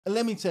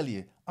Let me tell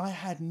you, I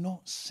had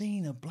not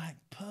seen a black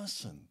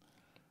person.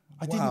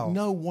 I didn't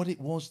know what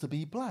it was to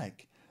be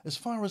black. As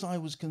far as I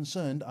was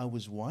concerned, I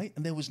was white,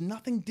 and there was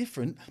nothing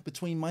different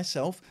between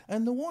myself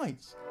and the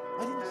whites.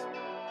 I didn't...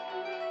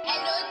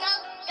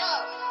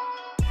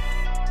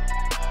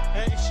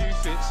 Hey, shoe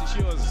fits, it's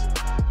yours.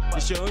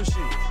 It's your own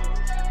shoe.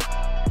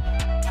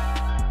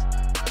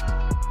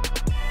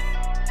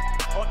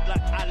 Hot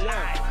like I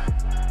lie.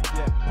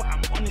 Yeah, but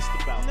I'm honest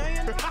about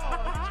it.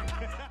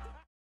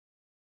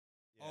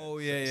 Oh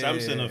yeah,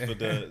 Samson are for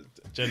the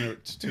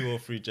 2 or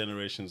 3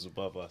 generations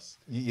above us.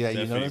 Yeah,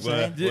 you know what I'm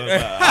saying?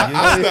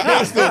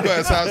 I still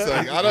better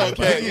Samsung. I don't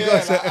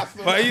care.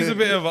 But he's a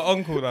bit of an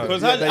uncle now.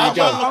 Because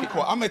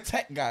I'm a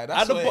tech guy.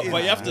 That's but you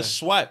have to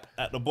swipe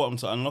at the bottom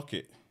to unlock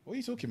it. What are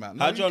you talking about?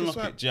 How do you unlock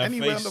it? Do you have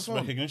anywhere on the face phone.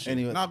 recognition?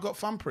 Anyway. No, I've got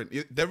thumbprint.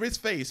 There is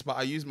face, but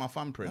I use my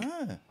thumbprint.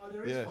 Ah. Oh,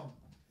 there is one.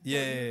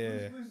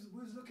 Yeah.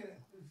 Who's looking at it?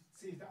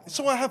 See if that one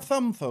So I have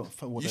thumb for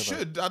whatever. You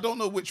should. I don't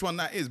know which one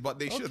that is, but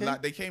they should.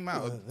 Like they came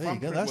out. There you go.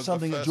 Thumbprint That's was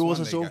something the that first draws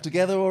one us they all got.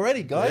 together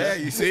already, guys. Yeah,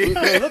 you see.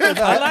 Look at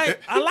that.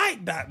 I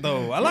like that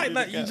though. I like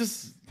that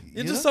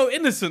you're just so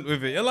innocent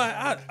with it. You're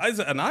like, is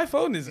it an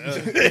iPhone? Is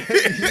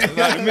it?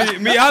 Like,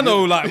 me, I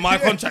know like my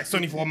contract's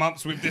 24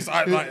 months with this.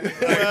 I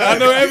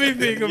know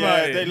everything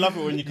about it. They love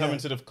it when you come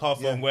into the car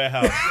phone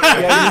warehouse. You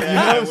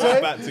know what I'm We're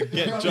about to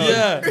get John.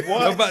 Yeah,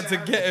 we're about to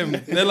get him.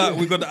 They're like,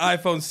 we got the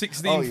iPhone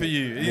 16 for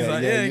you. He's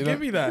like, yeah, you give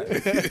know. me that.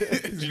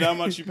 Do you know how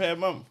much you pay a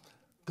month?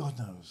 God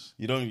knows.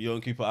 You don't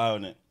keep an eye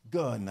on it.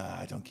 God, nah,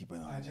 I don't keep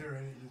an eye on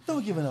it.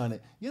 Don't keep an eye on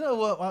it. You know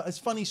what? It's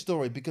a funny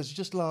story because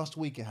just last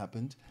week it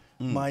happened.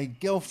 My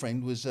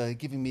girlfriend was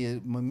giving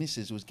me, my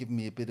missus was giving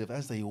me a bit of,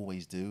 as they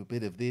always do, a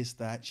bit of this,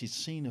 that. She's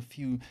seen a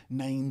few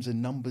names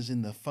and numbers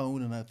in the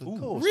phone, and of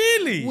course,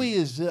 really? we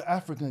as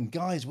African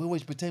guys, we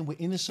always pretend we're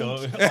innocent.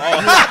 So-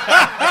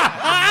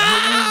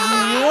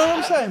 You know what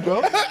I'm saying,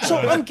 bro? So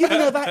I'm giving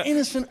her that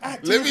innocent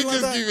act. Let me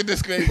just give you a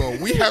disclaimer.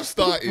 We have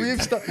started. We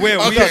have started. We're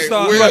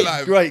We're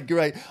live.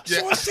 Great.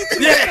 So I said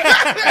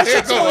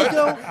to my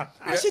girl,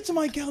 I said to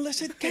my girl, I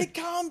said, okay,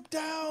 calm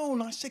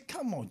down. I said,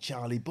 come on,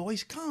 Charlie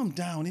boys, calm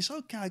down. It's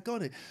okay, I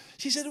got it.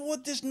 She said,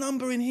 what, this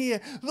number in here?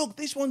 Look,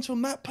 this one's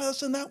from that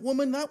person, that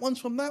woman, that one's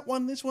from that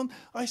one, this one.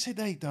 I said,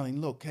 hey,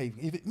 darling, look, hey,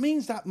 if it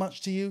means that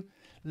much to you,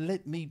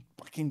 let me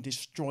fucking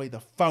destroy the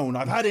phone.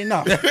 I've had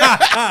enough.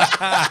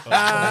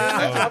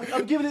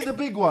 I'm giving it the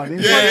big one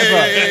in front of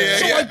her.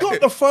 So I got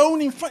the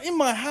phone in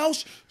my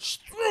house,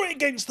 threw it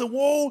against the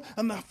wall,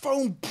 and the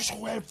phone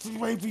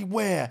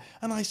everywhere.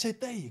 And I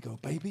said, there you go,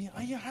 baby.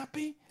 Are you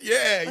happy?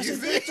 Yeah, I you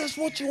said, see. that's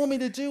what you want me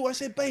to do? I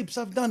said, babes,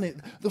 I've done it.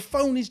 The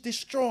phone is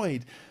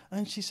destroyed.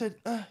 And she said,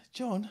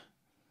 John,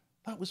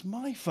 that was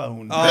my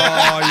phone.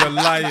 Oh, you're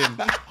lying.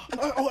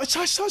 I'm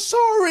so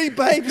sorry,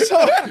 babe.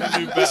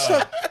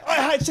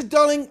 I said,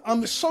 darling,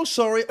 I'm so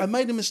sorry. I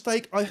made a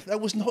mistake.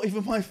 That was not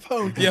even my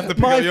phone. You have to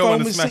pick my up your phone one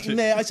and was smash sitting it.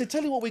 there. I said,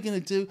 tell you what we're going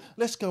to do.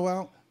 Let's go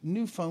out.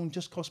 New phone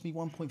just cost me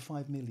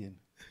 1.5 million.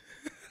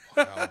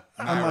 And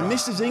my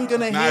missus ain't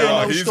going to hear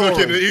no he's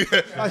story.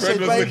 I said,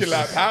 babe, looking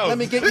like pounds. let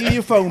me get you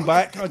your phone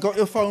back. I got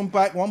your phone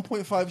back,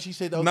 1.5. She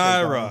said, okay.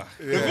 Naira.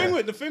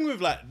 The thing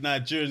with like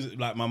Nigerians,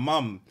 like my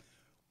mum,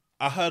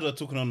 I heard her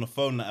talking on the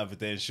phone the other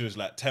day, and she was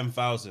like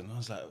 10,000. I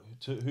was like,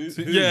 who?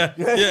 Yeah.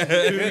 Who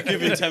are you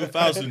giving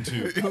 10,000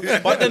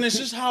 to? But then it's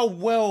just how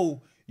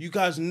well you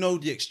guys know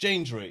the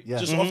exchange rate,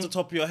 just off the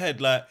top of your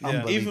head. Like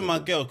even my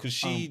girl, because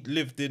she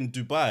lived in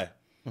Dubai,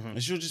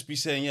 and she'll just be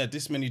saying, yeah,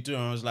 this many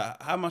dirham. I was like,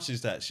 how much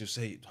is that? She'll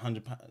say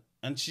 £100,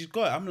 and she's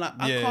got it. I'm like,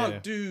 I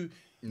can't do.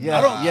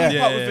 I don't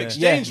keep up with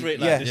exchange rate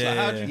like this. Like,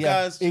 how do you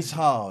guys? It's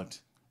hard.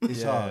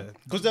 It's hard.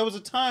 Because there was a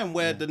time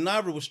where the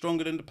naira was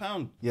stronger than the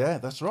pound. Yeah,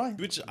 that's right.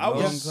 Which I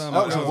was. That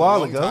was a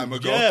while ago.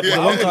 Yeah,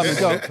 A long time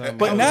ago.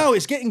 But now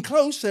it's getting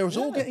close. There was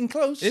all getting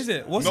close. Is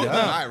it? What's Not it the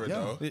now? Naira,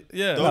 though.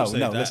 Yeah. Don't say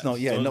that. Let's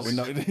not. Yeah, no, Don't-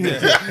 no.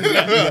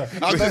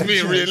 I was just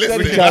being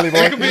realistic. Charlie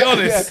boy. You can be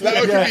honest.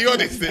 Like, can be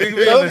honest.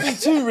 Don't be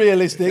too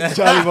realistic,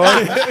 Charlie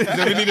boy.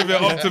 So we need a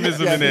bit of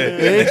optimism in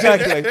here.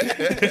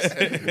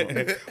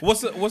 Exactly.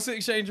 What's the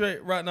exchange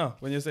rate right now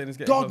when you're saying it's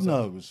getting God closer?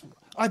 knows.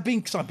 I've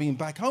been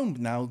back home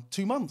now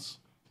 2 months.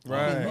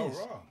 Right.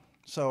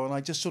 So, and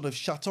I just sort of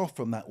shut off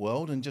from that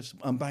world and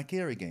I'm back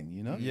here again,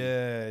 you know?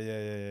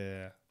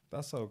 Yeah.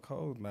 That's so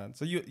cold, man.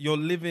 So you're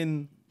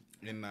living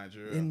In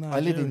Nigeria. I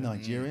live in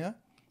Nigeria,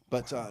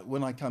 but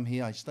when I come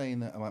here, I stay in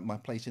my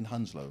place in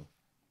Hounslow.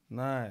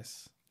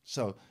 Nice.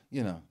 So,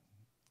 you know,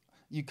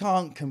 you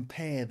can't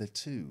compare the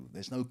two.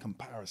 There's no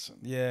comparison.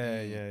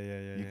 Yeah.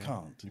 You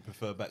can't. You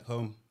prefer back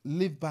home?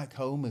 Live back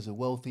home as a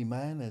wealthy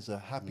man, as a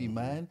happy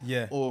man,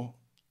 or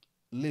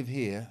live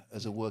here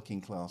as a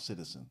working class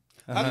citizen.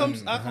 How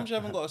comes you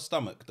haven't got a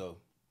stomach though?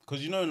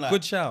 Because you know, like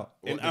Good shout.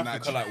 in What, the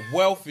Africa, natural- like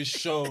wealth is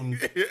shown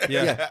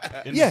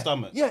Yeah. in the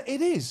stomach. Yeah,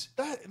 it is.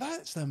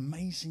 That's the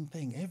amazing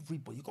thing.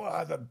 Everybody, you got to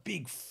have a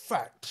big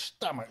fat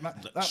stomach.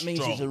 That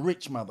means he's a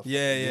rich motherfucker.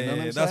 Yeah, you know what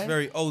I'm That's saying?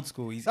 very old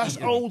school. That's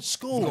eating. old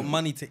school. He's got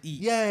money to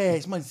eat. Yeah,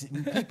 it's money.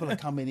 People are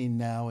coming in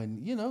now,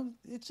 and you know,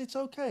 it's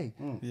okay.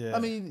 Yeah. I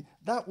mean,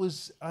 that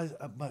was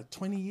about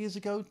 20 years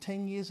ago,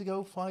 10 years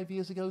ago, 5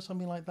 years ago,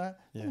 something like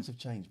that. Things have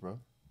changed, bro.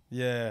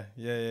 Yeah,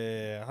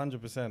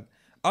 100%.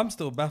 I'm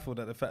still baffled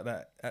at the fact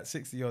that at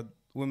 60 odd,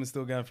 women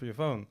still going through your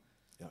phone.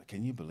 Yeah,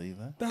 can you believe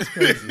that? That's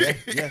crazy.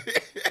 Yeah.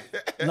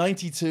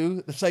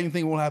 92, the same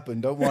thing will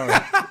happen. Don't worry.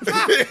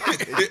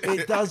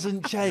 it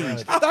doesn't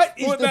change. That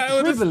is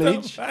the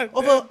privilege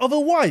of a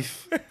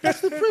wife. That's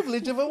the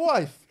privilege of a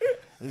wife.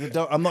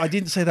 I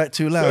didn't say that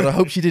too loud. I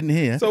hope she didn't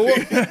hear. So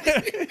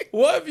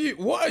what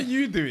are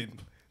you doing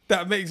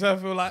that makes her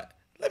feel like,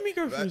 let me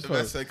go through his phone?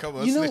 Let's say, come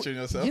on, snitch on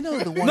yourself. You know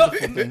the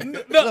wonderful thing.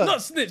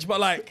 Not snitch,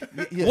 but like,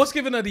 Yeah. what's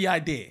giving her the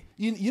idea?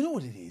 You know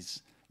what it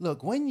is?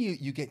 Look, when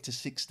you get to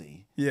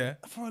 60, Yeah.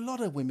 for a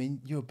lot of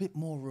women, you're a bit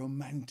more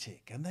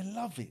romantic and they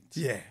love it.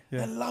 Yeah.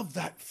 They love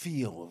that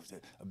feel of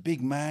a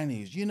big man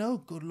who's,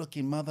 good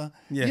looking mother.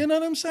 Yeah. You know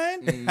what I'm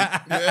saying?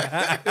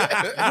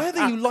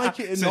 Whether you like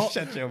it or So not.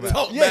 shut your mouth.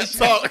 Talk, Yes.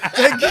 man, talk.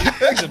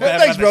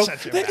 Thanks, bro.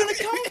 They're going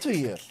to come to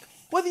you,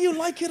 whether you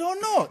like it or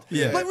not.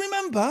 Yeah. But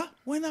remember,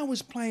 when I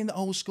was playing the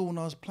old school and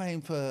I was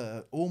playing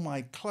for all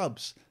my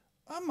clubs,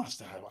 I must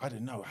have, I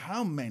don't know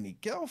how many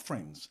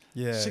girlfriends.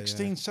 Yeah,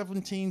 16,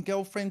 17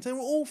 girlfriends. They were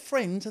all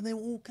friends and they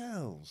were all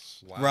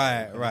girls. Wow.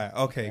 Right.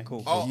 Okay,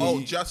 cool. Oh,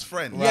 just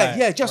friends.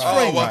 Yeah, just Oh,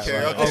 friends.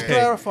 okay, okay. Let's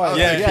clarify.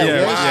 Yeah, that.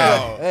 yeah,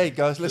 wow. Hey,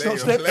 guys, let's not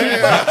Player, slip too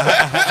player. far.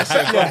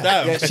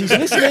 Yeah, she's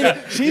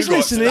listening. She's You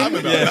got listening.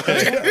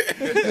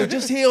 stamina. You'll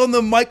just hear on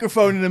the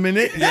microphone in a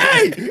minute.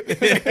 Hey!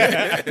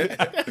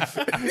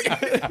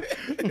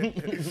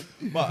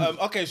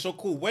 But okay, so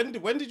cool. When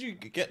did you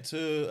get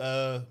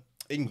to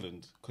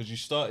England? Because you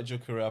started your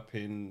career up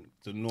in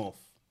the north.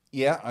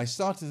 Yeah, I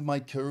started my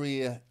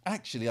career.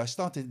 Actually, I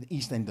started in the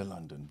East End of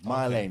London,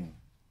 Mile End.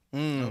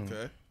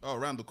 Okay. Oh,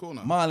 around the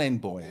corner. Mile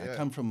End boy. I Yeah.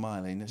 come from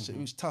Mile End. It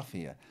was tough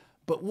here.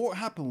 But what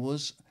happened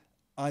was,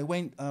 I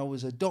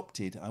was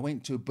adopted. I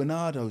went to a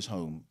Bernardo's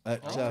home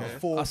at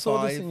 4 I saw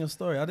 5. this in your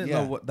story. I didn't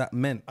Yeah. know what that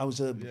meant. I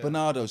was a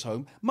Bernardo's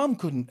home. Mum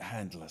couldn't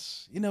handle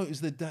us. It was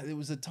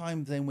the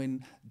time then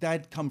when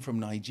Dad come from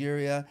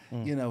Nigeria.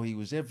 He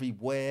was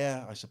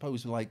everywhere. I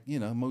suppose like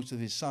most of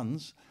his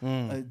sons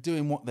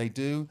doing what they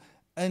do.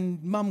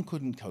 And Mum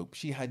couldn't cope.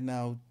 She had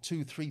now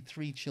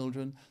three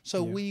children.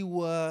 So we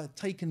were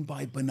taken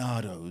by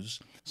Bernardo's.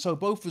 So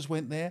both of us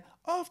went there.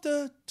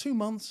 After 2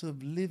 months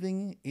of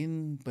living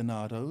in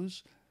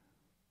Bernardo's,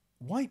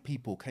 white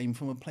people came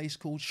from a place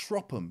called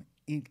Shropham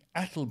in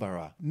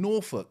Attleborough,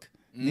 Norfolk,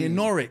 near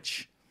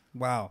Norwich,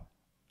 Wow.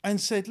 and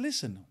said,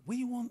 listen,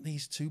 we want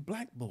these two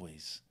black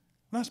boys.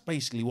 And that's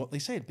basically what they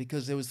said,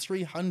 because there was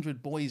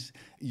 300 boys,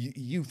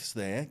 youths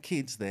there,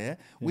 kids there.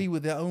 We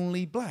were the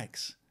only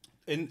blacks.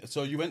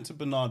 So you went to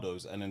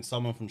Bernardo's, and then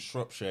someone from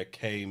Shropshire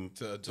came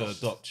to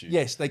adopt you.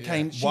 Yes, they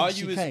came. While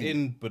she you was came.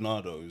 in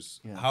Bernardo's,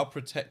 how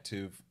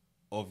protective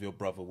of your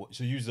brother?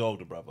 So you was the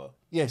older brother.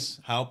 Yes.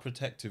 How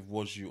protective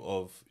was you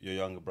of your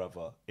younger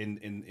brother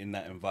in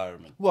that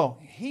environment? Well,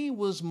 he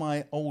was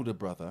my older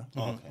brother.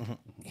 Okay.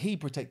 He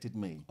protected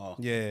me.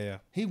 Yeah.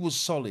 He was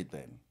solid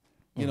then.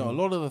 A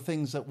lot of the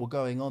things that were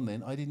going on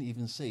then, I didn't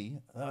even see.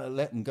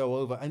 Let them go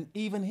over. And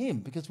even him,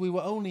 because we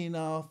were only in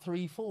our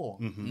 3, 4.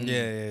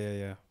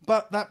 Yeah.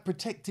 But that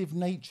protective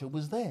nature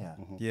was there.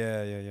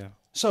 Yeah.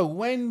 So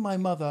when my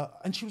mother,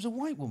 and she was a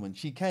white woman,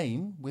 she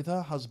came with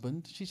her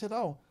husband. She said,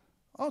 oh,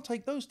 I'll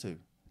take those two.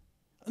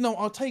 No,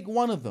 I'll take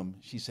one of them,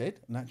 she said.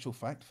 In actual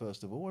fact,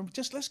 first of all. And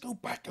just let's go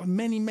back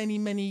many, many,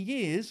 many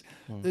years,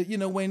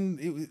 when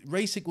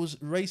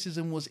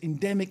racism was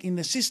endemic in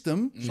the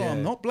system. So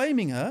I'm not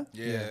blaming her.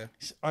 Yeah.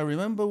 I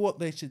remember what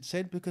they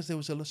said, because there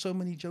was so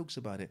many jokes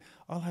about it.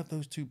 I'll have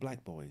those two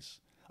black boys.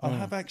 I'll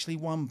have actually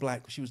one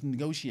black. She was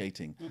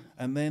negotiating.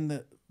 And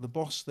then the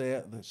boss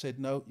there that said,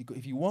 no,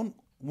 if you want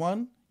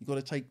one, you got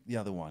to take the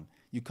other one.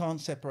 You can't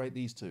separate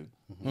these two,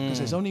 because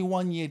there's only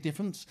 1 year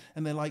difference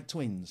and they're like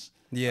twins.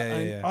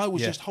 Yeah. I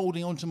was just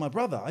holding on to my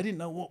brother. I didn't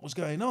know what was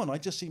going on. I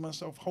just see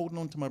myself holding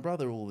on to my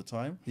brother all the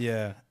time.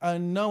 Yeah.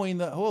 And knowing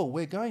that,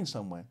 we're going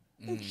somewhere.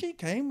 And she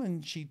came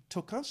and she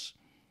took us.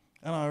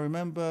 And I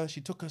remember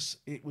she took us,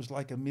 it was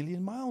like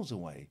 1,000,000 miles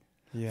away.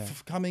 Yeah.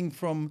 Coming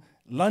from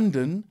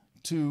London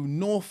to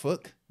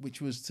Norfolk,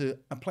 which was to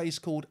a place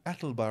called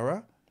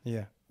Attleborough,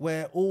 Yeah.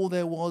 where all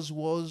there was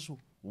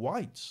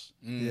whites.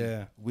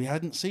 Yeah. We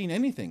hadn't seen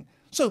anything.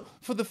 So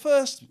for the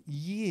first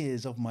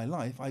years of my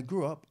life, I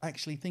grew up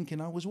actually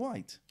thinking I was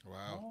white.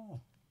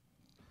 Wow.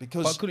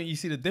 Because But couldn't you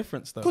see the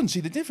difference though? couldn't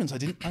see the difference. I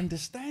didn't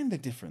understand the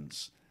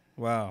difference.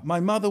 Wow. My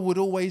mother would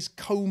always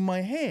comb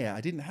my hair. I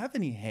didn't have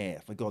any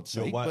hair, for God's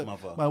Your sake. white but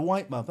mother? My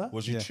white mother.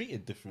 Was you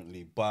treated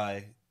differently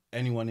by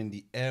anyone in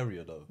the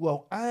area though?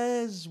 Well,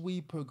 as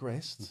we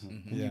progressed,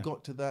 and Yeah. you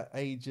got to that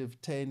age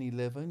of 10,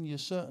 11, you're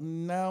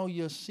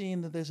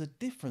seeing that there's a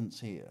difference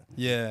here.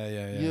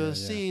 Yeah. You're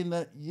seeing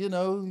that,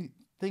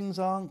 things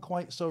aren't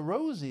quite so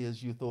rosy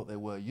as you thought they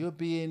were. You're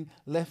being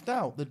left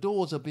out. The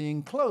doors are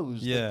being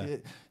closed. Yeah.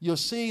 You're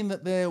seeing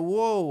that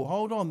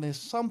hold on, there's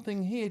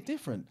something here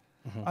different.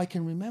 I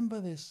can remember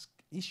there's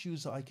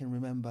issues that I can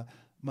remember.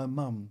 My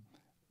mum,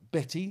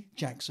 Betty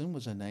Jackson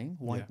was her name,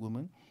 white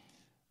woman,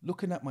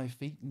 looking at my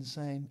feet and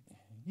saying,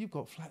 "You've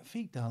got flat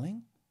feet,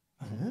 darling."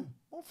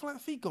 What flat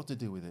feet got to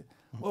do with it?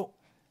 Well,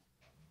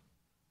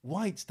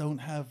 whites don't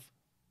have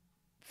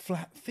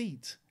flat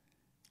feet.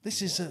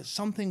 This is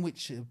something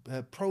which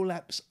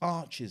prolapse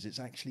arches, it's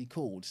actually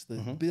called. It's the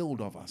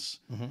build of us.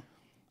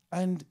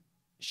 And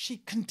she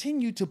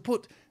continued to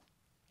put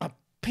a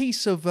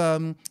piece of,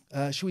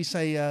 shall we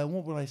say,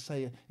 what would I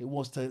say? It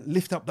was to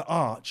lift up the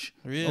arch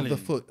of the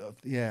foot.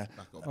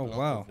 Oh,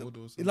 wow.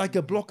 Like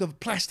a block of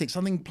plastic,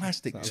 something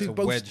plastic. Like a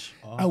wedge.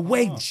 A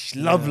wedge,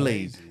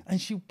 lovely. And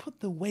she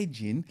put the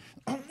wedge in,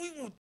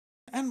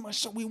 and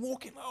we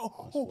walking.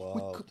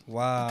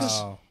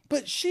 Wow.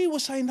 But she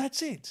was saying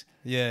that's it.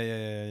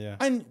 Yeah.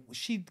 And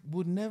she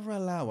would never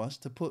allow us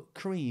to put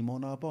cream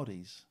on our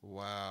bodies.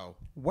 Wow.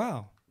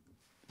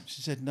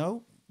 She said,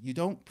 "No, you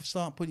don't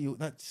start putting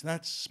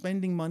that's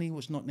spending money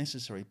was not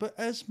necessary." But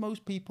as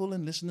most people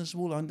and listeners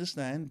will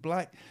understand,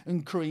 black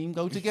and cream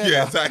go together.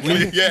 Yeah, exactly. We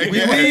need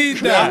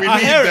that. We I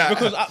need hear that. it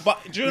because but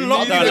during need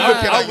lockdown, to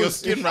look at your was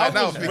skin right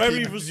now, I was thinking very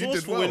you did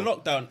resourceful well. in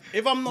lockdown.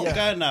 If I'm not Yeah.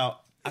 going out,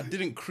 I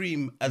didn't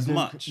cream as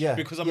much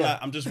because I'm Yeah. like,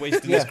 I'm just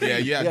wasting this cream. Yeah,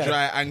 you had Yeah.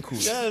 dry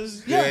ankles.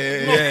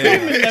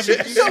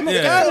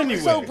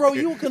 So, bro,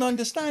 you can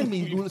understand me.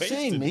 You were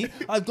seeing me.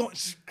 I've got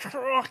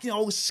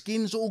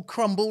skin's all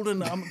crumbled,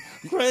 and I'm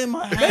growing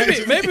my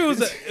hands. Maybe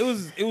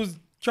it was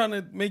trying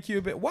to make you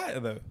a bit whiter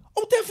though.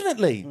 Oh,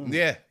 definitely.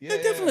 Yeah.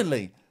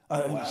 Definitely.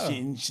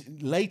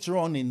 Later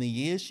on in the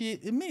year, she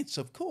admits,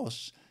 of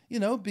course,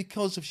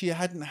 because she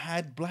hadn't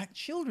had black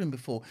children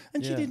before,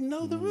 and she didn't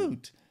know the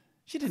route.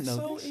 She didn't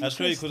know this. That's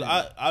crazy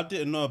because I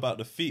didn't know about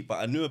the feet, but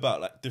I knew about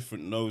like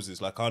different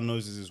noses. Like our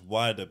noses is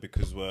wider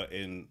because we're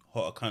in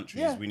hotter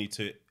countries. Yeah. We need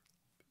to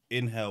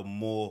inhale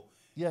more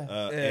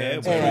Yeah.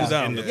 air. to Whereas cool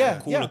down. in the Yeah,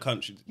 cooler yeah.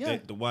 countries, Yeah.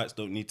 the whites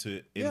don't need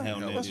to inhale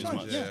nearly that's as right,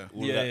 much. yeah.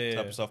 All Yeah, that yeah,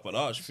 type yeah. of stuff. But the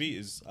arch feet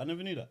is, I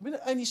never knew that.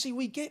 And you see,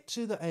 we get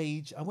to the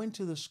age, I went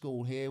to the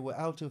school here where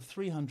out of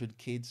 300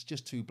 kids,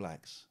 just 2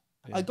 blacks.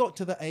 I got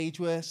to the age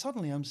where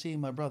suddenly I'm seeing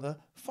my brother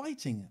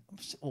fighting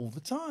all the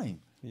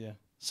time. Yeah.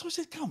 So I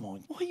said, "Come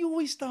on, why are you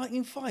always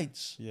starting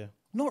fights?" Yeah.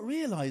 Not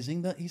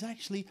realizing that he's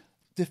actually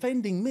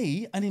defending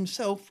me and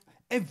himself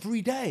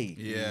every day.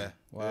 Yeah.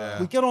 Wow.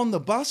 We get on the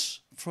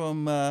bus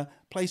from a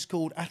place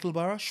called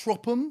Attleborough,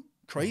 Shropham,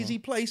 crazy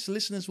place.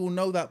 Listeners will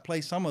know that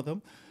place, some of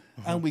them.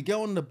 And we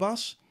go on the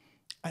bus,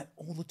 and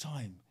all the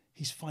time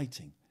he's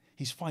fighting.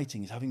 He's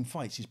having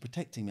fights, he's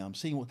protecting me. I'm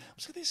seeing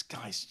so this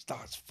guy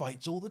starts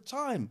fights all the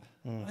time.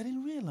 I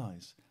didn't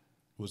realize.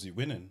 Was he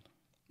winning?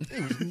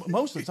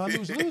 Most of the time he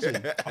was losing.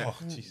 Oh,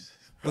 jeez.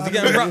 Was he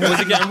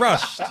getting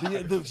rushed? Probably,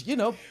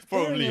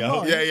 bearing in I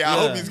hope. mind- Yeah, I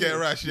hope he's getting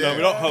rushed. Yeah. No,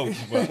 we don't hope.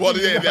 But Well,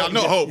 yeah,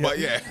 not hope, but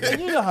yeah. And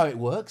you know how it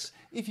works.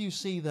 If you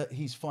see that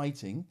he's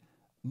fighting,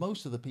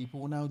 most of the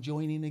people will now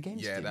join in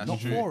against Yeah, him, that's not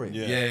true. for him.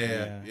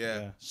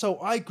 Yeah. So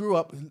I grew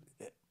up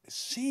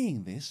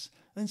seeing this,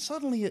 and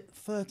suddenly at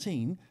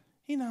 13,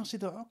 he now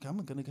said, "Okay,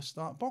 I'm going to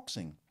start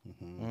boxing."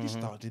 He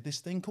started this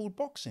thing called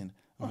boxing.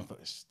 I thought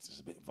it's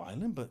a bit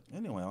violent, but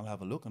anyway, I'll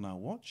have a look and I'll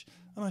watch.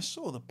 And I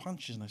saw the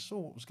punches and I saw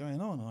what was going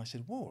on, and I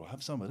said, "Whoa, I'll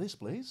have some of this,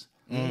 please."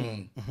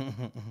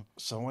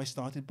 So I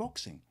started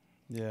boxing.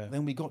 Yeah.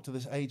 Then we got to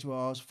this age where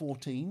I was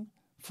 14.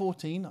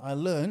 14, I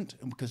learned,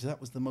 because that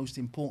was the most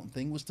important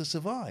thing, was to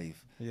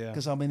survive. Yeah.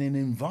 Because I'm in an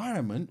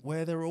environment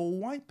where they're all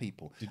white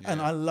people.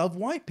 And I love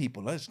white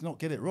people. Let's not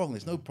get it wrong.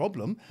 There's no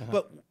problem.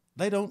 But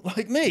they don't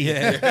like me.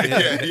 Yeah.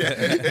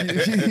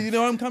 You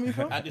know where I'm coming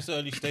from? at this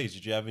early stage,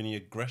 did you have any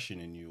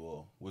aggression in you,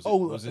 or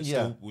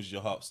was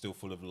your heart still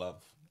full of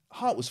love?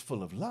 Heart was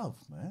full of love,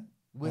 man.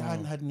 We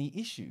hadn't had any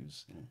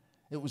issues.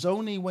 It was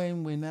only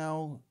when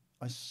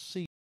I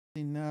see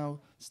him now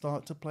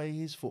start to play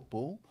his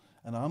football,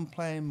 and I'm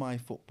playing my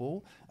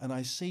football, and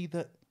I see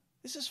that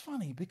this is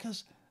funny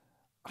because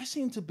I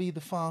seem to be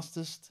the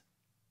fastest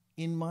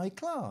in my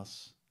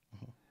class,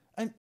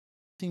 and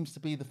seems to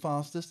be the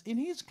fastest in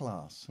his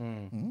class.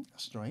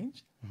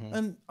 Strange.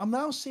 And I'm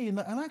now seeing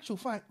that, in actual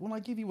fact, when I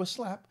give you a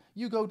slap,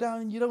 you go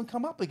down and you don't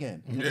come up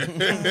again.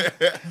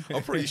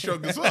 I'm pretty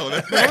strong as well.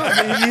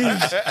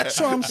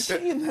 So I'm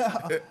seeing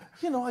that,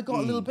 I got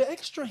a little bit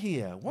extra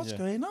here. What's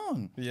going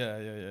on? Yeah.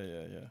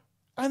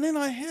 And then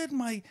I heard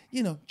my,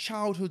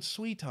 childhood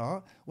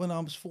sweetheart, when I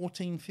was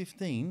 14,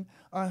 15,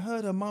 I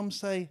heard her mum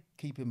say,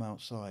 "Keep him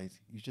outside.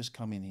 You just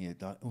come in here.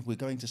 We're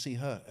going to see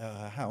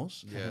her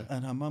house." Yeah.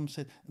 And her mum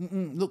said,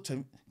 "Look to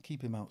him,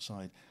 keep him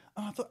outside."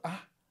 And I thought,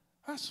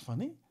 that's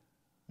funny.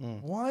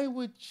 Why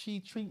would she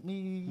treat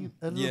me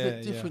a little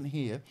bit different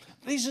here?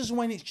 This is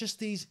when it's just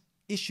these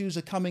issues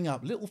are coming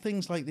up, little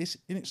things like this,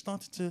 and it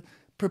started to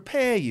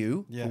prepare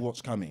you Yeah. for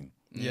what's coming.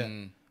 Yeah.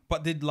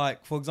 But did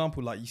like, for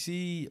example, like you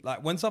see,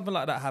 like when something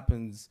like that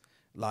happens,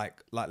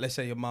 like let's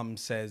say your mum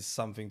says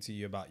something to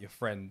you about your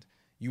friend,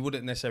 you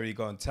wouldn't necessarily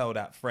go and tell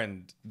that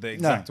friend the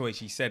exact way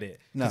she said it.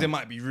 Because No. it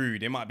might be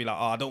rude. It might be like,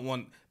 oh, I don't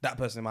want that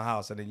person in my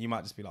house. And then you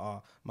might just be like,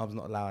 oh, mum's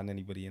not allowing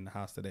anybody in the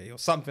house today. Or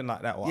something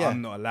like that. Or Yeah.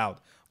 I'm not allowed.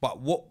 But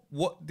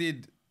what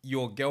did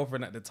your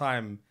girlfriend at the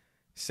time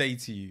say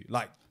to you?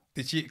 Like,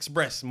 did she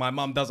express, my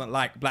mum doesn't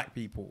like black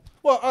people?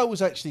 Well, I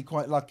was actually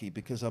quite lucky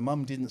because her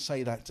mum didn't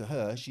say that to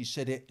her. She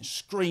said it,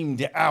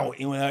 screamed it out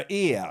in her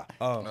ear.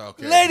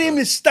 Okay. Let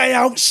him stay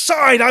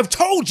outside, I've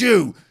told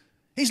you.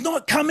 He's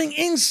not coming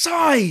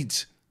inside.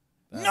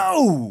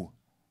 No.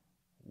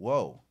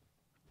 Whoa.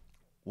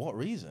 What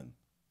reason?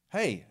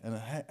 Hey, and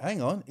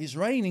hang on, it's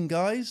raining,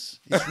 guys.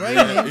 It's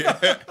raining.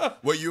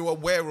 Were you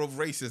aware of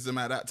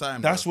racism at that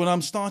time? That's though? when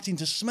I'm starting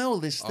to smell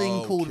this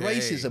thing called Okay.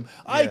 racism.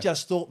 I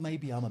just thought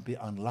maybe I'm a bit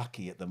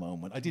unlucky at the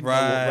moment. I didn't know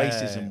what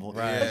racism was.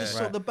 I just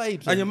saw the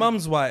babes. And your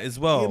mum's white as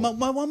well. Yeah,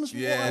 my mum's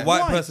A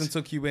white person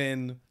took you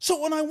in.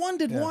 So when I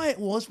wondered why it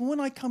was, when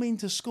I come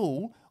into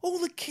school, all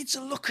the kids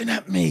are looking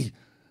at me.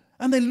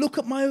 And they look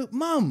at my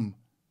mum.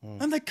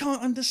 And they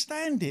can't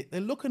understand it. They're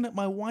looking at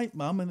my white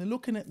mum and they're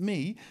looking at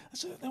me.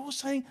 So they were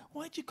saying,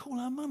 why'd you call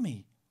her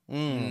mummy?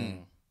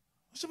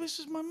 So this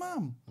is my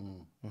mum.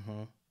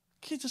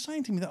 Kids are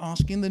saying to me, they're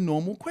asking the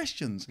normal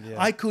questions.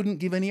 I couldn't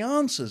give any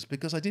answers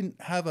because I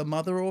didn't have a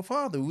mother or a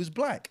father who was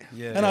black.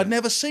 And I'd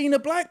never seen a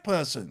black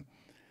person.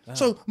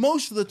 So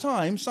most of the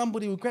time,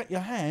 somebody would grab your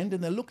hand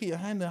and they'll look at your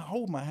hand and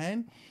hold my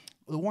hand,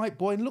 the white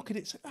boy, and look at it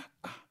and say,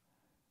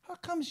 how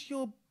comes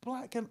you're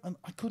black? And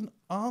I couldn't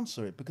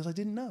answer it because I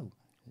didn't know.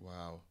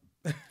 Wow.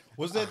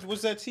 Was there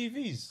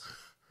TVs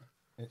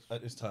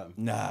at this time?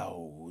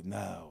 No.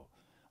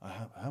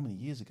 How many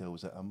years ago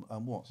was that?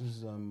 I'm what?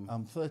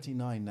 I'm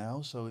 39 now,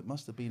 so it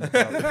must have been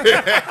about...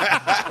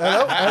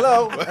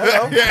 Hello.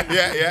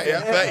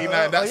 Yeah.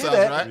 39. That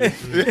sounds right.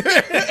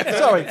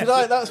 Sorry,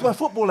 that's my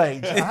football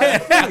age. I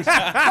haven't finished.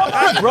 Come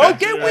on, bro,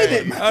 get with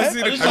it, man. I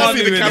see the I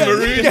see the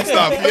Cameroon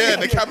stuff. Yeah,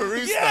 the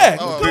Cameroon Yeah,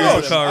 stuff. God.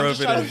 man. car I'm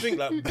just over trying there. to think,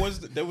 like,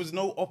 there was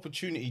no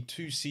opportunity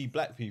to see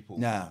black people?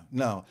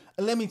 No.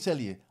 And let me tell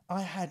you,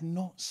 I had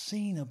not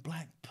seen a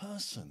black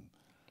person.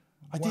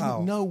 I Wow.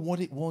 didn't know what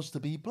it was to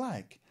be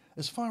black.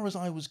 As far as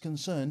I was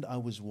concerned, I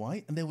was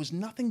white, and there was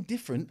nothing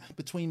different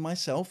between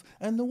myself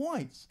and the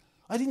whites.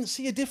 I didn't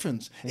see a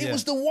difference. It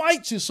was the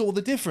whites who saw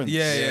the difference.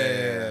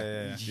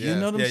 Yeah. You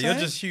know what I'm saying? You're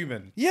just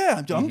human.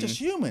 Yeah, I'm just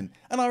human.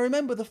 And I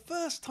remember the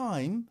first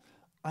time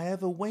I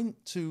ever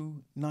went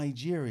to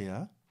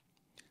Nigeria.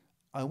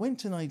 I went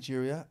to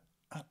Nigeria,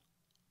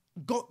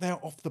 got there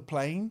off the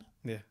plane.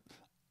 Yeah.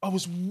 I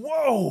was,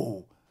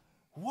 whoa,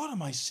 what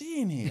am I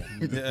seeing here?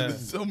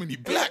 So many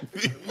black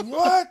people.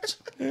 What?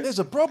 There's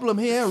a problem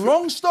here.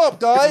 Wrong stop,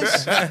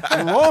 guys.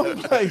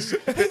 Wrong place.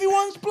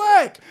 Everyone's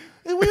black.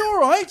 Are we all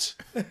right?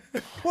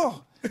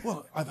 Well,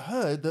 I've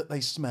heard that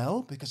they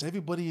smell because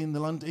everybody in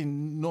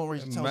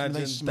Norwich tells me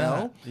they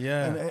smell. that.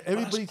 Yeah. And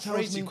everybody That's tells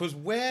crazy, me. because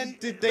where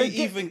did they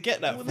even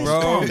get that from?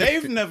 Bro.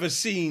 They've never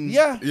seen...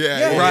 Yeah. Yeah.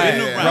 yeah.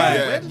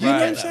 Right. You know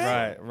what I'm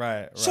saying?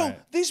 Right. So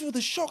these were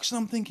the shocks, and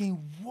I'm thinking,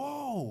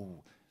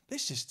 whoa,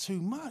 this is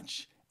too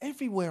much.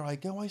 Everywhere I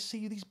go, I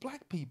see these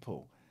black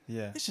people.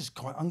 Yeah. This is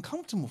quite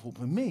uncomfortable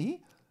for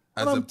me.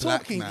 As And a I'm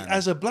black talking man.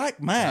 as a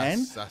black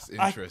man. That's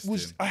interesting.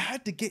 I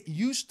had to get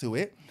used to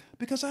it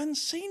because I hadn't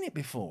seen it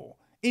before.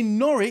 In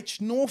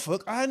Norwich,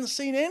 Norfolk, I hadn't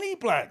seen any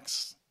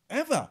blacks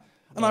ever.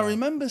 And I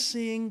remember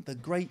seeing the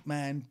great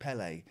man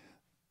Pele,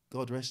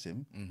 God rest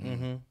him.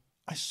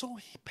 I saw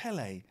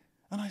Pele,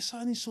 and I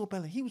suddenly saw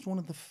Pele. He was one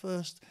of the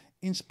first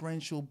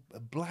inspirational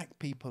black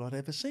people I'd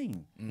ever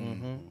seen.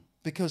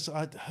 Because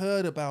I'd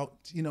heard about,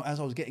 as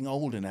I was getting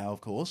older now,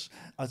 of course,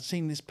 I'd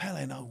seen this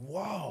Pele and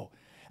wow.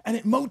 And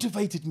it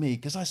motivated me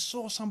because I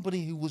saw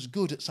somebody who was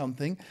good at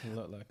something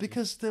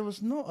because there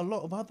was not a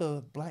lot of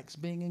other blacks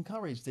being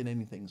encouraged in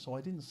anything. So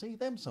I didn't see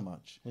them so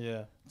much.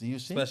 Yeah. Do you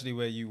see? Especially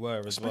where you were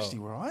as well. Especially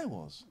where I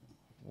was.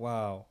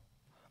 Wow.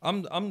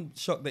 I'm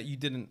shocked that you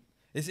didn't.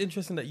 It's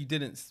interesting that you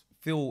didn't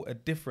feel a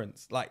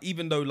difference. Like,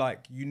 even though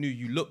like you knew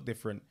you looked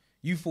different,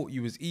 you thought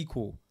you was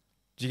equal.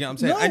 Do you get what I'm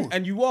saying? No.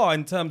 And you are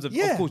in terms of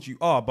course you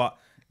are, but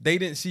they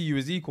didn't see you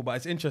as equal. But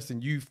it's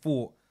interesting. You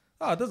thought,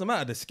 it doesn't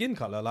matter the skin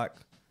color. Like,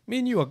 me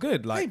and you are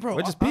good. Like, Hey, bro,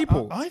 we're just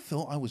people. I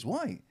thought I was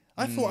white.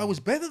 I thought I was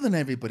better than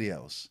everybody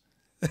else.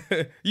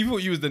 You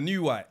thought you was the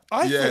new white.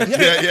 I Yeah, thought,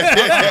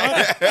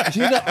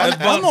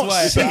 I'm not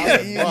white. seeing,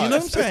 you know what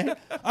I'm saying?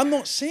 I'm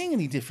not seeing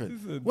any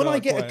different. When I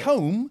dark get white. a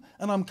comb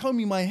and I'm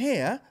combing my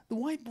hair, the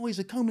white boys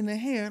are combing their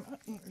hair.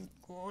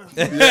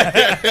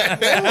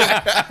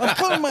 I'm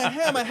combing my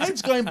hair, my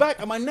head's going back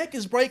and my neck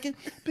is breaking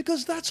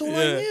because that's all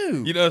I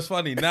knew. You know, it's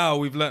funny. Now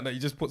we've learned that you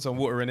just put some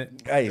water in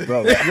it. Hey,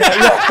 bro.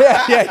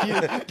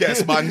 Yeah. Get a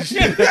sponge. You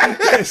know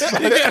what I'm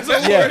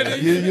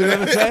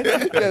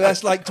saying? Yeah,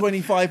 that's like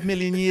 25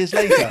 million years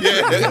later.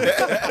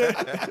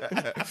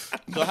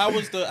 So how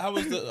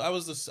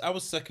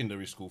was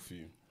secondary school for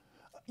you?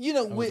 You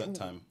know, How was that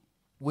time?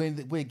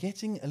 we're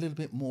getting a little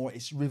bit more.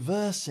 It's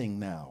reversing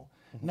now.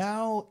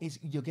 Now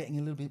you're getting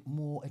a little bit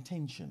more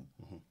attention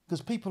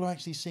because people are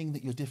actually seeing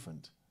that you're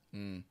different.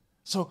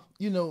 So,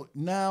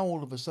 now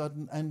all of a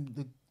sudden,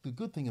 and the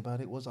good thing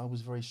about it was I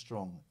was very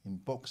strong in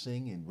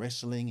boxing, in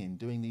wrestling, in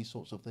doing these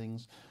sorts of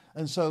things.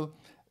 And so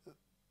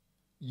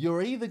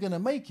you're either going to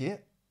make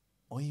it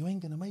or you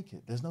ain't going to make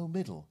it. There's no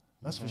middle.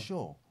 That's for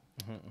sure.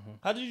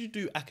 How did you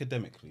do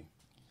academically?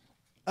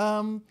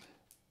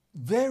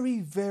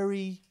 Very,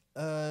 very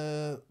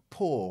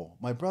poor.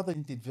 My brother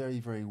did very,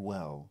 very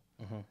well.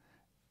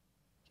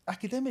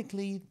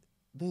 Academically,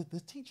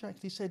 the teacher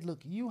actually said, look,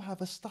 you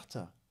have a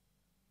stutter.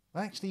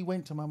 I actually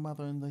went to my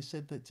mother and they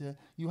said that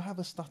you have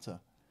a stutter.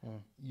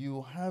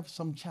 You have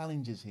some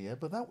challenges here,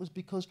 but that was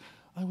because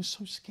I was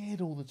so scared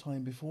all the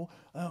time before.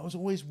 I was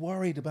always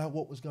worried about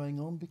what was going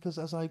on because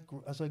as I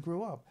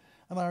grew up.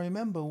 And I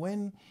remember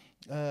when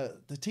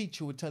the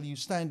teacher would tell you,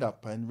 stand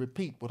up and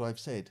repeat what I've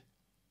said.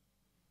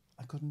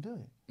 I couldn't do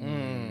it.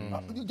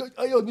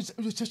 I was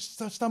just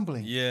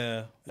stumbling.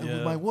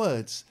 With my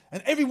words.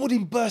 And everybody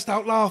burst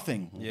out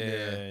laughing.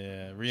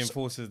 Yeah.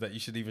 Reinforces that you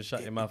should even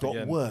shut your mouth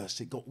again.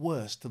 It got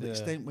worse to the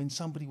extent when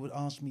somebody would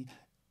ask me,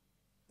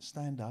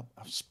 stand up,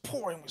 I was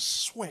pouring with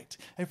sweat,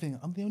 everything.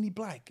 I'm the only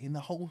black in the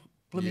whole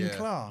blooming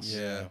class.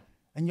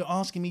 And you're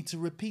asking me to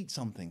repeat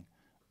something.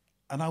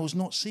 And I was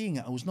not seeing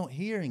it. I was not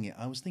hearing it.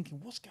 I was thinking,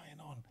 what's going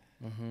on?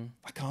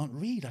 I can't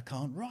read. I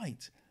can't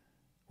write.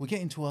 We're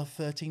getting to our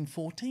 13,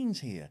 14s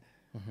here.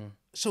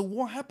 So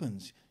what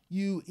happens?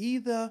 You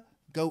either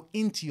go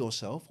into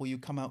yourself or you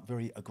come out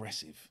very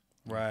aggressive.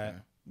 Right.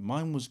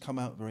 Mine was come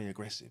out very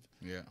aggressive.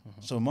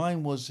 So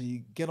mine was,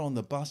 you get on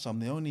the bus. I'm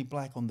the only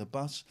black on the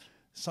bus.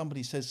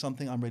 Somebody says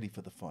something, I'm ready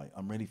for the fight.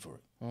 I'm ready for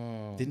it.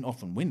 Didn't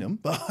often win them,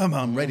 but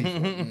I'm ready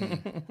for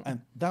it.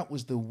 And that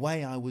was the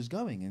way I was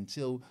going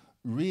until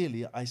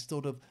really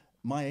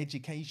my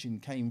education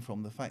came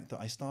from the fact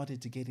that I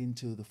started to get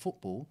into the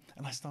football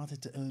and I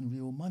started to earn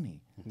real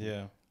money.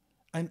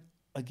 And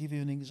I'll give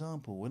you an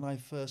example. When I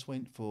first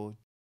went for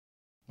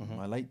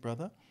my late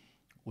brother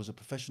was a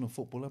professional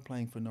footballer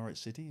playing for Norwich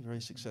City, a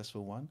very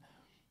successful one.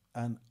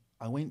 And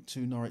I went to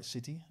Norwich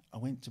City. I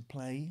went to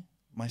play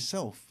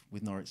myself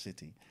with Norwich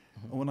City.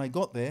 And when I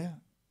got there,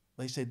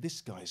 they said,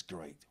 this guy's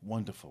great,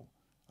 wonderful.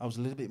 I was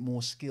a little bit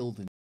more skilled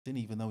than him,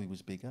 even though he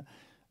was bigger.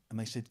 And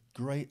they said,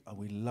 great,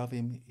 we love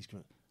him, he's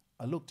great.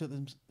 I looked at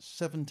them,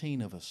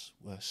 17 of us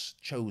were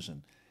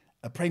chosen.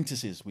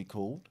 Apprentices, we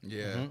called.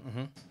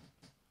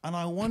 And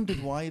I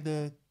wondered why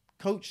the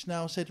coach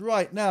now said,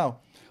 right, now,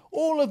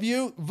 all of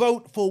you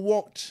vote for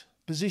what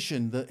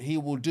position that he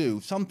will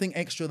do. Something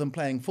extra than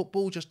playing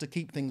football, just to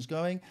keep things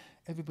going.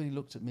 Everybody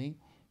looked at me,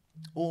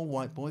 all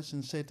white boys,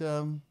 and said,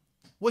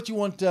 what do you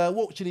want,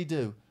 what should he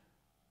do?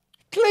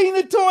 Clean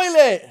the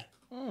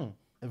toilet!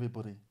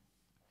 Everybody.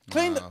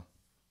 Clean the...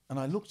 And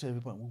I looked at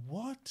everybody, well,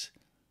 what?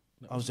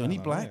 I was the only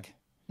black.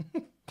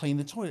 Clean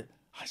the toilet.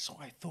 So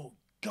I thought,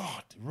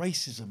 God,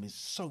 racism is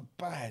so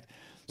bad.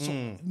 So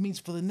it means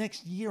for the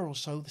next year or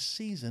so, the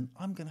season,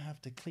 I'm going to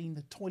have to clean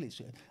the toilets.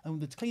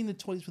 And to clean the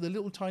toilets with a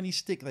little tiny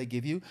stick they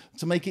give you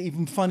to make it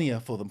even funnier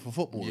for them, for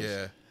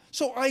footballers.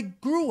 So I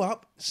grew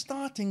up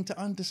starting to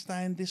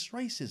understand this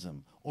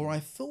racism, or I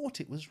thought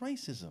it was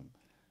racism.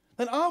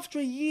 Then after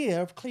a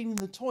year of cleaning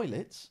the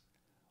toilets,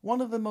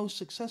 one of the most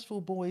successful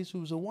boys, who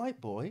was a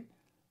white boy,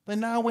 they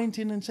now went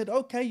in and said,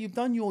 okay, you've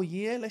done your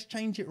year, let's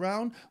change it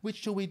round. Which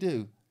shall we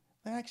do?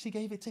 They actually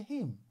gave it to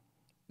him.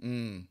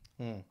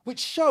 Which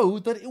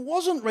showed that it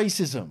wasn't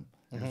racism.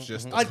 It was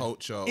just the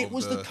culture. It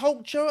was the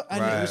culture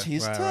and it was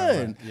his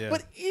turn.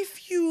 But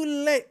if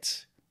you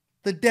let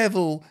the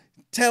devil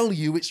tell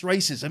you it's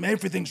racism,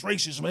 everything's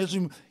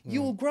racism,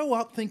 you'll grow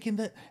up thinking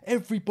that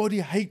everybody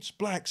hates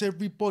blacks,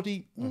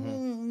 everybody...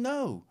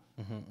 No.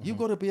 You've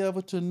got to be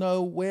able to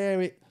know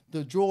where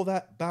to draw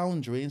that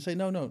boundary and say,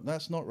 no,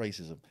 that's not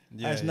racism.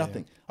 That's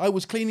nothing. I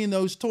was cleaning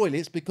those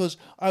toilets because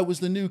I was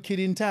the new kid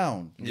in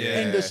town.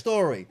 End of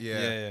story.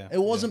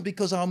 It wasn't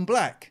because I'm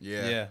black.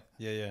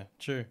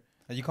 True.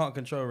 And you can't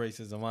control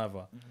racism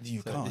either.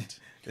 You can't.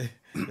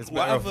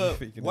 What other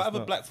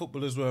black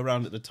footballers were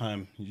around at the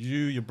time? You,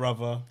 your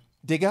brother?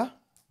 Digger.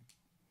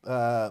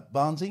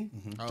 Barnesy,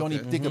 Johnny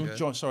Digger,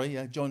 John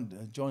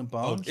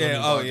Barnes.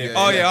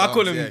 I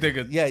call him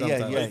Digger.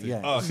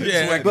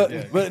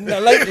 But no,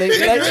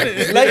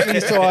 lately,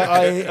 so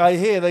I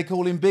hear they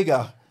call him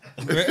Bigger.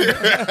 Let's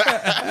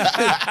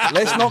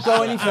not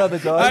go any further,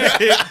 guys.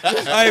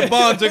 Hey,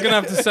 Barnes, you're gonna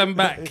have to send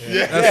back. That's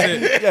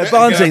it.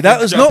 Barnesy, that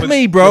was not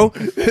me, bro.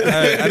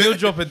 And he'll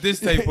drop a diss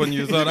tape on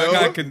you as well. That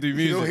guy can do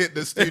music. He'll hit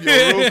the studio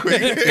real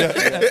quick.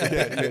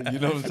 You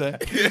know what I'm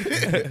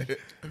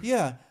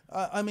saying?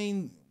 I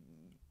mean,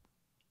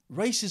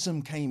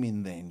 racism came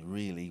in then,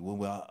 really. We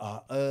were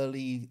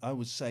early, I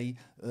would say,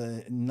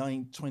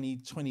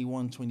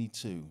 21,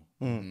 22.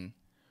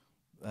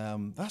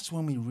 That's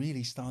when we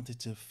really started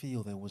to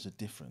feel there was a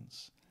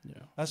difference.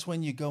 That's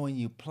when you go and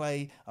you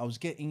play. I was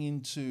getting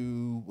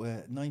into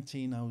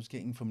 19, I was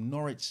getting from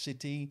Norwich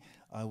City.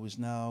 I was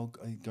now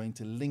going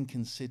to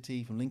Lincoln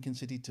City, from Lincoln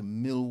City to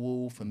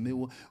Millwall, from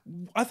Millwall.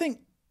 I think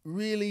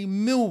really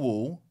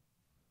Millwall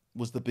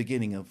was the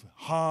beginning of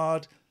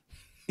hard,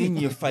 in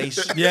your face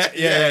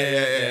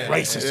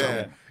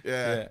racism.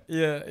 Yeah.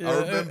 I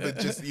remember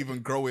just even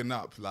growing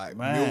up, like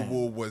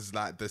Millwall was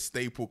like the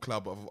staple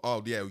club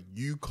of,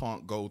 you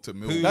can't go to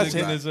Millwall. That's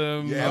it.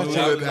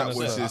 All of that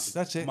was just.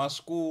 That's it. My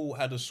school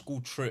had a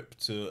school trip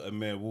to a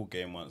Millwall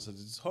game once.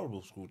 It's a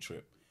horrible school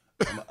trip.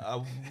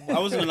 I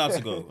wasn't allowed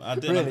to go. I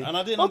didn't, Really? and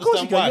I didn't Of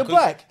course understand you why. can. You're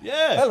black.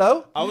 Yeah.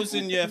 Hello. I was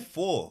in year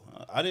 4.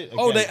 I didn't.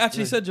 Oh, again- they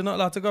actually said you're not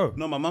allowed to go.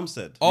 No, my mum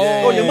said.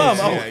 Oh, your mum.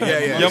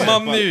 Your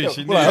mum knew.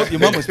 She knew. Well, I hope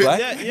your mum was black.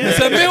 Yeah.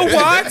 So Mill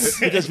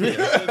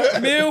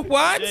what? Mill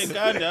what?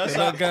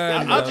 Yeah,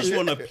 Gandhi. I just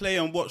want to play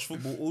and watch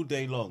football all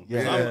day long.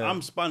 Yeah.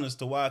 I'm spun as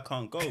to why I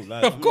can't go.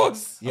 Like, Of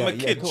course. I'm a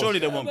kid. Surely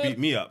they won't beat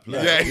me up.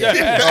 Like,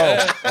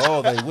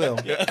 Oh, they will.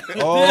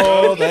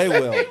 Oh, they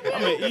will.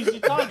 I'm an easy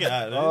target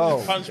at it.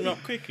 Oh. Punch me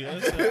up quick. I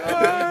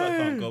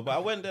can't go. But I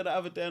went there the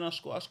other day and I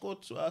scored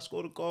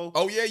a goal.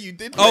 Oh yeah, you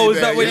did. Oh, play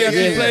is that there. what you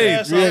actually played?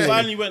 Yeah, so Really? I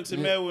finally went to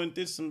Millwall and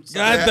did some.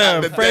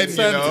 Goddamn, Yeah, Fred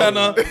then, you know.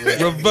 Santana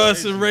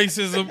reversing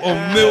racism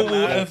on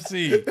Millwall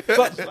FC.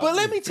 But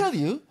let me tell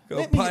you,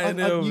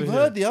 pioneer over you've here.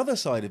 heard the other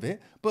side of it,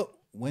 but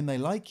when they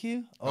like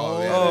you, They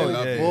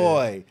love you.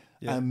 boy.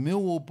 And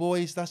Millwall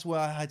boys, that's where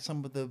I had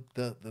some of the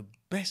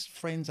best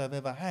friends I've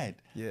ever had.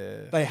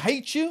 Yeah. They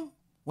hate you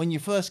when you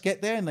first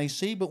get there and they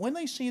see, but when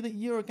they see that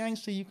you're a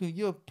gangster,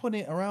 you're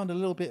putting it around a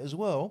little bit as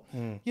well.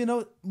 You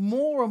know,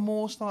 more and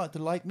more started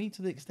to like me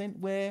to the extent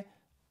where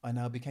I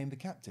now became the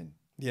captain.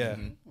 Yeah.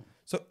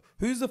 So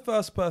who's the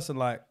first person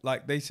like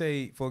they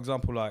say, for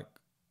example, like,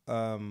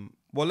 well,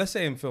 let's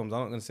say in films, I'm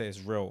not going to say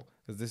it's real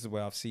because this is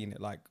where I've seen it.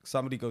 Like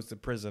somebody goes to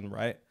prison,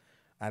 right?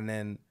 And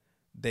then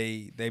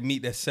they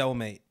meet their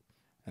cellmate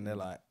and they're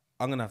like,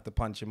 I'm going to have to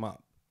punch him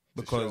up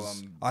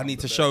because I need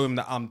to show him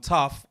that I'm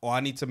tough, or I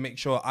need to make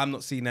sure I'm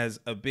not seen as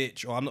a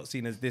bitch, or I'm not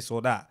seen as this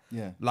or that.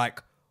 Yeah.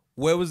 Like,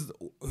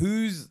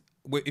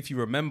 if you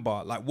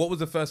remember, like, what was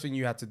the first thing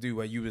you had to do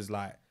where you was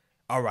like,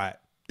 all right,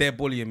 they're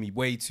bullying me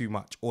way too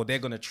much, or they're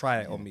going to try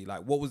it on me?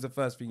 Like, what was the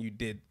first thing you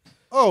did?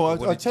 Oh,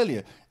 I tell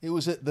you, it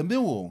was at the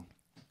Millwall.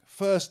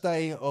 First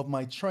day of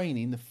my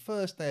training,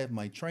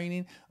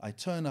 I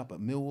turn up at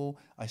Millwall.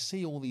 I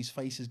see all these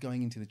faces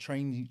going into the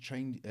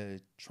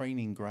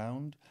training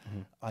ground.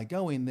 I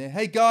go in there.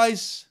 Hey,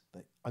 guys,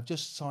 I've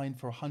just signed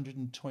for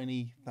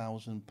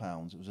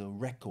 £120,000. It was a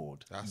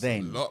record. That's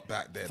then. a lot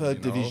back then.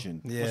 Third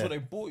division. Yeah. That's what they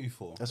bought you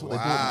for. That's what they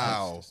bought.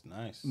 Wow. That's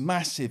nice.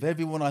 Massive.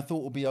 Everyone I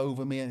thought would be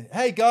over me. And,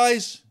 hey,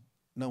 guys,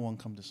 no one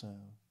come to serve.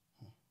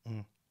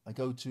 I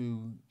go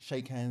to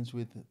shake hands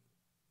with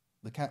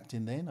the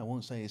captain then. I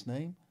won't say his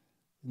name.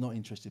 Not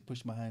interested.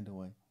 Push my hand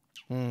away.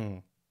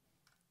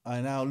 I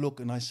now look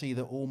and I see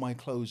that all my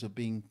clothes are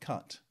being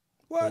cut.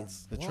 What?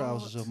 The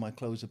trousers of my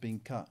clothes are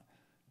being cut.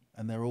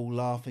 And they're all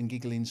laughing,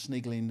 giggling,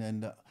 sniggling,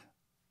 and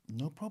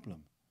no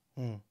problem.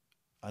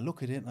 I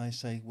look at it and I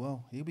say,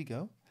 well, here we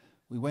go.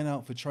 We went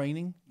out for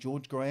training.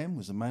 George Graham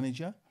was the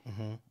manager.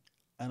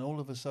 And all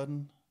of a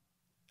sudden,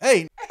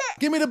 hey,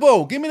 give me the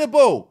ball. Give me the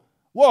ball.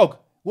 Wog.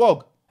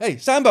 Hey,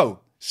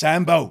 Sambo.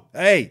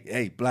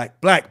 Hey,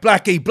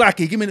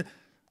 Blackie, give me the...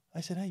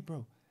 I said, hey,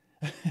 bro.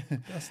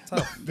 That's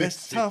tough.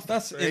 That's tough.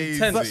 That's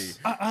Crazy. intense.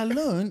 I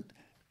learned,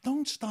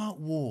 don't start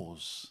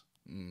wars.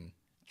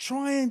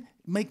 Try and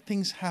make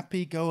things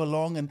happy, go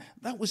along. And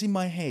that was in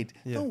my head.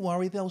 Don't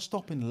worry, they'll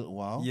stop in a little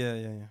while. Yeah.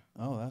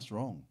 Oh, that's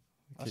wrong.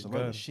 That's a Keep load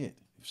going. of shit.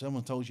 If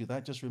someone told you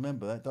that, just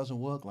remember, that doesn't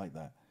work like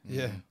that.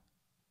 Yeah.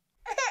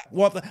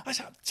 I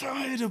said, I'm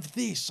tired of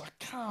this. I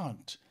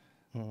can't.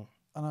 And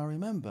I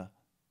remember,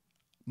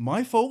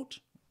 my fault,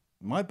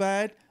 my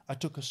bad, I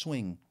took a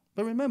swing.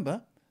 But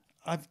remember,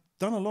 I've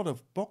done a lot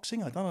of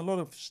boxing. I've done a lot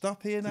of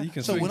stuff here now. you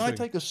So can when I swing.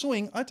 take a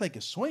swing, I take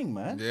a swing,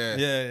 man.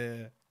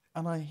 Yeah.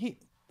 And I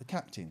hit the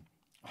captain.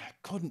 I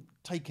couldn't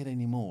take it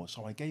anymore.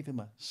 So I gave him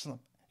a slap.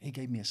 He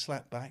gave me a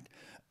slap back.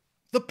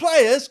 The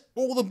players,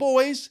 all the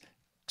boys,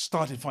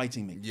 started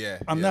fighting me. Yeah,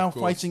 I'm yeah, now of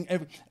course. fighting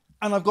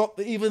and I've got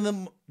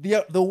even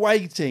the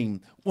away team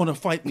want to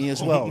fight me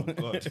as well.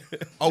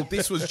 Oh,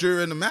 this was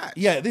during the match.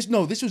 Yeah, this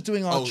was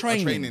doing our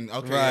training.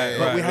 Okay, Right,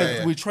 yeah,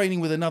 But we were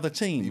training with another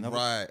team.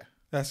 Right.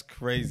 That's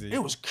crazy.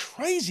 It was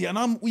crazy,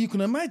 and you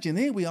can imagine.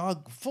 Here we are,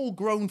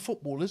 full-grown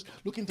footballers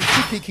looking to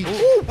kick.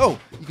 Oh,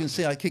 you can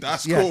see I kicked.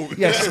 That's cool.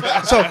 Yes.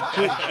 So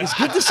it's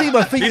good to see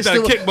my feet He's are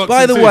done still. kickboxing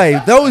By the too. way,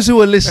 those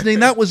who are listening,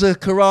 that was a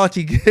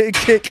karate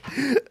kick,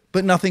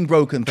 but nothing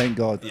broken, thank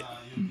God.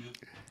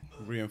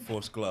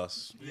 Reinforced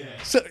glass.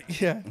 So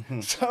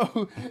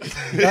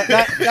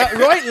that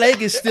right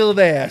leg is still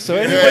there. So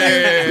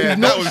anybody who's That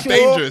not was sure,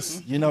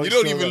 dangerous. You know, You it's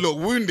don't still even there. look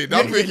wounded.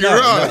 I'm thinking, No,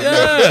 right.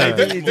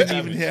 Yeah. He didn't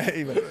even. Yeah,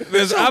 even.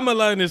 There's ammo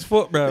in his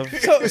foot, bro.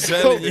 So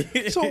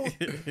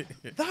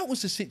that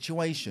was the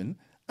situation,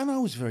 and I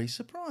was very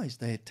surprised.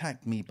 They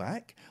attacked me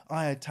back.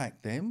 I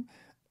attacked them.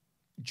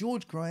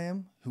 George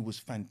Graham, who was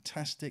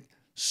fantastic,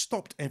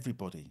 stopped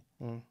everybody,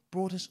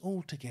 brought us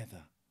all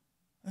together,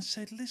 and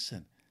said,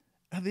 listen,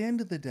 at the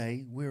end of the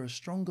day, we're a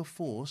stronger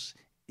force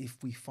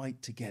if we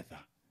fight together,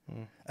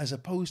 as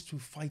opposed to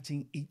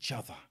fighting each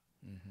other.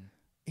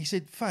 He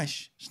said,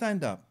 Fash,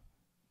 stand up.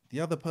 The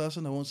other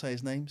person, I won't say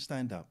his name,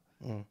 stand up.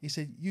 He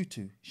said, you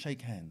two,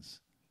 shake hands.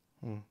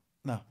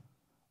 Now,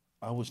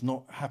 I was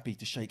not happy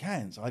to shake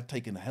hands. I'd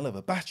taken a hell of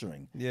a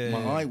battering.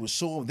 My eye was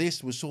sore,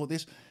 this was sore,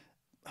 this.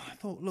 I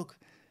thought, look,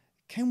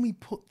 can we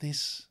put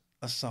this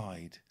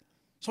aside?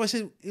 So I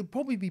said, it'd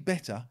probably be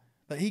better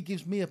that he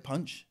gives me a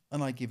punch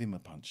and I give him a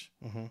punch.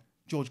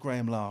 George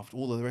Graham laughed.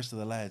 All of the rest of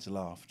the lads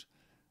laughed.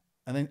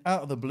 And then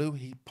out of the blue,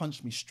 he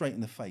punched me straight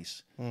in the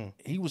face.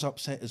 He was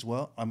upset as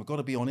well. I've got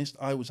to be honest,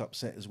 I was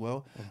upset as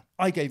well.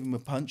 I gave him a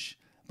punch.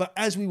 But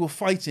as we were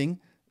fighting,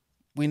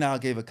 we now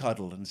gave a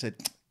cuddle and said,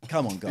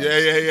 come on, guys.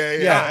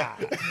 Yeah.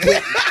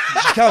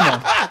 Come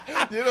on.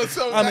 You know,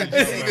 so you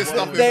see this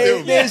stuff in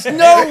film. There's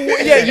no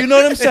way, you know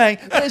what I'm saying?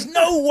 There's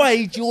no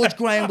way George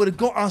Graham would have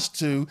got us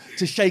to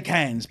shake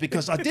hands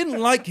because I didn't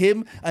like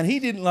him and he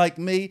didn't like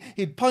me.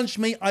 He'd punched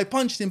me, I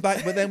punched him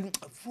back, but then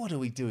what are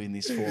we doing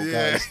this for,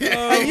 guys?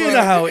 And you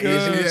know how it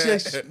is. It was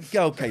just,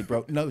 okay,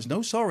 bro. No, there was no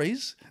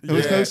sorries. There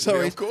was no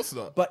sorries. Yeah, of course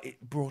not. But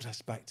it brought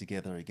us back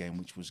together again,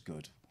 which was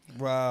good.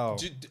 Wow.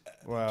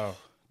 Wow.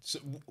 So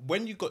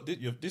when you got this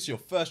is your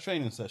first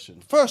training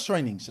session? First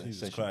training session.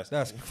 Jesus Christ.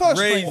 That's First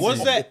crazy. training Was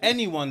session. there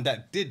anyone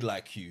that did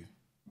like you?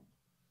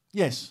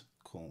 Yes,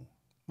 Cool.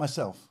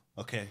 myself.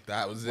 Okay.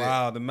 That was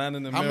Wow, the man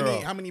in the it. mirror.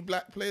 How many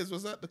black players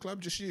was at the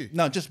club? Just you?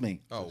 No, just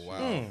me. Oh,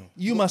 wow.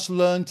 You must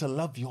learn to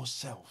love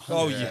yourself.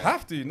 Oh, you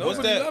have to.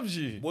 Nobody loves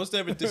you. Was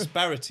there a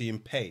disparity in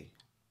pay?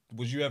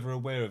 Was you ever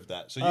aware of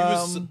that? So you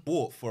was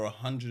bought for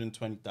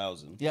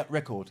 120,000 Yeah,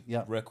 record.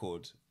 Yeah,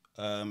 record.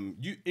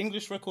 You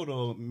English record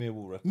or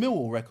Millwall record?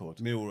 Millwall record.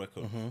 Millwall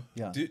record.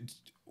 Yeah.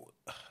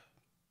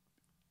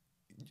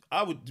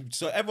 I would.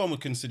 So everyone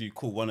would consider you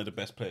cool, one of the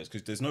best players,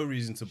 because there's no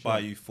reason to buy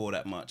you for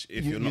that much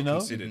if you're not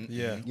considered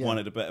one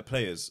of the better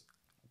players.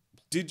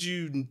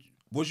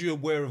 Was you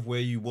aware of where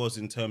you was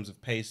in terms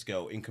of pay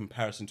scale in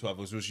comparison to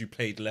others? Was you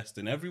paid less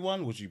than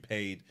everyone? Was you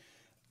paid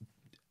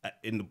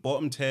in the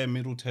bottom tier,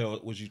 middle tier, or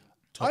was you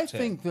top tier? I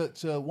think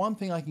that one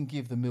thing I can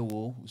give the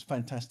Millwall was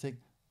fantastic.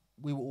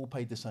 We were all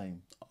paid the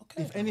same.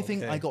 Okay. If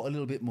anything, I got a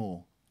little bit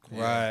more.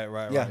 Right,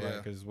 Yeah.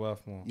 because it's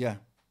worth more. Yeah,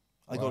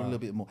 I got a little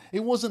bit more.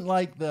 It wasn't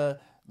like the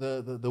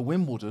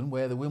Wimbledon,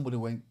 where the Wimbledon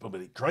went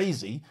probably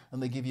crazy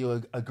and they give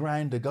you a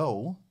grand a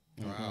goal.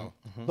 Wow.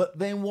 But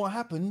then what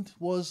happened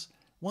was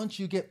once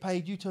you get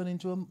paid, you turn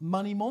into a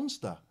money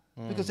monster.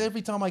 Because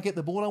every time I get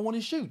the ball, I want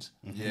to shoot.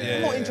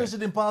 I'm not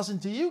interested in passing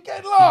to you.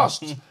 Get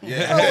lost. I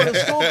want to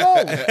score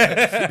goals.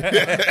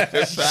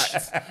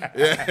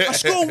 I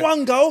scored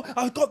one goal.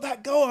 I got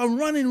that goal. I'm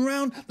running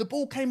around. The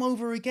ball came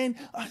over again.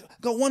 I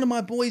got one of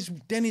my boys,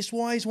 Dennis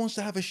Wise, wants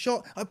to have a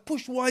shot. I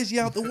pushed Wisey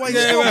out the way.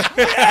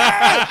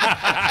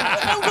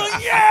 I'm going,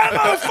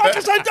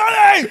 motherfuckers, I done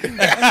it.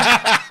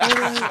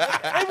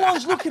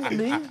 Everyone's looking at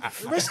me.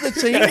 The rest of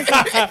the team.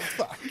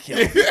 Fuck you.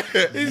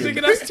 He's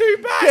thinking that's too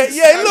bad.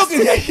 Yeah, look,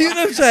 you know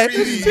what I'm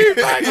saying? Two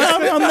bags.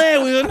 I'm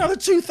there with another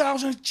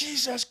 2,000.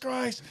 Jesus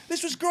Christ.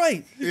 This was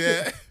great.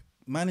 Yeah.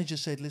 Manager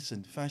said,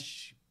 listen,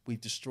 Fash, we've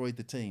destroyed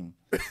the team.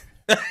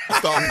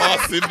 Start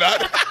passing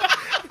that.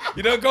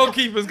 You know,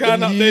 goalkeepers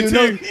going up there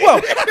too.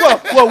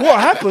 Well, what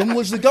happened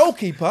was the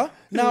goalkeeper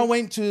now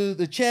went to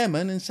the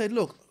chairman and said,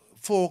 look,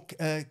 for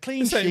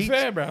clean This ain't sheets,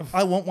 fair, bruv.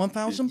 I want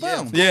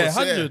 £1,000. Yeah,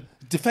 100.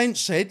 Defence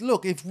said,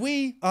 look, if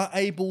we are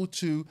able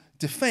to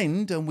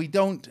defend and we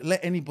don't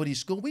let anybody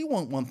score, we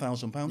want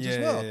 £1,000 as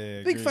well.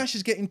 Big Fash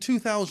is getting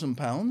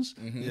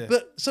 £2,000,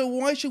 but so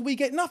why should we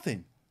get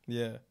nothing?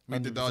 Yeah, We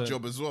did our 100%.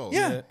 job as well.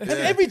 Yeah. And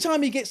every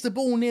time he gets the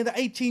ball near the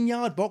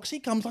 18-yard box, he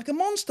comes like a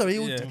monster.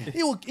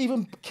 He'll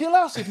even kill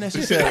us if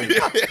necessary.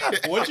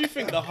 What do you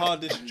think the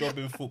hardest job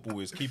in football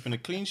is? Keeping a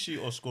clean sheet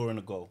or scoring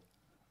a goal?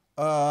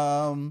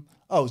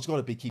 It's got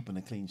to be keeping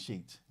a clean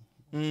sheet.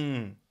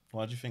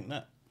 Why do you think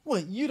that? Well,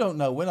 you don't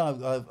know when I've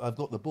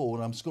got the ball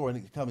and I'm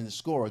coming to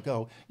score a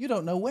goal. You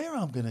don't know where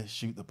I'm going to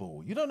shoot the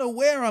ball. You don't know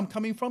where I'm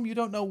coming from. You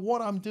don't know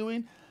what I'm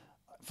doing.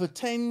 For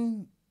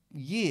 10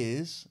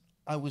 years,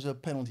 I was a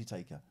penalty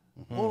taker.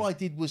 All I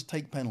did was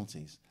take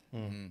penalties.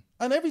 And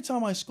every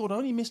time I scored, I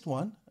only missed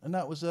one, and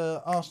that was an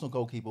Arsenal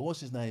goalkeeper.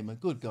 What's his name? A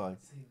good guy.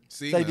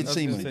 Seaman. David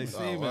Seaman.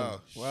 Oh,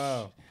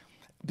 Wow.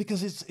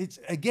 Because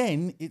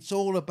it's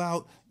all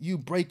about you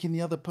breaking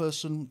the other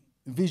person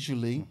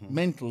visually,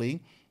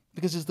 mentally,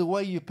 because it's the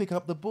way you pick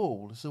up the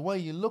ball. It's the way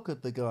you look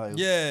at the guy.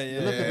 You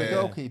look at the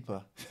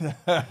goalkeeper.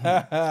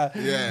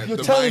 You're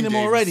telling him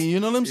already, you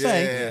know what I'm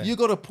saying? You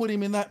got to put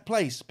him in that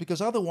place,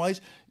 because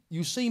otherwise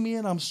you see me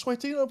and I'm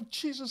sweating. Oh,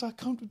 Jesus, I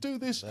can't do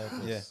this.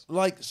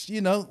 Like,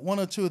 one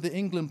or two of the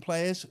England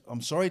players,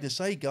 I'm sorry to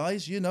say,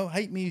 guys,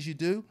 hate me as you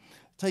do,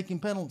 taking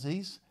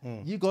penalties,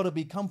 you got to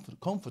be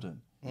confident.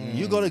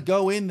 You got to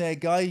go in there,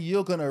 guy.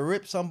 You're going to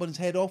rip somebody's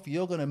head off.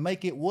 You're going to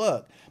make it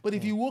work. But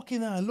if you walk in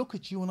there and look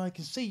at you and I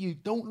can see you,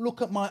 don't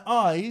look at my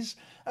eyes,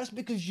 that's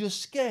because you're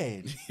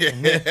scared. You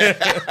know what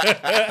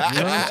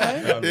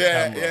I'm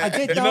saying? I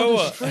get down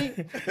the street.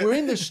 We're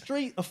in the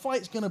street. A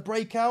fight's going to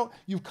break out.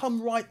 You've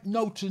come right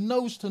to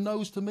nose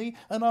to me,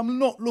 and I'm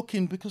not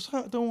looking because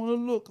I don't want to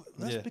look.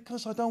 That's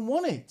because I don't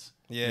want it.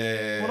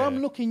 Yeah. Well,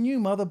 I'm looking you,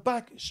 mother,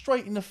 back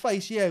straight in the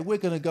face. Yeah, we're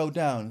going to go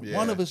down. Yeah.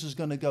 One of us is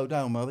going to go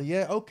down, mother.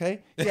 Yeah,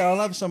 okay. Yeah, I'll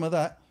have some of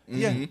that.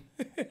 Yeah.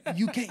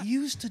 You get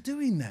used to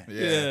doing that.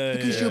 Yeah.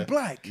 Because you're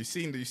black. You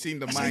seen the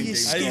That's how mind you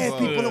games. scare as well.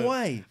 people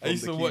away. I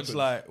used From to the watch keepers.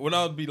 like when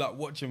I would be like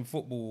watching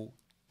football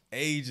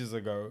ages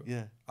ago.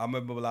 Yeah. I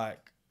remember like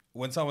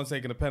when someone's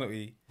taking a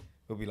penalty,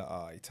 he'll be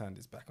like, he turned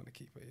his back on the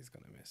keeper. He's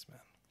gonna miss, man.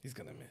 He's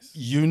gonna miss.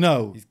 You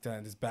know. He's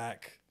turned his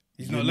back.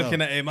 He's You not know.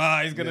 looking at him.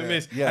 He's gonna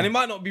miss. Yeah. And it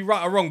might not be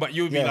right or wrong, but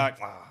you'll be Yeah. like,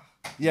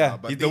 Yeah.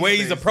 But the way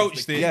these he's days, approached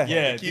it's the it. Yeah.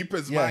 Yeah. the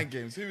keeper's Yeah. mind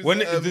games. Who was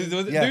When it? the dude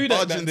that did it,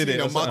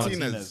 Argentina, or something.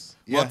 Martinez.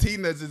 Yeah.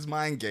 Martinez's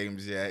mind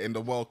games, in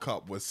the World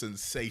Cup was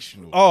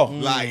sensational. Oh.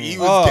 Like he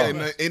was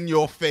getting in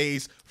your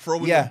face,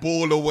 throwing Yeah. the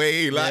ball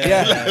away, like,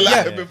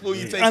 Yeah. before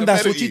you take And the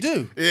that's what penalty. you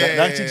do. Yeah,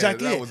 That's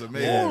exactly that it. was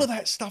amazing. All of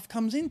that stuff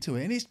comes into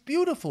it, and it's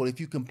beautiful if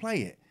you can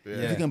play it.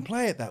 If you can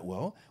play it that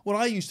well. What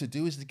I used to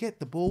do is to get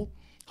the ball,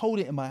 hold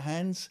it in my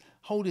hands,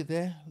 hold it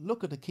there,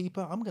 look at the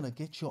keeper. I'm going to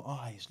get your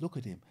eyes. Look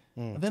at him.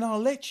 And then I'll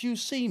let you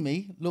see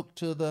me look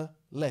to the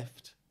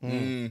left.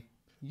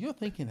 You're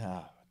thinking,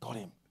 got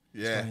him.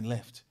 It's Yeah. going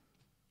left.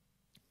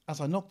 As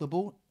I knock the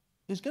ball,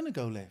 it's going to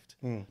go left.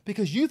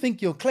 Because you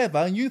think you're clever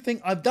and you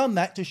think I've done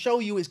that to show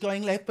you it's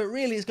going left, but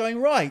really it's going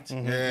right.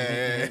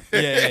 Yeah.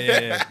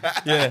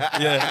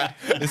 yeah.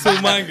 It's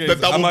all mind games. The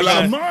double Am I bluff.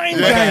 going Mind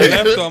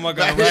left game. or am I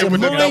going It's right? a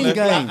with the mind double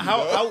game.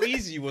 How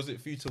easy was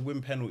it for you to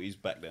win penalties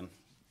back then?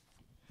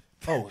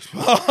 Because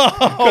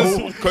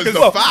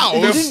the foul.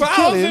 You didn't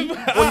kill him, or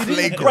you didn't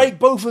Flagrant. break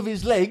both of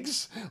his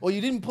legs, or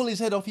you didn't pull his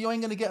head off, you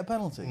ain't going to get a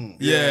penalty.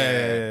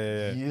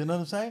 Yeah. You know what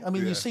I'm saying? I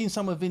mean, you've seen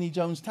some of Vinny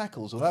Jones'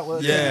 tackles, or that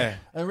was, Yeah.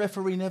 and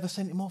referee never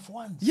sent him off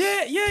once.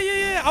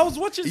 Yeah. I was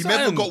watching He something.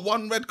 never got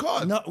one red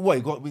card. No,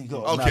 we got Okay, no,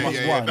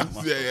 one.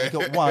 yeah. We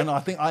got one. I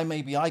think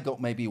I got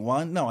maybe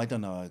one. No, I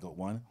don't know. I got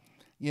one.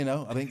 You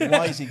know, I think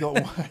Wisey got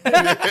one.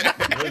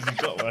 Where's he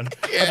got one?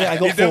 I think I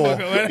got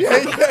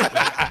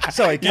 4.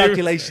 Sorry,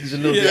 calculations a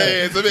little bit.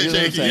 Yeah, it's a bit You know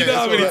what I'm shaky. saying? You know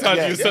how many That's times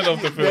Yeah. you sent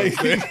off the field?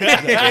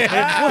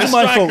 Wasn't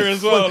my fault. Striker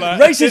as well,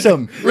 like.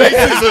 Racism.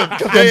 Racism.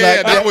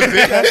 Yeah, that was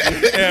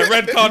it. Yeah,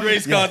 red card,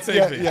 race card,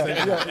 same thing.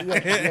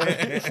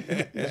 It's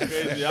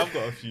crazy. I've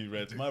got a few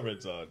reds. My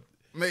reds are.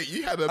 Mate,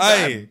 you had a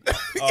Aye.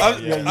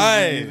 ban.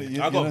 Aye.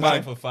 I got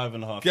banned for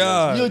 5.5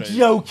 God. You're years.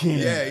 joking.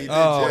 Yeah, he did.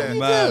 Oh, yeah.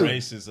 man.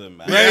 Racism,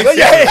 man.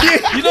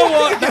 You know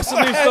what? That's a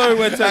new story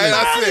we're Hey, telling.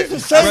 that's it.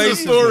 That's That's the racism.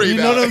 story. You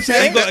now. know what I'm He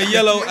saying? got a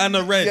yellow and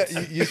a red.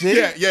 You see?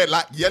 Yeah,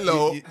 like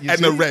yellow You and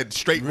see? a red,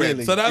 straight Really?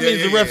 red. So that Yeah,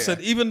 means the yeah, ref yeah.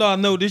 said, even though I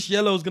know this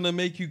yellow is going to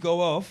make you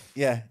go off,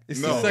 Yeah. it's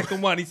No. the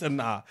second one. He said,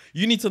 nah,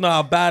 you need to know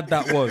how bad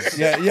that was.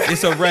 Yeah.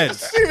 It's a red.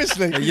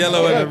 Seriously. A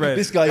yellow and a red.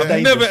 This guy's I've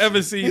dangerous. never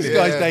ever seen This it.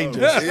 guy's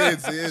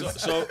dangerous. He is.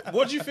 So,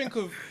 what do you think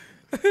of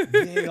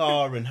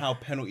VAR and how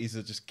penalties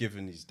are just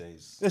given these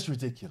days? That's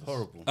ridiculous.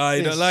 Horrible.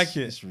 You don't like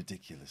it? It's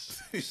ridiculous.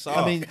 Soft.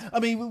 I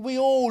mean, we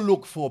all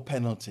look for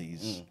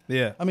penalties.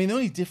 Yeah. I mean, the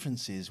only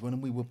difference is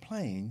when we were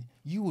playing,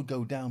 you would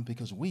go down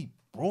because we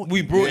brought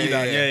We you. brought you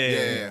Yeah, down. yeah,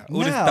 Yeah. yeah. All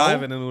this Now,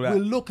 diving and all that.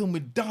 We look and we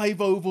dive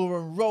over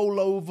and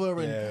roll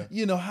over and, Yeah.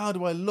 you know, how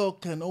do I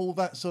look and all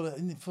that sort of.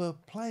 And for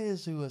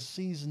players who are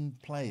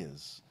seasoned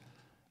players,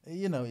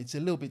 you know, it's a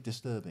little bit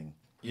disturbing.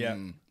 Yeah.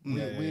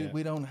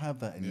 We don't have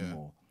that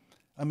anymore.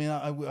 I mean,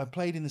 I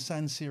played in the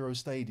San Siro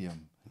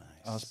Stadium.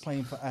 I was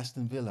playing for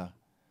Aston Villa.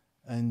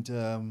 And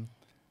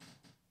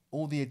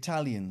all the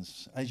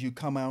Italians, as you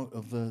come out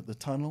of the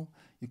tunnel,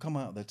 you come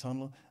out of the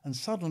tunnel, and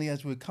suddenly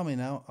as we were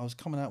coming out, I was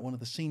coming out one of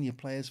the senior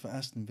players for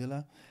Aston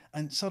Villa,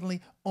 and suddenly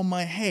on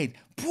my head,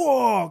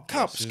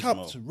 cups,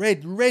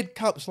 red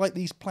cups like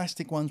these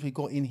plastic ones we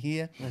got in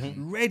here,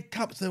 red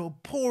cups, they were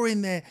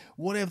pouring their,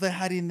 whatever they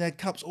had in their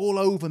cups all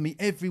over me,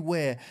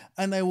 everywhere,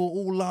 and they were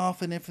all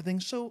laughing and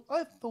everything. So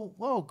I thought,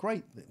 well,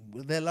 great,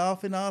 they're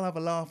laughing, I'll have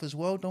a laugh as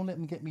well, don't let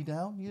them get me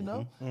down, you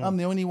know. I'm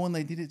the only one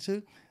they did it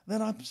to.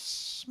 Then I'm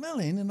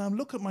smelling and I'm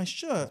looking at my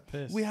shirt.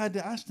 We had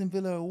the Aston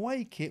Villa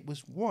away kit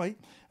was white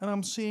and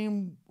I'm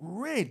seeing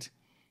red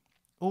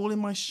all in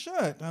my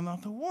shirt. And I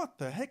thought, what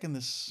the heck? And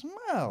the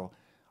smell.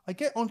 I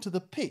get onto the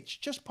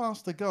pitch just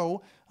past the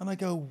goal and I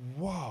go,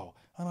 wow.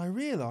 And I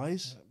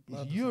realise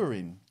it's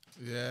urine.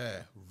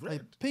 Yeah, They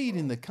red. peed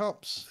in the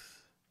cups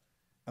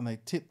and they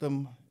tipped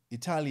them,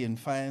 Italian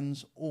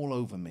fans, all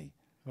over me.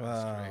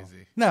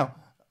 Crazy. Now,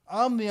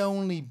 I'm the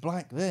only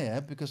black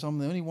there because I'm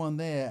the only one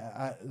there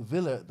at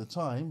Villa at the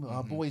time.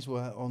 Our boys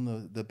were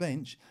on the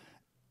bench.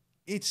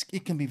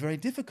 It can be very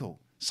difficult.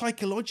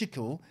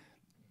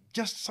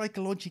 Just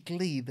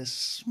psychologically, the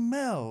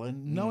smell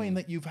and knowing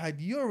that you've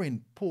had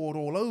urine poured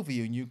all over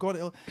you and you've got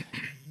it,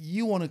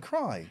 you want to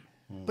cry.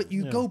 But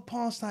you go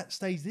past that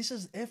stage.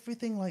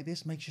 Everything like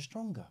this makes you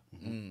stronger.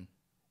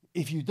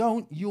 If you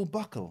don't, you'll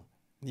buckle.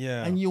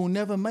 Yeah. And you'll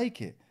never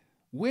make it.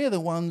 We're the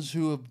ones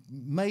who have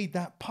made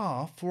that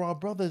path for our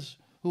brothers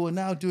who are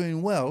now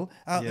doing well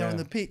out there on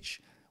the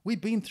pitch.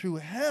 We've been through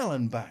hell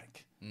and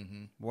back.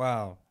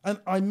 Wow. And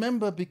I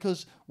remember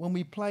because when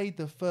we played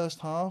the first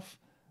half,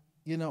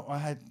 you know, I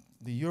had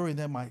the urine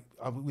there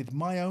with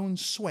my own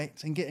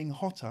sweat and getting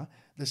hotter.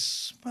 The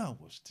smell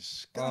was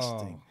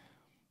disgusting.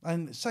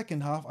 And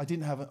second half, I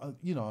didn't have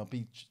I'll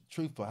be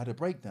truthful, I had a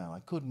breakdown. I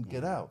couldn't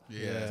get out.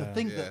 Yeah. To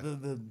think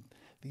that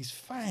these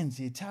fans,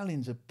 the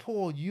Italians, have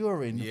poured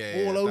urine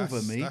all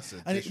over me. That's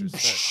a and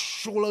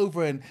disrespect. all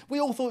over. And we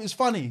all thought it was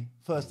funny,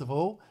 first of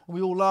all. And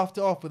we all laughed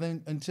it off, but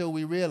then until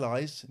we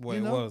realised what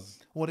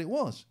it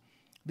was.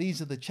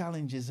 These are the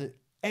challenges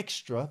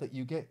extra that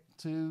you get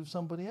to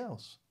somebody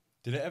else.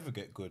 Did it ever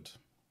get good?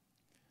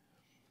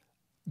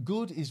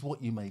 Good is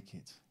what you make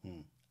it.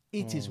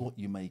 It is what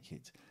you make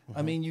it.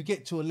 I mean, you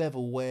get to a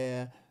level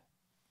where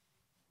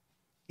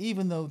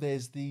even though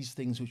there's these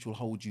things which will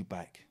hold you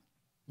back,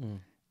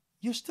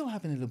 you're still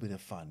having a little bit of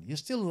fun. You're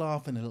still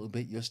laughing a little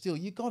bit. You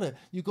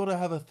gotta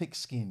have a thick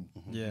skin.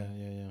 Yeah.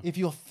 If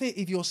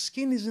your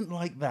skin isn't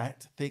like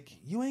that thick,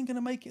 you ain't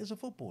gonna make it as a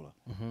footballer.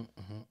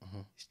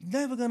 It's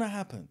never gonna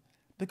happen.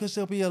 Because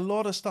there'll be a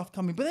lot of stuff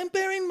coming. But then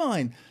bear in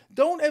mind,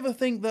 don't ever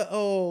think that,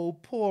 oh,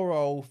 poor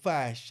old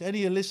Fash. Any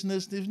of your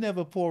listeners, there's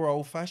never poor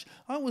old Fash.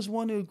 I was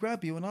one who would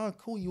grab you and I'd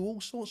call you all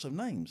sorts of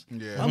names.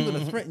 Yeah. I'm going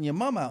to threaten your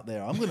mum out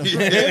there. I'm going to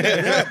threaten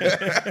everybody out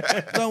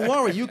there. Don't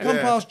worry, you come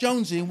past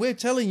Jonesy and we're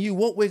telling you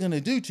what we're going to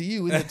do to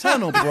you in the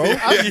tunnel, bro. You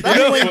ain't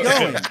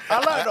going. I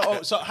like that.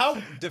 So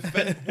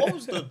what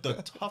was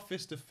the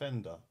toughest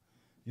defender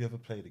you ever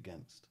played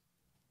against?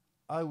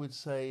 I would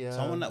say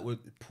someone that would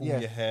pull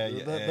your hair,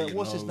 your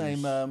what's nose. his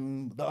name?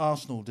 The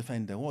Arsenal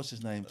defender. What's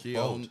his name?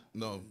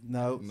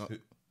 No.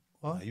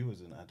 What? He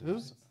was in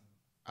Adams.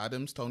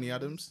 Tony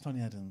Adams. Tony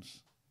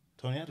Adams.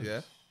 Tony Adams.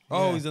 Yeah.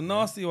 Oh, he's a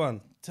nasty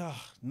one.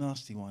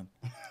 Nasty one.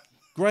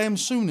 Graham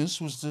Souness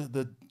was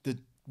the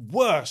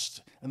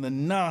worst and the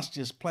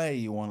nastiest player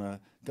you want to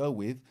go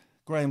with.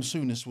 Graham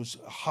Souness was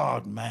a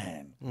hard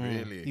man.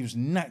 Really? He was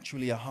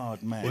naturally a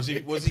hard man. Was he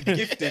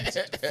gifted?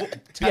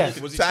 Yes.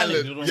 Was he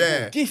Talent, talented?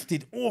 yeah.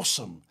 Gifted,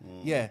 awesome.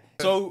 Yeah.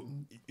 So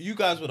you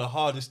guys were the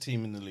hardest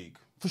team in the league.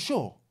 For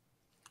sure.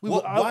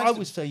 Why I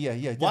would say, yeah,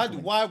 Why?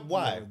 definitely.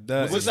 Why?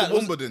 Was that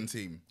Wimbledon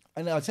team?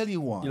 And I'll tell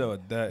you why. You know,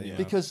 dirty. Yeah.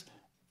 Because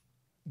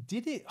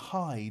did it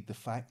hide the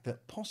fact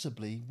that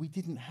possibly we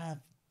didn't have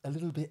a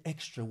little bit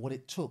extra what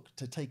it took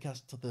to take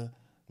us to the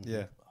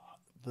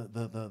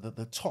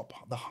top,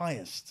 the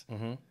highest?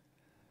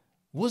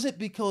 Was it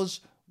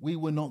because we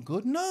were not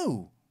good?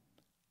 No.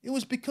 It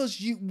was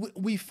because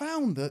we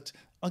found that,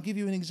 I'll give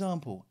you an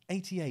example,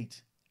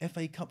 88,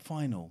 FA Cup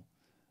final,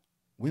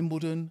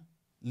 Wimbledon,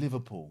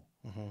 Liverpool.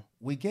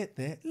 We get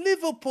there,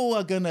 Liverpool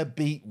are going to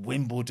beat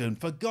Wimbledon,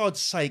 for God's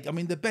sake. I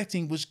mean, the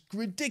betting was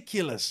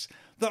ridiculous.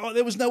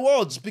 There was no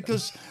odds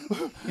because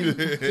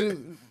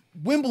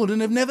Wimbledon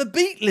have never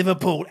beat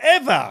Liverpool,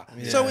 ever.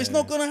 So it's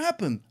not going to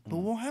happen. But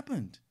what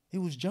happened? It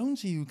was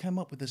Jonesy who came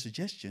up with the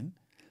suggestion.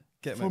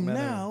 From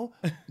now,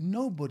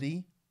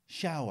 nobody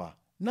shower.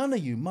 None of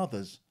you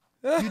mothers.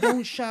 You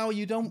don't shower.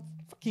 You don't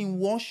fucking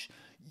wash.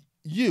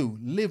 You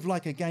live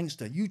like a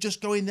gangster. You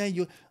just go in there.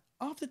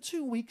 After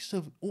 2 weeks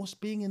of us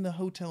being in the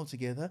hotel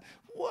together,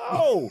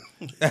 whoa,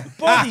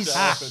 bodies.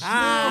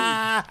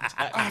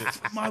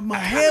 My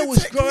hair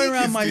was growing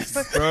around my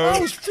face. I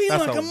was feeling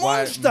like a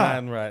monster.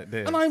 Man right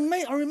there. And I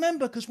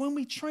remember because when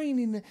we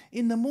train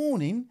in the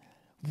morning,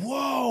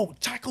 whoa,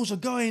 tackles are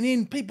going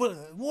in. People,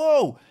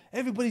 whoa,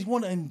 everybody's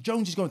wanting. And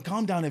Jones is going,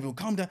 calm down, everyone,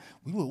 calm down.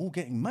 We were all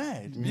getting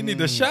mad. You need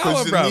a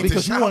shower, bro.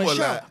 Because you want to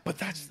shower. But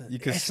that's the You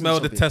can essence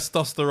smell the of it.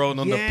 testosterone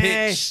on the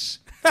pitch.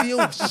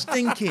 Feel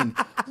stinking.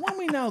 When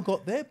we now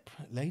got there,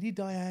 Lady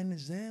Diane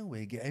is there.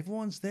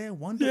 Everyone's there.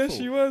 Wonderful. Yeah,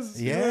 she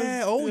was.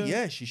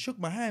 Yeah. She shook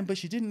my hand, but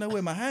she didn't know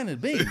where my hand had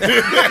been. And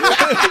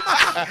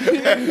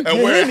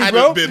where it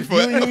hadn't been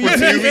for 2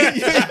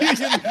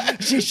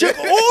 weeks. She shook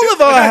all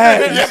of our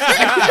hands.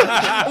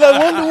 And I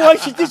wonder why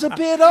she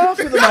disappeared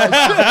after the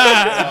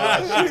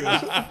match.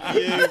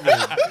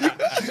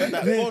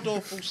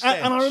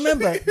 And I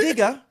remember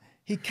Digger,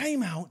 he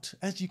came out,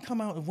 as you come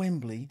out of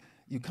Wembley,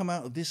 you come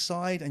out of this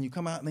side and you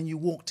come out and then you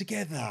walk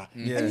together.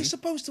 Yeah. And you're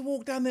supposed to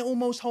walk down there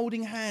almost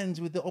holding hands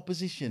with the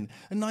opposition.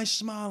 A nice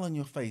smile on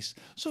your face.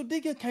 So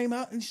Digger came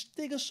out and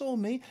Digger saw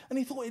me and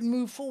he thought he'd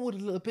move forward a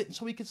little bit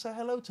so he could say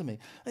hello to me.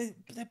 And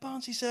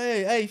Barnsley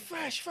said, hey,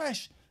 Fash. I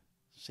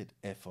said,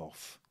 F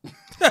off.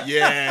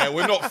 Yeah,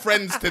 we're not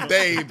friends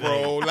today,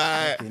 bro.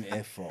 Like,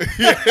 F off.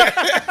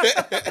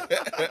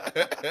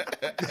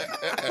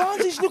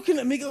 Barnsley's looking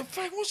at me going,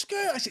 Fash, what's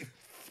going on? I said,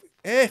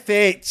 F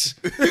it.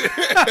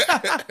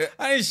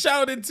 I ain't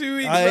shouted in 2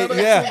 weeks.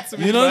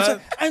 You know what I'm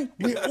saying? And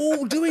we're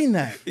all doing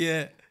that.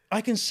 Yeah.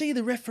 I can see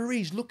the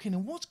referees looking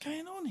and what's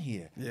going on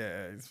here?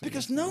 Yeah.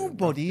 Because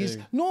nobody is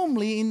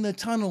normally in the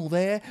tunnel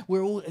there.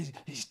 We're all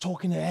he's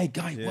talking to, hey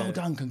guy, well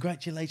done,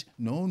 congratulations.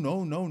 No.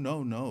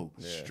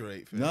 yeah.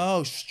 Straight.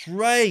 No,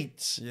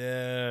 straight.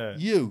 Yeah.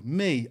 You,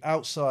 me,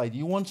 outside.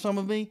 You want some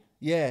of me?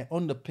 Yeah,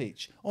 on the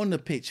pitch,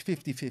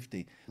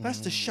 50-50.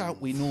 That's the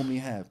shout we normally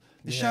have.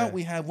 The shout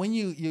we have when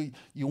you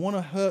want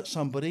to hurt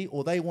somebody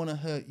or they want to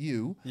hurt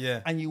you,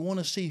 and you want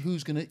to see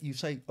who's going to, you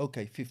say,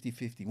 okay,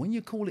 50-50. When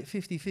you call it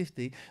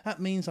 50-50, that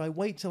means I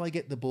wait till I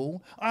get the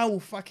ball, I will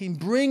fucking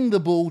bring the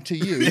ball to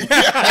you, and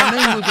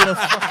then we're going to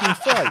fucking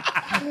fight.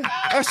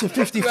 That's a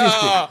 50-50.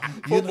 Nah,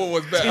 football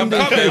was better. I'm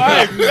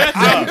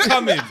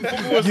coming.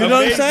 You know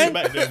what I'm saying?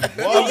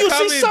 Well,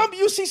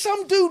 You see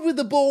some dude with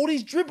the ball,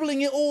 he's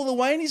dribbling it all the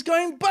way and he's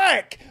going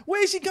back.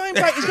 Where's he going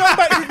back? He's going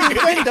back to the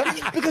defender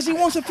because he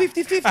wants a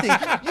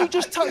 50-50. You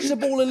just touch the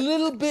ball a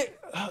little bit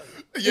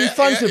in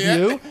front of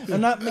you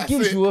and that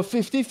gives you a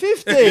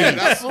 50-50. And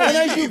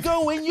as you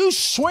go in, you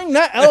swing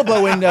that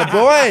elbow in there,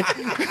 boy.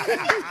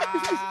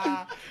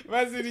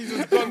 Imagine he's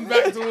just gone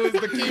back towards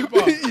the keeper.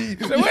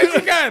 So where's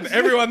he going?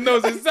 Everyone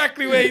knows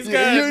exactly where he's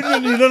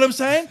going. You know what I'm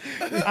saying?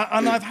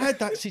 And I've had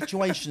that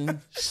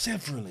situation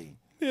severally.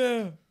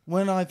 Yeah.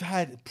 When I've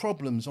had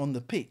problems on the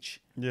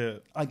pitch,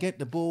 I get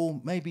the ball,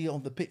 maybe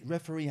on the pitch,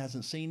 referee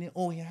hasn't seen it,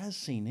 or he has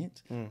seen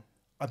it.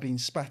 I've been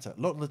spat at.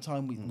 A lot of the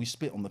time we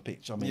spit on the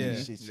pitch. I mean,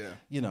 it's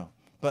you know,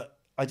 but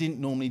I didn't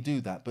normally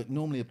do that. But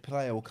normally a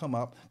player will come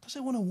up because they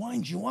want to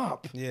wind you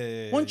up.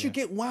 Once you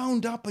get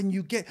wound up and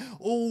you get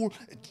all,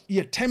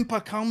 your temper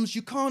comes,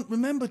 you can't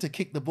remember to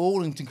kick the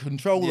ball and to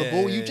control the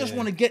ball. You just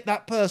want to get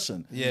that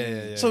person.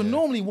 So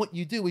normally what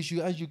you do is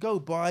as you go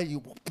by,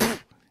 you...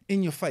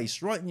 in your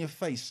face, right in your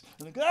face.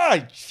 And I go, ah,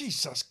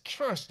 Jesus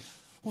Christ.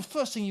 Well,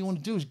 first thing you want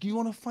to do is you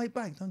want to fight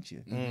back, don't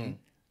you?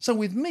 So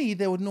with me,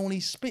 they would normally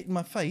spit in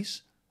my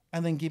face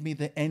and then give me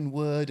the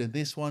N-word and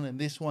this one and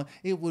this one.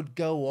 It would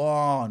go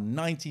on,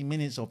 90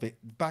 minutes of it,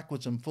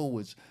 backwards and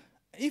forwards.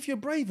 If you're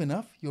brave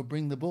enough, you'll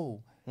bring the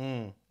ball.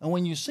 And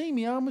when you see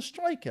me, I'm a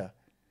striker.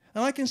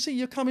 And I can see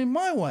you're coming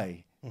my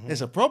way.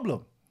 There's a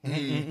problem.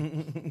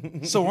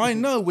 So I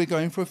know we're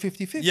going for a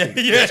 50-50.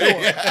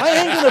 I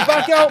ain't gonna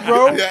back out,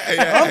 bro.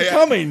 I'm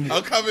coming.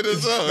 I'm coming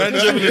as well. Man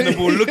dribbling the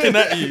ball, looking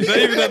at you. Not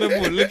even at the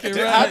ball, looking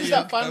right How at did you.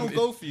 that final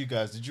go for you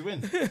guys? Did you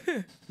win?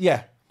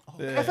 Yeah.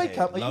 Yeah, FA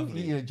Cup,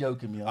 lovely. you're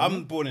joking me.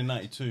 I'm born in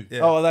 92.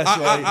 Yeah. Oh, that's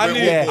right.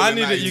 I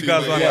knew that you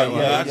guys were like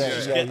that.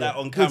 Just get that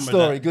on camera. Good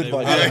story, that good they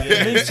one.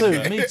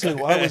 won. Me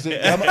too.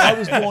 I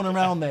was born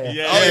around there.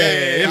 Yeah,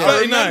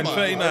 39.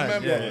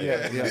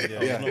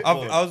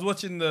 I was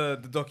watching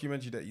the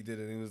documentary that you did,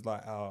 and it was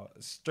like,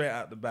 straight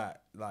out the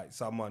bat, like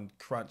someone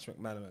crunched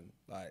McManaman,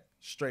 like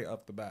straight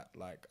up the bat.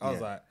 Like I was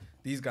like,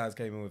 these guys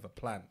came in with a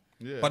plan.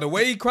 But the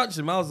way he crunched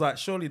him, I was like,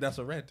 surely that's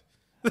a red.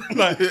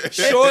 Like,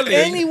 surely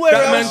Anywhere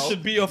that else, man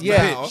should be off the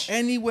pitch.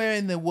 Anywhere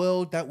in the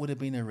world, that would have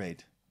been a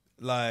red.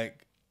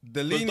 Like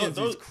the lenience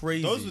is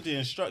crazy. Those were the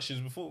instructions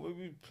before we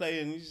were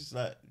playing. He's just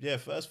like,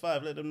 first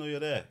 5, let them know you're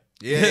there.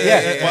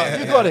 Yeah.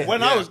 You got it.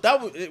 When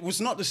it was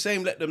not the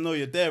same. Let them know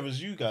you're there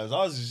as you guys. I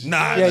was just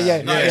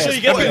So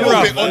you get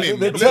rough.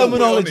 The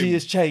terminology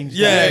has changed.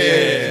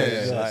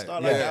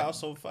 Start like that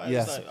household fight.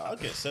 It's like I'll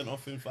get sent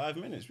off in 5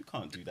 minutes. We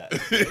can't do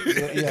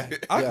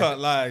that. I can't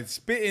lie.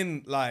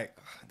 Spitting, like,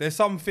 there's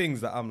some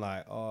things that I'm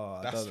like,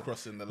 that's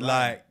crossing the line.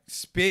 Like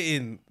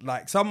spitting,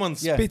 like someone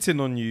spitting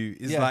on you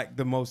is like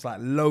the most like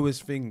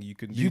lowest thing you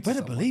can do. You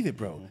better believe it,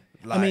 bro.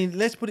 Like, I mean,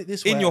 let's put it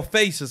this way. In your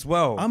face as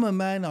well. I'm a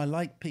man, I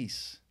like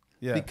peace.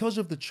 Yeah. Because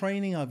of the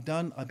training I've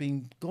done,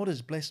 God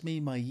has blessed me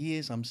my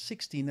years. I'm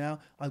 60 now.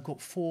 I've got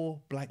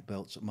 4 black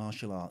belts at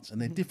martial arts, and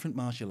they're different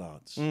martial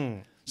arts.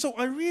 So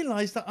I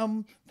realized that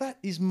that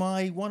is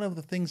one of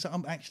the things that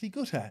I'm actually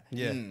good at.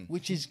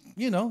 Which is,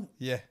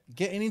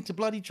 getting into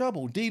bloody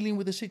trouble, dealing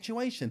with a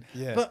situation.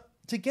 But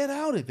to get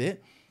out of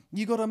it,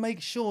 you got to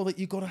make sure that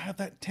you got to have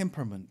that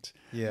temperament.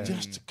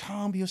 Just to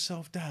calm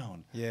yourself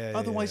down.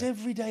 Otherwise,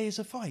 every day is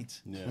a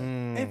fight.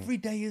 Every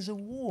day is a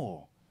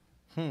war.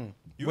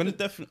 You would have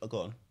definitely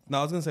gone. No,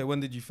 I was gonna say, when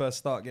did you first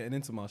start getting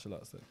into martial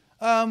arts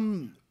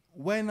then?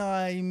 When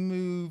I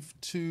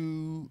moved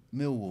to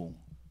Millwall.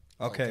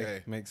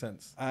 Okay, makes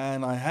sense.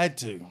 And I had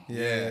to.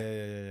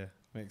 Yeah.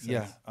 Makes sense.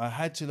 Yeah, I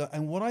had to.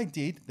 And what I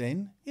did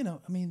then,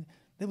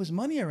 there was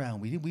money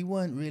around. We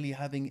weren't really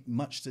having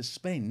much to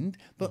spend,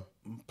 but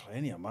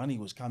plenty of money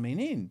was coming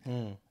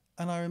in.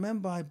 And I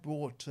remember I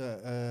brought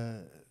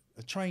a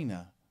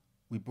trainer.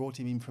 We brought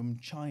him in from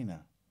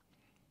China,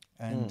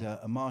 and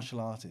a martial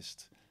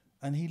artist.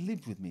 And he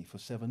lived with me for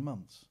 7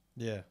 months.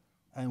 Yeah.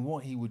 And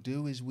what he would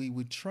do is we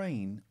would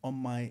train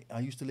on I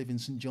used to live in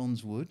St.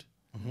 John's Wood.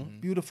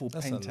 Beautiful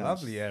penthouse. That's a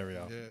lovely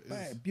area.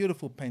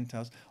 Beautiful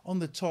penthouse. On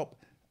the top,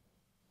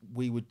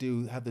 we would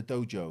have the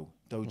dojo.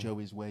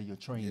 Dojo is where you're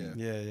training.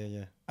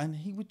 Yeah. And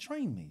he would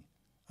train me.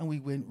 And we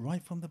went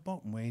right from the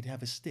bottom where he'd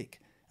have a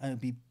stick. And it'd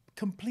be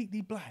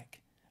completely black.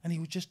 And he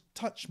would just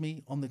touch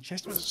me on the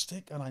chest with a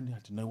stick. And I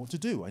had to know what to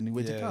do. I knew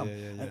where to come.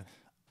 And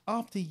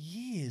after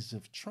years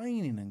of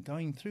training and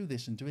going through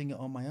this and doing it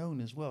on my own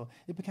as well,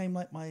 it became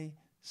like my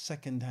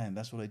second hand.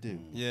 That's what I do.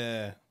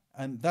 Yeah.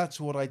 And that's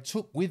what I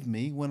took with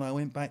me when I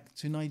went back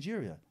to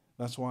Nigeria.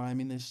 That's why I'm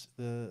in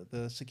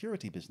the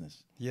security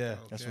business. Yeah.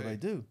 That's what I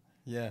do.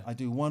 Yeah. I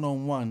do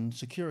one-on-one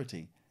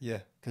security. Yeah.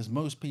 Because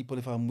most people,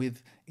 if I'm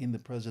in the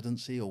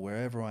presidency or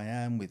wherever I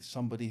am with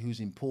somebody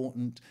who's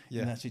important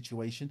in that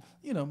situation,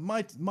 you know,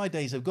 my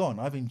days have gone.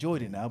 I've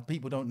enjoyed it now.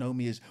 People don't know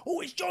me as,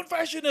 oh, it's John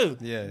Fashanu.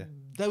 Yeah.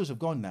 Those have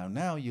gone now.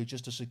 Now you're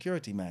just a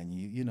security man.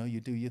 You know,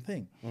 you do your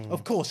thing.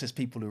 Of course, there's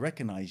people who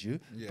recognize you,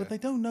 but they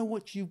don't know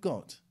what you've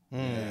got.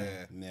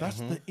 Yeah. That's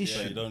the issue.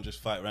 So you don't just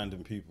fight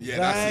random people. Yeah,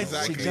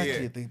 that's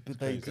exactly it.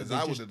 Because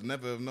I would have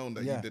never known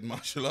that you did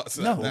martial arts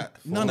No, like that.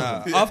 none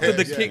of them. After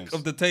the kick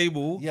of the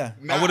table, Yeah.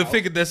 I would have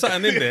figured there's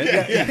something in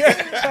there.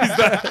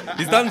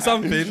 He's done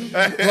something,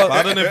 but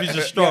I don't know if he's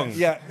just strong.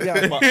 Yeah.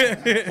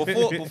 But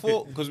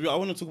before, because I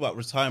want to talk about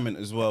retirement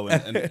as well,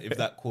 and if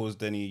that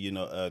caused any, you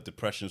know,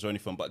 depressions or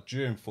anything. But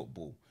during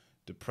football,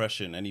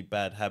 depression, any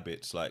bad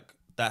habits, like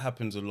that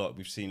happens a lot.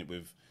 We've seen it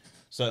with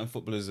certain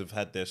footballers have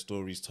had their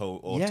stories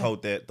told or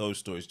told those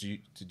stories.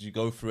 Did you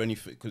go through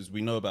anything? Because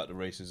we know about the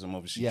racism,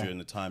 obviously, during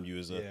the time you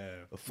was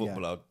a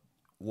footballer.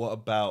 What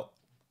about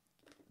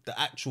the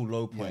actual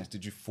low points?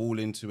 Did you fall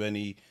into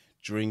any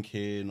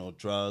drinking or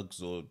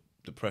drugs or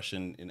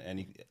depression in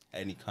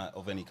any kind?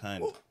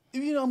 Well,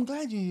 you know, I'm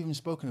glad you've even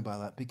spoken about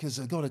that, because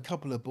I've got a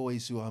couple of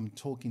boys who I'm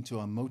talking to.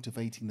 I'm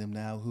motivating them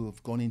now who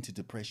have gone into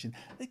depression.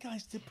 Hey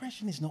guys,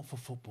 depression is not for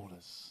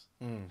footballers.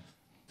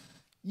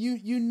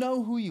 You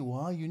know who you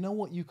are. You know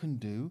what you can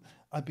do.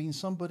 I've been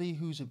somebody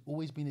who's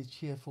always been a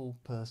cheerful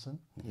person.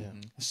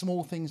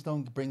 Small things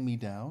don't bring me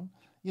down.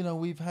 You know,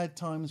 we've had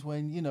times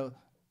when, you know,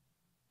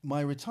 my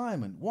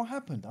retirement, what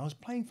happened? I was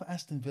playing for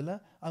Aston Villa.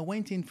 I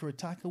went in for a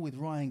tackle with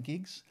Ryan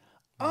Giggs.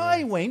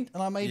 I went,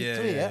 and I made it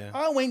clear,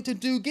 I went to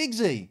do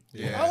Giggsy.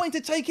 I went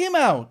to take him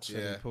out. He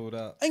pulled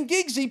out. And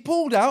Giggsy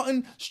pulled out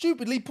and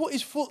stupidly put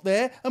his foot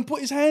there and put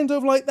his hand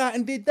over like that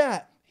and did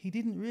that. He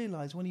didn't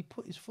realise when he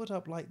put his foot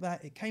up like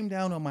that, it came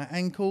down on my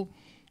ankle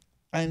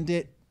and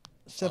it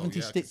 70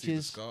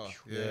 stitches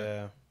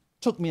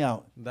took me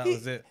out. That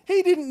was it.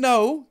 He didn't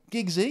know,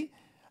 Giggsy.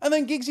 And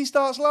then Giggsy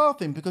starts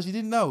laughing because he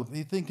didn't know.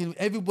 He's thinking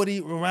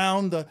everybody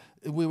around,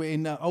 we were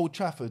in Old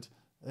Trafford,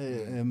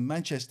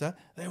 Manchester,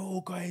 they were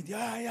all going,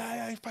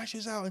 yeah,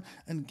 Fashi's out.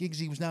 And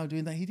Giggsy was now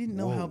doing that. He didn't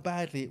know how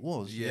badly it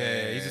was.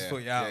 Yeah, he just thought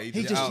you out. He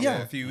He just just,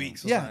 for a few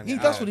weeks or something.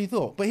 that's what he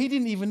thought. But he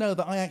didn't even know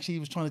that I actually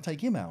was trying to take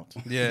him out.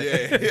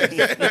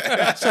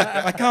 Yeah. So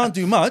I can't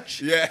do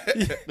much.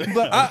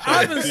 But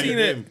I haven't seen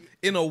it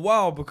in a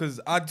while,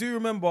 because I do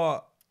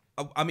remember,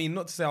 I mean,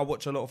 not to say I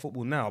watch a lot of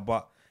football now,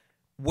 but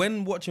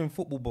when watching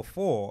football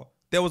before,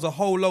 there was a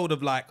whole load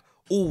of like,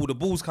 oh, the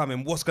ball's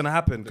coming, what's going to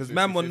happen? Because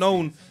man were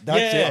known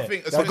That's I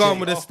think for going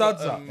with the after,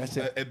 studs up. That's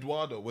it.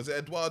 Eduardo, was it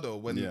Eduardo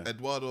when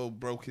Eduardo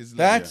broke his leg?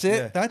 That's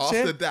it. That's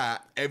After it.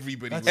 that,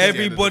 everybody was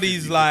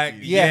Everybody's like,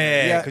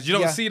 because you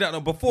don't see that. No.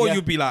 Before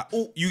you'd be like,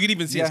 oh, you could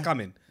even see it's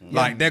coming.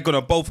 Like they're going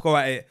to both go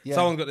at it.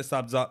 Someone's got the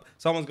subs up.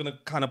 Someone's going to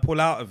kind of pull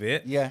out of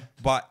it.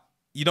 But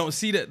you don't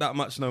see that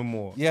much no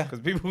more. Because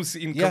people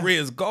seeing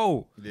careers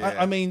go.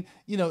 I mean,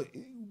 you know,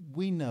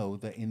 we know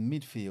that in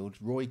midfield,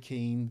 Roy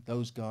Keane,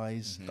 those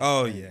guys.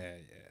 Oh,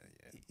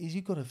 is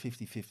you got a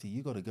 50-50,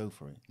 you got to go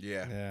for it.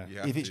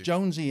 If If it's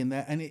Jonesy in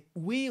there, and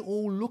we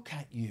all look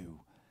at you,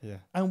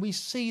 and we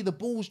see the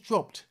ball's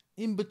dropped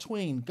in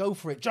between, go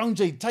for it.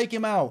 Jonesy, take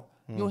him out.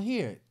 You'll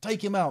hear it.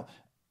 Take him out.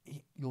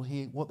 You'll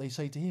hear what they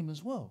say to him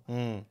as well.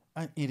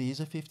 And it is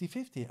a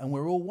 50-50, and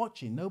we're all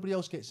watching. Nobody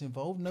else gets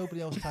involved.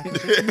 Nobody else tackles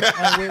it.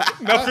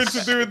 Nothing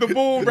to do with the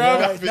ball, bro.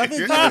 Nothing to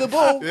do with the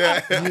ball.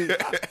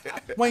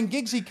 When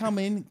Giggsy came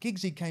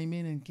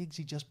in and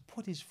Giggsy just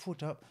put his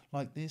foot up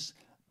like this.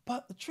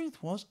 But the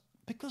truth was,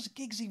 because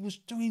Giggsy was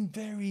doing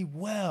very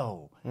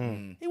well,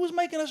 he was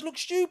making us look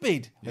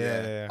stupid.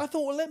 I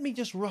thought, well, let me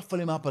just ruffle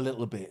him up a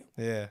little bit.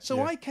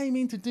 So I came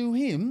in to do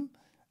him,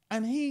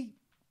 and he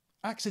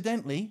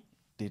accidentally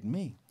did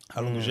me.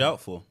 How long was you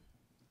out for?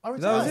 I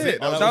That was retired.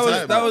 it.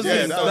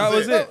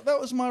 That That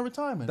was my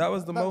retirement. That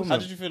was the moment. How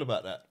did you feel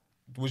about that?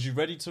 Was you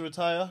ready to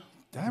retire?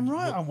 Damn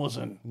right I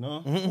wasn't.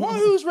 No? Why?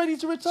 Who's ready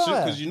to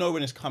retire? Because you know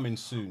when it's coming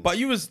soon. But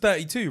you was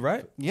 32,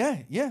 right?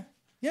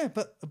 Yeah,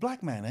 but a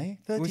black man, eh?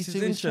 Which is 32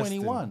 is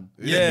interesting. 21.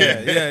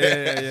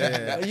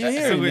 Yeah. Are you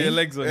hearing With me? your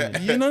legs on you.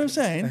 You know what I'm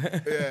saying?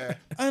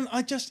 And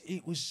I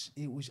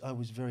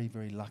was very,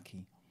 very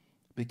lucky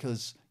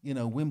because, you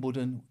know,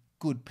 Wimbledon,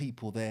 good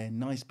people there,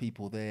 nice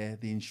people there,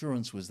 the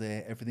insurance was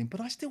there, everything,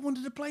 but I still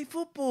wanted to play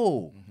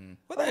football.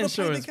 What that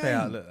insurance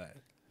payout look like?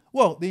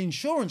 Well, the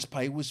insurance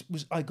pay was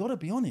I got to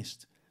be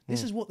honest,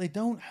 this is what they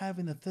don't have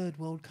in the third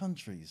world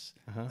countries.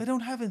 They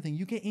don't have anything.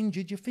 You get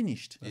injured, you're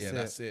finished.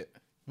 That's it.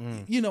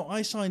 You know,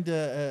 I signed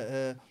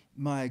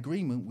my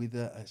agreement with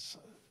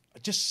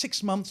just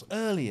 6 months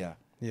earlier.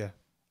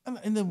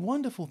 And the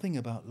wonderful thing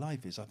about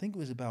life is, I think it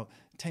was about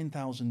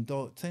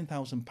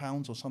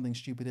 £10,000 or something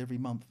stupid every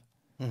month.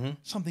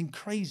 Something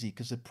crazy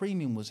because the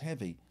premium was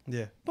heavy.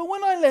 But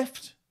when I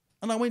left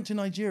and I went to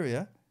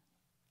Nigeria,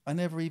 I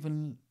never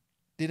even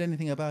did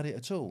anything about it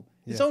at all.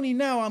 It's only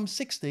now I'm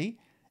 60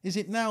 Is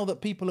it now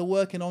that people are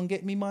working on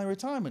getting me my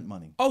retirement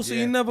money? Oh, so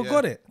you never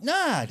got it?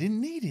 Nah, I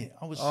didn't need it.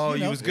 I was. Oh,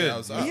 you was good. Yeah, I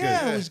was up.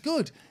 Yeah, it was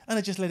good, and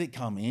I just let it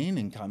come in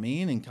and come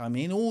in and come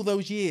in. All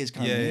those years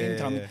come in,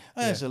 come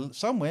in.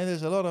 Somewhere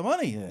there's a lot of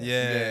money there.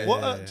 Yeah.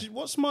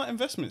 What smart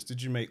investments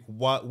did you make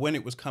when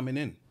it was coming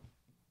in?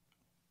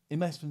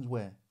 Investments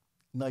where?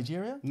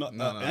 Nigeria? Not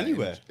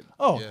anywhere.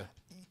 Oh,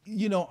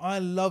 you know, I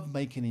love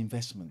making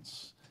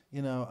investments.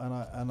 You know,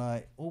 and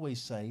I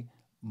always say,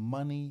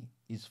 money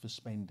is for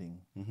spending.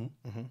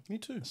 Me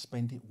too.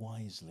 Spend it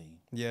wisely.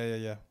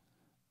 Yeah.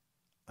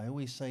 I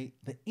always say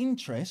the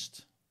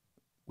interest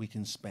we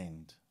can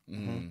spend.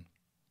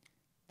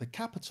 The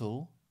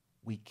capital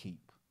we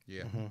keep.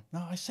 Yeah.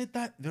 Now, I said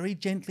that very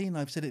gently and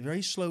I've said it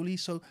very slowly.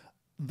 So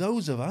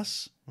those of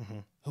us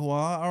who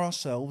are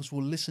ourselves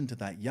will listen to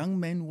that. Young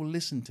men will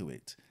listen to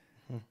it.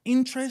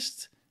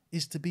 Interest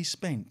is to be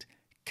spent.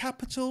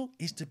 Capital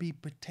is to be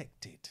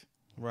protected.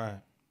 Right.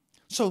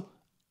 So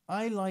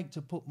I like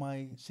to put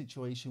my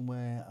situation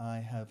where I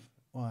have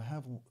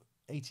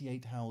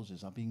 88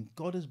 houses.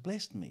 God has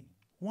blessed me.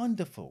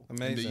 Wonderful.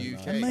 Amazing. In the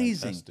UK.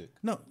 Amazing. Fantastic.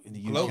 No, in the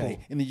UK. Global.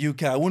 In the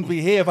UK. I wouldn't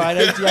be here if I had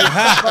 88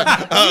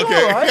 houses.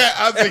 Okay. All right. Yeah,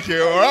 I think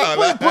you're all right.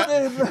 Like, Put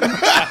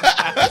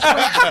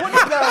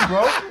it down,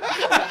 bro.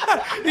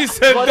 He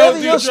said, Whatever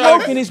don't you're do drugs.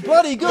 smoking is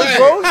bloody good,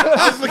 bro.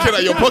 I was looking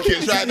at your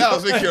pockets right now. I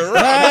was thinking, right,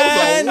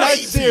 Man, those are that's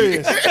weighty.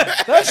 serious.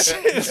 That's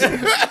serious.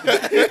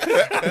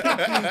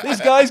 This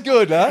guy's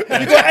good, huh?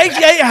 You've got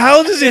 88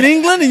 houses in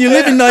England and you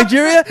live in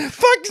Nigeria?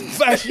 Fucking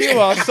fash, you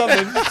are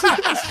something.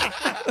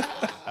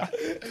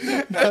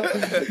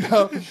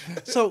 No.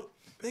 So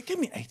they gave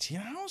me 80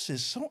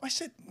 houses. So I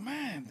said,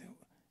 man,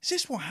 is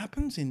this what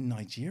happens in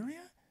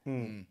Nigeria?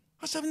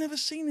 I said, I've never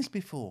seen this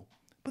before.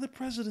 But the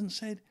president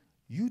said,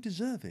 you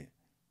deserve it.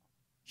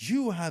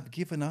 You have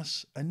given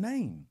us a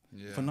name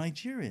for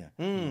Nigeria.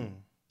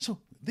 So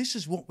this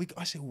is what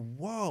I said,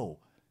 whoa.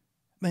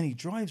 Then he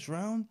drives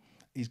round.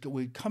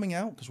 We're coming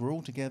out because we're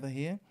all together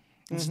here.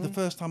 This is the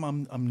first time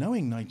I'm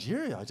knowing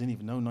Nigeria. I didn't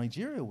even know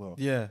Nigeria well.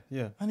 Yeah.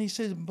 And he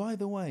said, by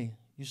the way,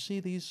 you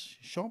see these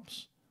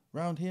shops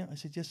round here? I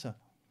said, yes, sir.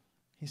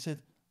 He said,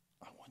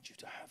 I want you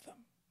to have them.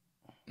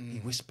 He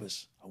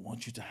whispers, I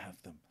want you to have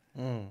them.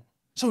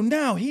 So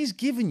now he's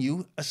given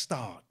you a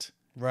start.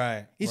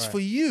 Right. It's for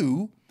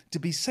you to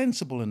be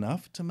sensible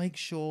enough to make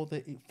sure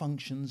that it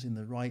functions in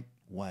the right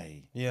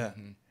way. Yeah.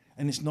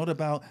 And it's not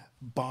about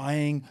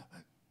buying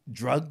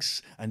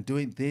drugs and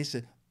doing this.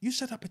 You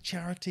set up a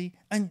charity,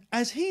 and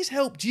as he's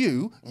helped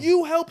you,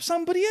 you help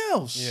somebody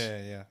else.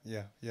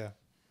 Yeah.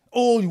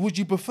 Or would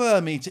you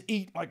prefer me to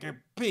eat like a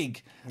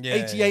pig? Yeah,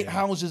 88 yeah.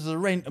 houses to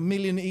rent, $1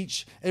 million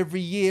each every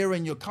year,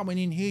 and you're coming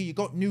in here, you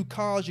got new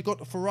cars, you got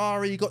the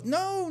Ferrari, you got...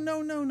 No.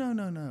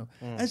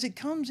 As it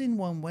comes in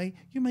one way,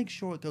 you make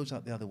sure it goes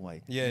out the other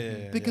way.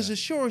 Yeah. Because as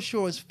sure,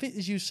 as fit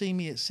as you see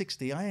me at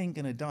 60, I ain't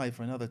going to die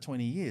for another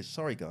 20 years.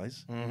 Sorry,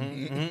 guys.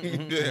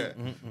 Yeah.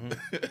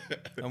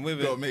 I'm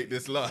with Gotta it. make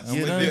this last.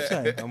 You know what I'm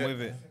saying? I'm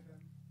with it.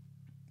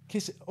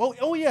 Kiss.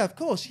 Oh yeah, of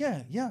course,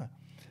 yeah.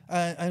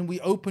 And we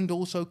opened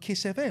also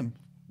Kiss FM,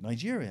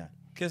 Nigeria.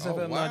 Kiss Oh,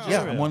 FM wow.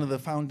 Nigeria. Yeah, I'm one of the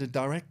founder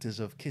directors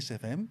of Kiss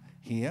FM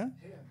here.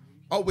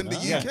 Oh, in the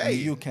UK. Yeah,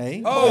 in the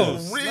UK.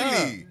 Oh,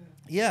 really?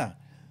 Yeah.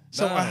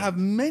 So I Damn. have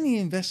many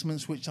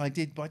investments which I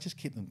did, but I just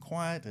keep them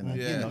quiet. And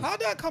you know. How'd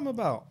that come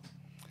about?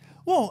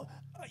 Well,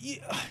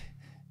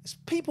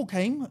 people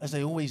came, as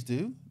they always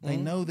do. They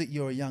know that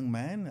you're a young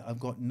man. I've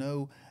got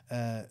no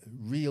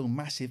real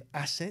massive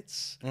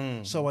assets.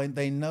 So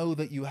they know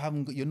that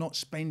you're not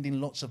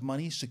spending lots of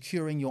money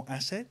securing your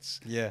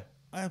assets. Yeah.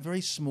 I have very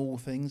small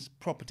things,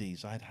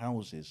 properties. I had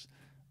houses,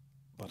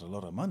 but a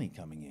lot of money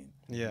coming in.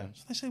 Yeah.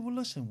 So they said, well,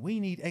 listen, we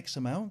need X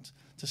amount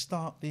to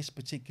start this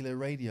particular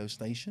radio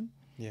station.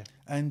 Yeah.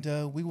 And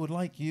we would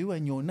like you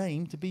and your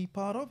name to be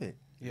part of it.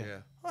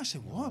 Yeah. I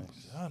said, what?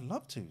 I'd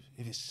love to.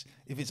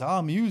 If it's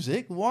our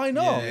music, why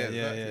not?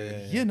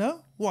 Yeah. You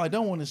know, what I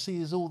don't want to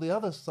see is all the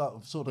other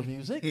sort of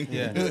music.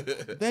 Yeah.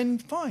 Then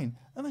fine.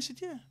 And I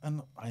said, yeah.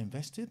 And I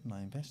invested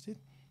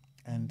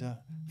and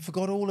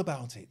forgot all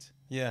about it.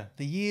 Yeah.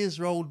 The years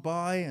rolled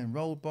by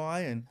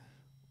and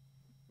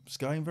it's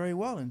going very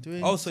well and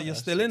doing. Oh, so you're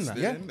still in that?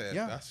 Yeah. In there.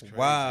 Yeah. That's crazy.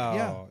 Wow.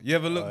 Yeah. You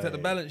ever looked at the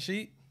balance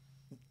sheet?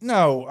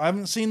 No, I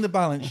haven't seen the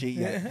balance sheet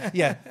yet.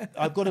 Yeah,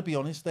 I've got to be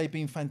honest, they've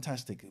been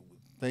fantastic.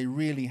 They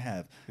really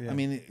have. Yeah. I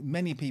mean,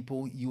 many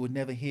people, you would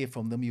never hear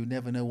from them. You would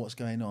never know what's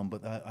going on.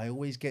 But I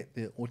always get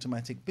the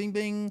automatic bing,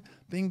 bing,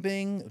 bing,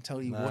 bing. It'll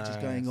tell you what is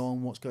going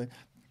on, what's going...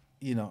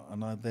 You know,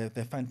 and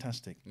they're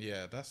fantastic.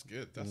 Yeah, that's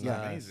good. That's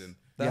Yeah. amazing.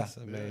 That's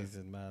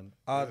amazing, man.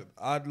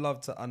 I'd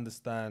love to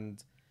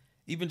understand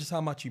even just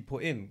how much you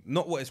put in.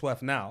 Not what it's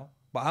worth now,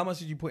 but how much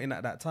did you put in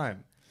at that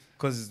time?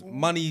 Because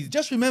money...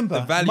 Just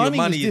remember, the value of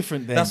money was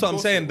different then. That's what I'm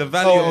saying. The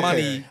value of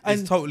money is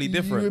And totally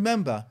different. You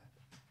remember,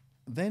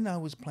 then I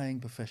was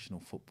playing professional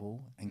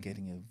football and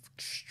getting an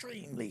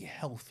extremely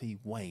healthy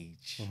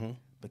wage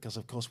because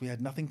of course we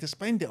had nothing to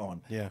spend it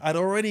on. Yeah. I'd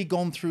already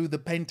gone through the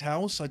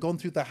penthouse, I'd gone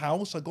through the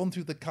house, I'd gone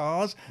through the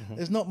cars.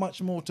 There's not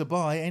much more to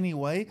buy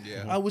anyway.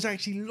 Yeah. I was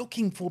actually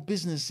looking for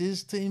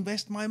businesses to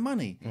invest my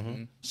money.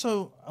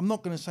 So I'm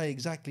not going to say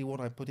exactly what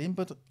I put in,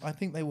 but I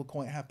think they were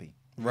quite happy.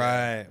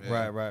 Right.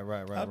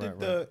 How did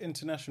the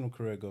international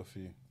career go for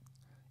you?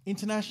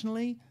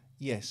 Internationally,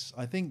 yes.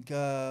 I think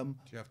Do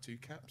you have 2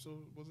 caps or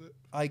was it?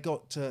 I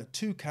got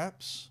 2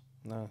 caps.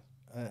 No.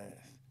 Do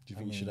you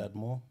think you should add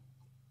more?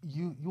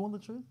 You want the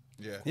truth?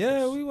 Yeah.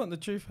 Yeah, we want the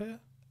truth here.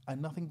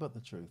 And nothing but the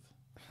truth.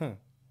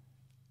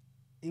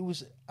 It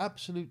was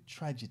absolute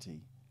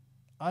tragedy.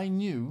 I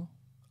knew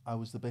I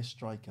was the best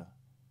striker.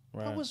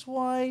 Right. That was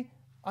why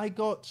I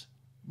got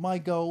my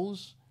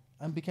goals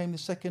and became the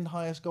 2nd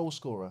highest goal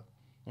scorer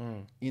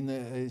in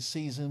the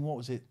season, what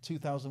was it,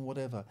 2000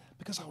 whatever.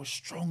 Because I was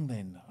strong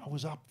then. I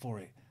was up for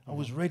it. I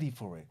was ready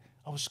for it.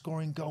 I was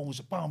scoring goals,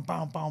 bam,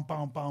 bam, bam,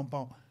 bam, bam,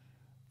 bam.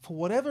 For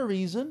whatever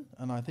reason,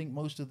 and I think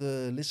most of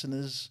the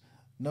listeners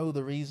know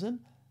the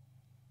reason,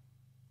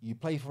 you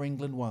play for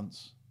England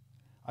once.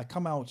 I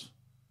come out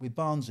with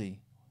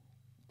Barnsley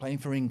playing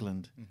for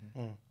England.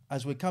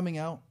 As we're coming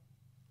out,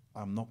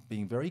 I'm not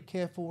being very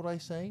careful what I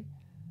say,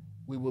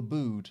 we were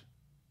booed.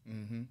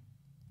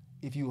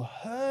 If you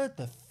heard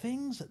the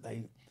things that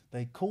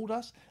they called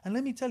us, and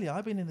let me tell you,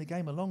 I've been in the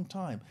game a long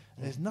time.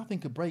 There's nothing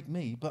could break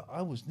me, but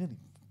I was nearly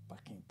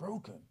fucking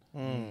broken.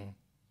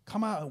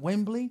 Come out at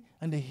Wembley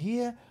and to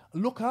hear,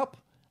 look up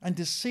and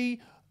to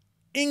see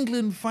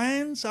England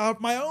fans,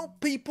 my own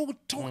people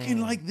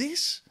talking like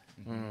this.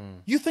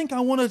 You think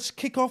I want to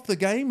kick off the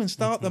game and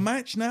start the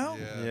match now?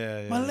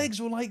 Yeah. My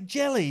legs were like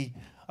jelly.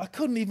 I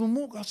couldn't even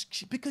walk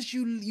because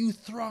you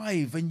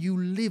thrive and you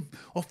live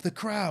off the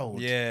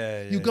crowd.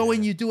 You go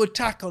in, you do a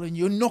tackle and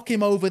you knock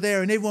him over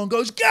there and everyone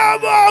goes,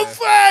 come on,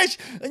 Fash!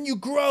 And you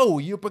grow,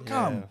 you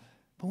become.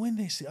 But when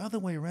it's the other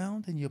way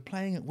around and you're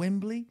playing at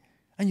Wembley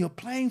and you're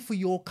playing for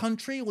your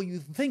country or you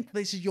think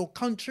this is your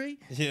country.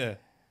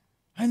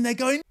 And they're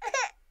going,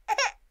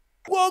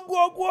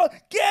 what,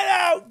 get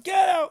out.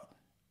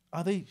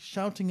 Are they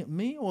shouting at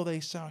me or are they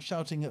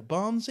shouting at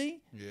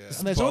Barnsley?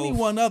 And there's only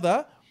one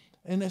other,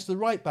 and it's the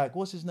right back.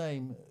 What's his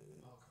name?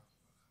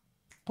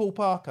 Paul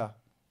Parker.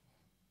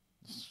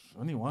 There's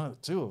only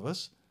 2 of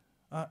us.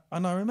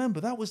 And I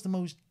remember that was the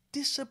most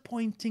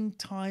disappointing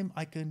time,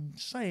 I can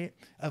say it,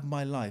 of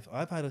my life.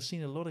 I've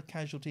seen a lot of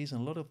casualties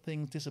and a lot of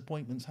things,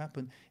 disappointments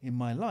happen in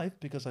my life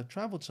because I've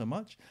travelled so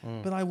much.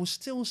 But I will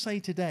still say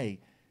today,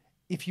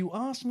 if you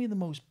ask me the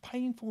most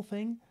painful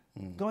thing,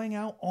 going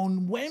out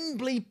on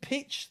Wembley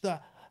pitch, the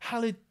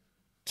hallowed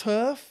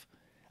turf,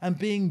 and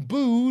being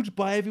booed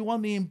by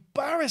everyone, the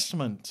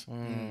embarrassment.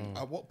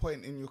 At what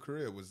point in your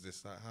career was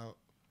this? Like how?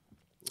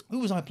 Who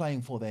was I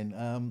playing for then?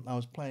 I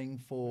was playing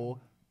for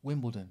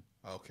Wimbledon.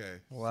 Okay.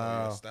 Wow.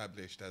 So you're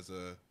established as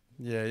a...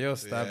 Yeah, you're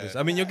established.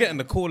 I mean, you're getting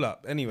the call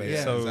up anyway,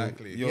 so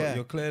exactly.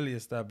 You're clearly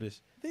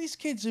established. These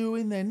kids who are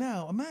in there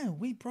now, man,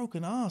 we broke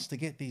an arse to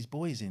get these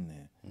boys in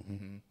there.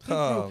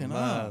 Broken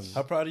arse.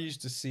 How proud are you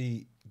to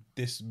see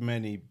this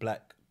many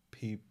black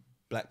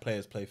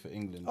players play for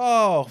England?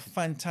 Oh,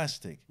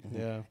 fantastic.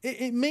 Yeah.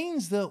 It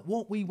means that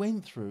what we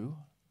went through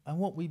and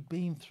what we've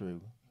been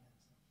through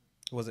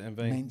Was it in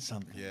vain? meant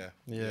something.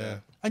 Yeah.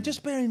 And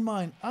just bear in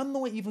mind, I'm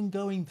not even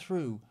going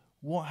through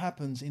what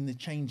happens in the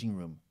changing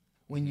room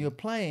when you're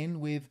playing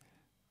with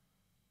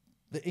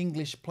the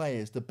English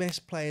players, the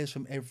best players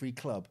from every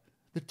club.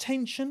 The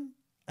tension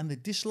and the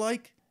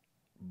dislike,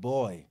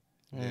 boy.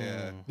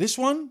 Yeah. This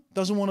one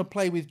doesn't want to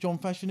play with John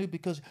Fashanu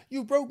because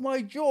you broke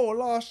my jaw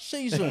last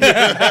season. Oh,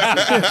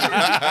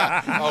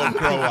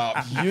 grow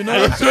up. You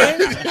know what I'm saying?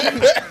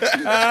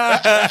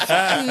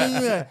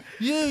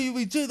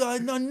 We do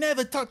that. I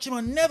never touch him.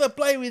 I never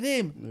play with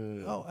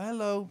him. Oh,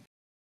 hello.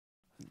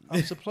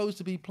 I'm supposed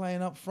to be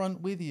playing up front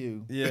with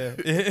you. Yeah.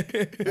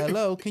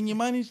 Hello, can you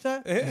manage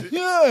that?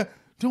 Yeah.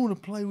 Don't want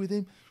to play with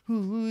him.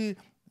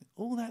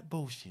 All that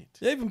bullshit.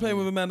 You're even playing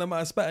with a man that might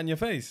have spat in your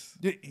face.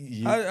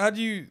 How do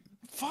you...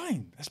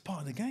 Fine, that's part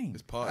of the game.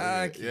 It's part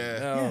of it. Yeah.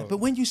 Yeah, but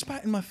when you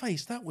spat in my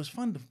face, that was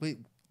fun.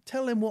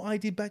 Tell them what I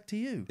did back to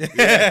you. And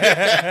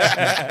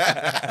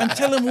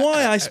tell them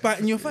why I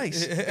spat in your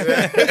face.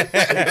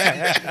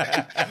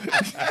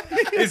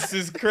 This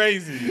is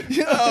crazy.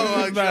 Oh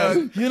my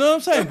God. You know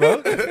what I'm saying,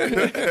 bro?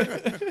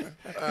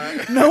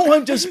 No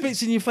one just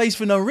spits in your face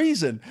for no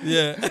reason.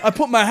 Yeah. I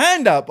put my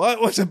hand up. I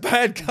was a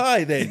bad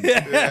guy then.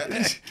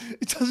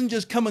 It doesn't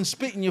just come and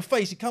spit in your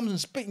face. It comes and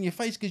spit in your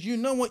face because you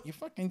know what you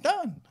fucking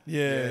done.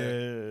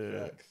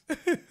 Yeah.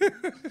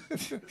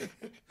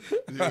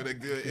 You had a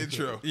good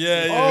intro.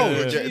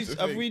 Oh, jeez,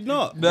 have we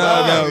not?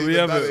 No, we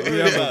haven't.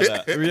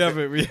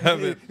 We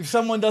haven't. If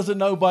someone doesn't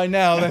know by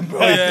now, then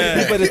bro, you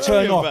better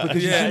turn off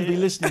because you shouldn't be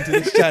listening to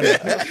this channel.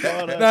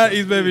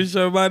 90s Baby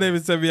Show. My name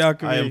is Semi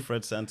Alchemy. I am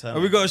Fred Santana.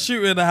 And we got a shooter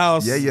shooter in the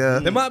house. Yeah.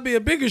 There might be a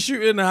bigger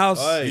shooter in the house.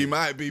 He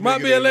might be. Might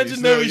bigger be a than me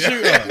legendary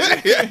still,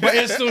 yeah. shooter, but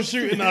he's still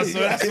shooting us, so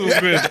that's all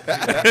good.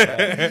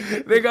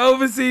 Nigga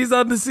overseas,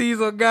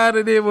 underseas, on God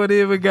and him,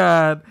 whatever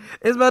God.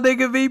 Is my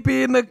nigga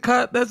VP in the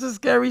cut? That's a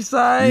scary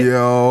sight.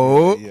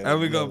 Yo. And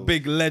we got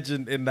big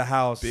legend in the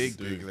house. Big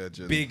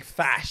legend. Big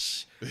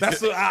Fash.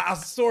 That's what I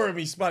saw him.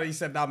 He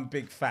said, "I'm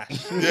Big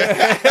Fash." So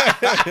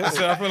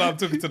I feel like I'm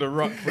talking to the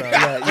Rock, bro.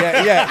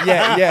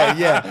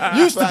 Yeah.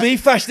 Used to be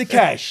Fash the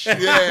Cash. Do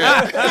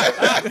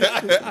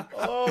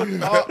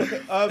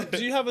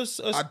you have a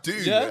I do.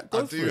 Yeah,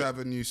 I do have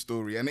a new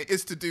story, and it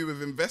is to do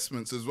with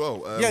investments as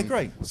well. Yeah,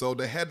 great. So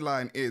the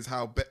headline is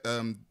how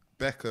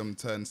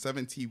Beckham turned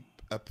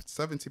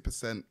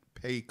 70%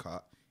 pay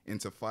cut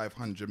into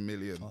 500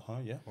 million.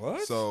 Yeah.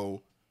 What?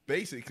 So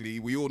basically,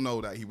 we all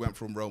know that he went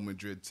from Real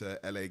Madrid to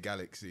LA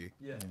Galaxy.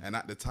 Yeah. And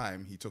at the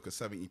time, he took a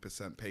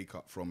 70% pay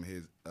cut from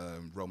his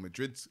Real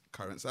Madrid's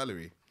current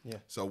salary. Yeah.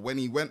 So when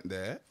he went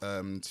there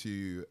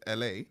to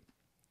LA,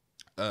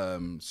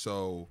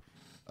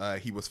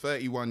 he was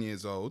 31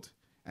 years old,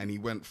 and he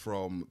went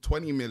from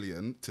 20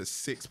 million to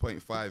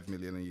 6.5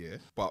 million a year.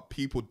 But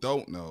people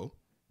don't know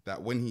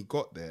that when he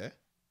got there,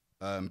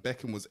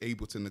 Beckham was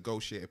able to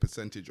negotiate a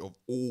percentage of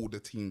all the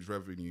team's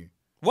revenue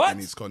in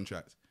his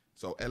contract.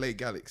 So LA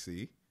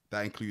Galaxy,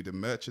 that included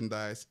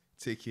merchandise,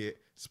 ticket,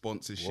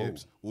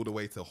 sponsorships, all the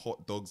way to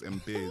hot dogs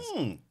and beers.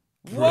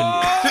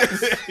 What?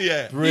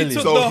 Yeah. Brilliant.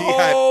 took So the he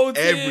whole had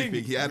thing.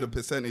 everything. He had a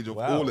percentage of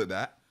all of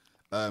that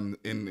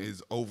in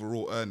his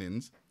overall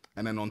earnings.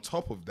 And then on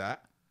top of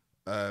that,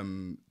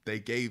 they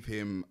gave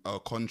him a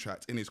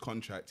contract. In his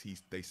contract,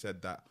 they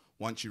said that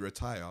once you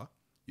retire,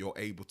 you're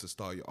able to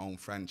start your own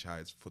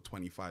franchise for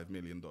 $25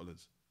 million.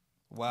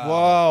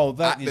 Wow,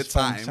 that At is the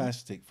time,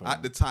 fantastic.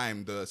 At the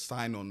time, the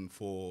sign-on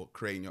for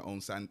creating your own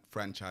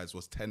franchise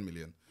was 10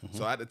 million.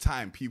 So at the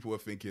time, people were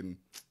thinking,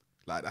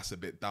 like, that's a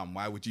bit dumb.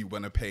 Why would you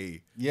want to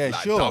pay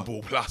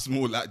double plus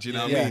more? Like, do you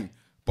know what I mean?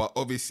 But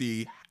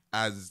obviously,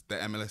 as the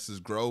MLS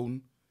has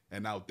grown,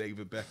 and now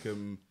David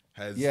Beckham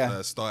has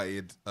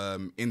started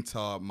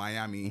Inter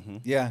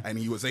Miami, and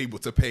he was able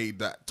to pay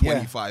that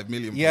 25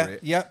 million for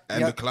it.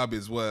 And the club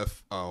is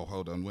worth, oh,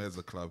 hold on, where's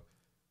the club?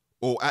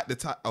 Or at the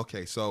time,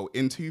 okay, so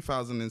in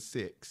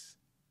 2006,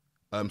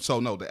 the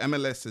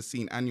MLS has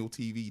seen annual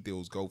TV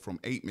deals go from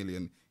 8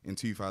 million in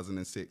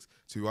 2006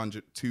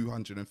 to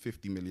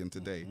 250 million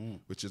today,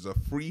 which is a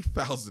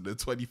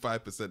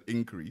 3,025%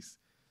 increase.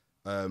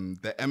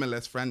 The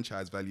MLS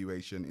franchise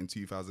valuation in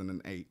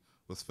 2008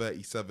 was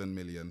 37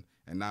 million,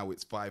 and now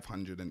it's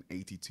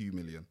 582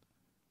 million.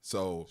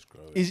 So,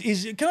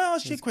 can I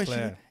ask you a question?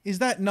 Clear. Is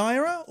that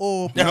Naira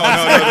or? no,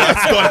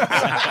 that's dollars.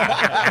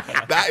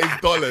 That is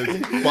dollars.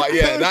 But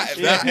yeah, that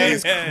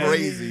is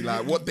crazy.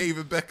 Like what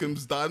David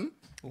Beckham's done.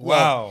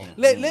 Wow.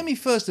 Let me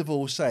first of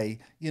all say,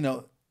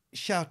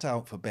 shout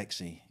out for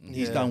Bexy.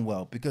 He's done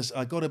well, because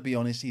I got to be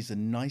honest, he's the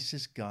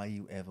nicest guy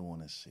you ever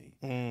want to see.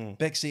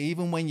 Bexy,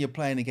 even when you're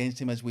playing against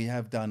him, as we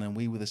have done, and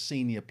we were the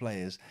senior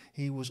players,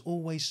 he was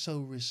always so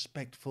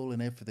respectful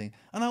and everything.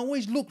 And I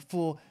always looked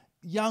for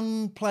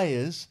young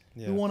players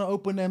who want to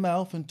open their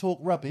mouth and talk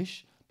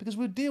rubbish, because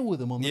we'd deal with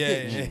them on the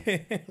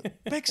pitch.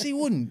 Bexy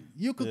wouldn't.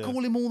 You could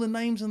call him all the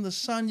names in the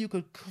sun. You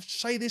could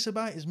say this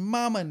about his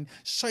mum and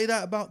say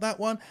that about that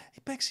one.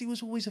 Bexy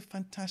was always a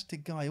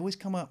fantastic guy. He always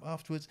come up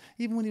afterwards,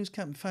 even when he was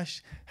Captain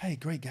Fash. Hey,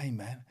 great game,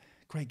 man.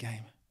 Great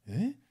game.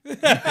 Eh?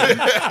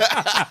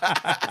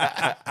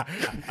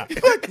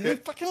 You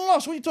fucking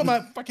lost. What are you talking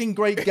about? Fucking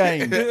great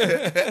game.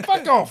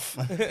 Fuck off.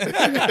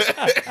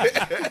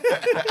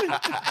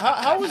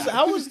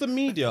 How was the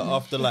media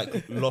after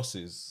like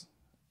losses?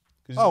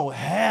 Oh,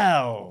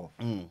 hell.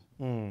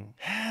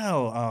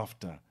 Hell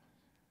after.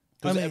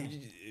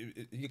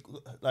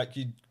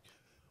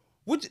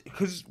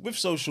 Because with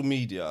social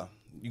media,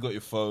 you got your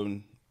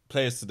phone.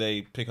 Players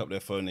today pick up their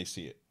phone, they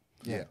see it.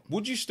 Yeah.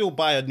 Would you still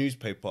buy a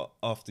newspaper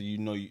after you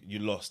know you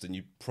lost and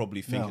you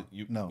probably think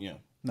No.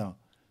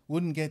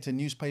 Wouldn't get a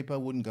newspaper,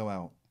 wouldn't go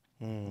out.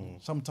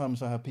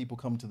 Sometimes I have people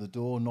come to the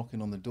door,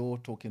 knocking on the door,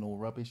 talking all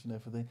rubbish and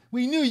everything.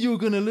 We knew you were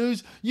going to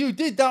lose. You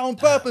did that on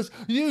purpose.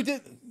 You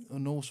did.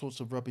 And all sorts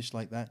of rubbish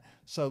like that.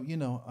 So,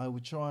 I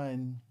would try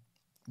and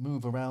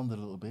move around a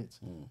little bit.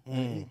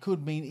 It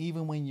could mean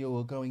even when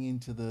you're going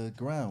into the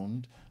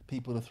ground,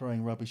 people are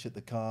throwing rubbish at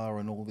the car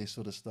and all this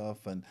sort of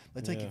stuff, and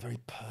they take it very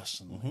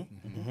personally.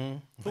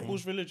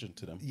 Football's religion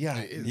to them. Yeah,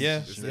 it is. Yeah,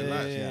 It's their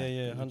life.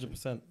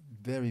 100%.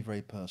 very,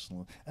 very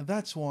personal. And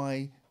that's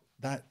why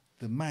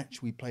the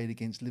match we played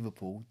against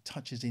Liverpool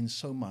touches in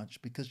so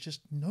much, because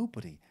just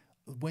nobody,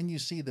 when you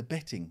see the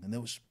betting, and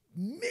there was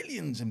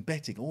millions in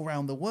betting all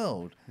around the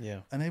world,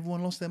 and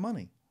everyone lost their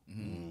money.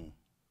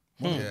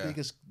 One of the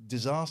biggest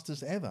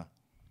disasters ever.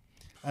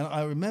 And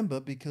I remember,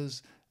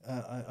 because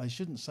I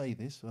shouldn't say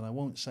this, and I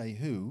won't say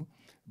who,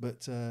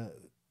 but the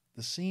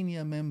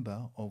senior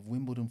member of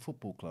Wimbledon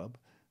Football Club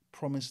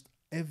promised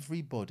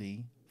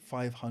everybody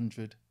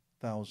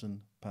 £500,000.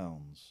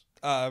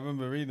 I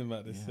remember reading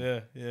about this.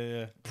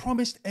 Yeah.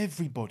 Promised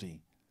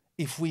everybody,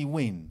 if we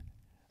win.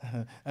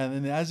 And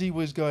then as he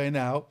was going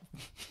out,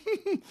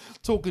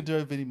 talking to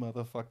everybody,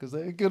 motherfuckers,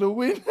 they're going to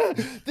win.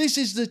 This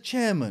is the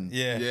chairman.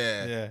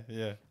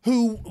 Yeah.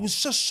 Who was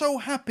just so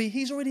happy.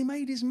 He's already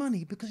made his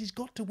money because he's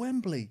got to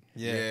Wembley.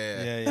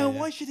 Now,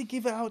 why should he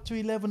give it out to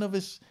 11 of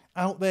us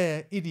out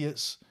there,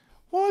 idiots?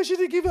 Why should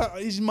he give out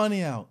his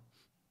money out?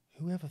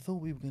 Whoever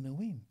thought we were going to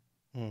win?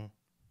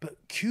 But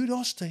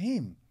kudos to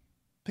him.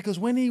 Because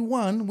when we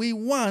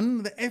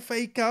won the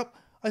FA Cup,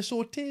 I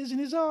saw tears in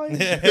his eyes.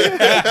 He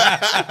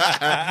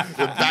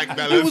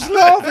was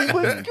laughing,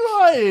 but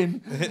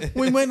crying.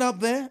 We went up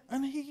there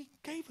and he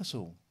gave us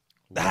all.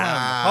 Damn,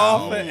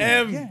 half an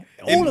M. Yeah,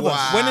 all of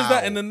us. When is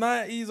that, in the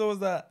 90s or was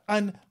that?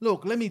 And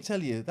look, let me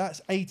tell you,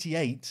 that's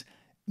 88.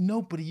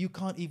 Nobody, I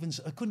couldn't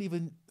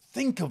even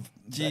think of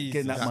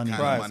getting that money.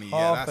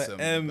 Half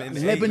an M in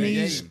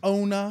Lebanese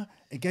owner.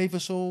 It gave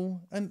us all,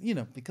 and you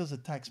know, because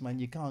of tax, man,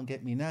 you can't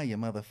get me now, you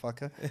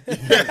motherfucker.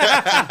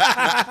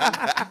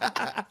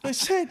 I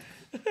said,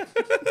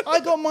 I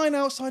got mine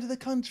outside of the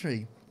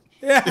country.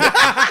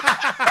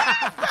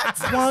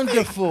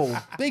 Wonderful.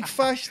 Big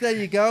Fash, there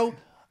you go.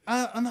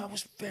 And I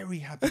was very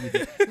happy with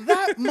it.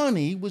 That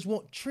money was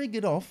what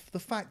triggered off the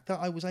fact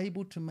that I was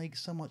able to make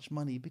so much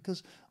money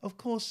because, of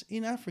course,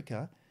 in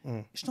Africa,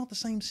 it's not the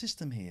same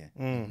system here.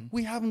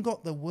 We haven't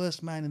got the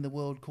worst man in the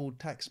world called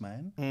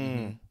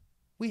Taxman.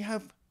 We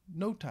have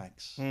no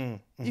tax.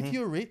 If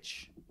you're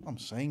rich, I'm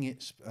saying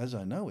it as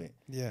I know it.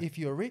 If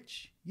you're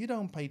rich, you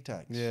don't pay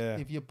tax.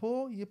 If you're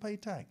poor, you pay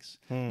tax.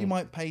 You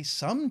might pay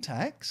some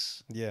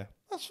tax.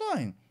 That's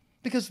fine.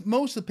 Because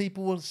most of the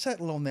people will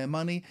settle on their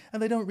money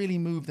and they don't really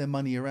move their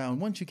money around.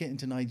 Once you get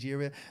into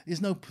Nigeria,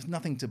 there's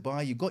nothing to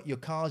buy. You've got your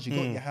cars, you've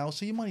got your house,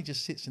 so your money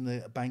just sits in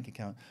the bank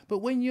account. But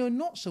when you're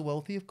not so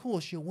wealthy, of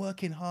course, you're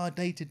working hard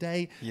day to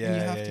day and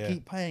you have to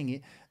keep paying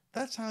it.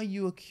 That's how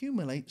you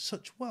accumulate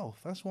such wealth.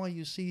 That's why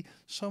you see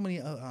so many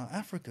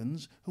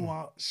Africans who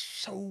are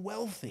so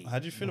wealthy. How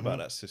do you feel about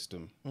that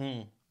system?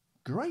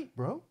 Great,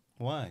 bro.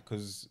 Why?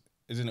 Because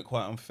isn't it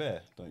quite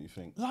unfair, don't you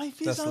think?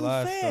 Life is unfair.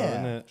 Life, though,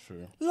 isn't it?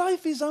 True.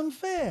 Life is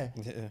unfair.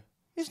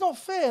 It's not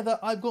fair that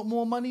I've got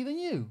more money than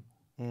you.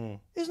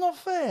 It's not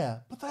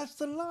fair, but that's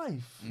the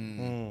life.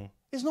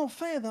 It's not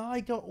fair that I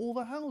got all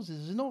the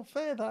houses. It's not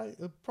fair that I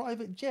a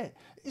private jet.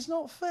 It's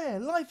not fair.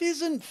 Life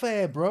isn't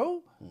fair,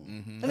 bro.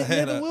 And it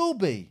never will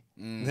be.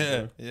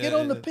 Get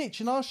on the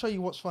pitch and I'll show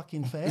you what's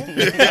fucking fair. Mine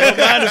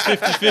is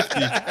 50-50.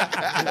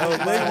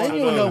 Then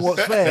you'll know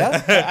what's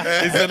fair.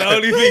 It's the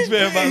only thing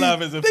fair about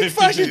life is a 50-50. Big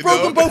Fash has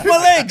broken both my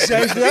legs.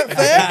 Is that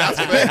fair?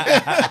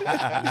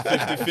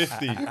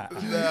 50-50.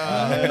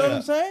 You know what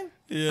I'm saying?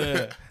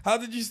 Yeah. How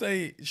did you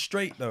stay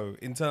straight though,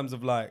 in terms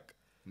of like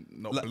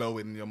not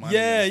blowing your money?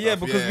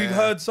 Because we've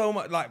heard so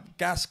much, like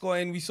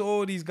Gascoigne, we saw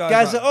all these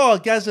guys.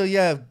 Gaza,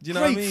 yeah. Do you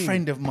know what I mean?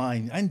 Friend of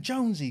mine. And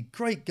Jonesy,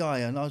 great guy.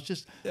 And I was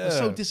just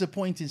so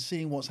disappointed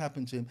seeing what's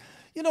happened to him.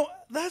 You know,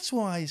 that's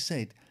why I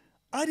said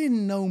I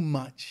didn't know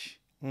much.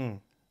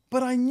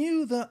 But I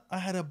knew that I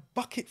had a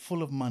bucket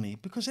full of money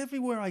because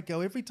everywhere I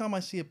go, every time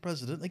I see a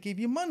president, they give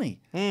you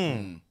money.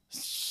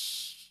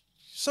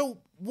 So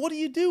what do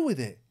you do with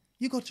it?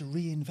 You got to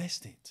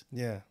reinvest it.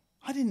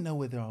 I didn't know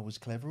whether I was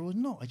clever or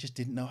not. I just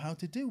didn't know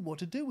what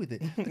to do with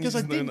it because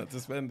I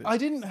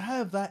didn't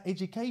have that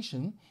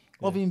education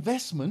of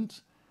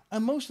investment,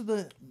 and most of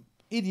the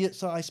idiots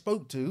that I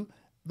spoke to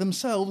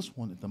themselves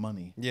wanted the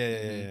money.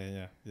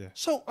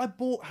 So I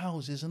bought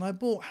houses and I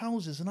bought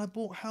houses and I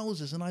bought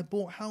houses and I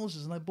bought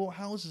houses and I bought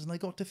houses and I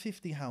got to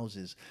 50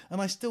 houses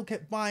and I still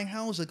kept buying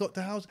houses. I got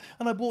to house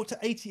and I bought to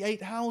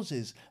 88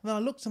 houses. And then I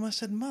looked at them and I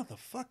said,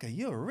 motherfucker,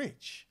 you're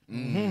rich.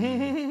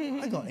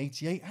 I got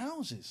 88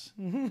 houses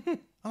and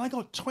I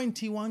got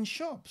 21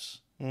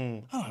 shops.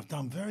 And I've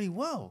done very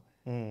well.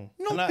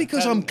 Not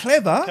because I'm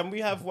clever. Can we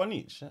have one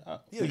each?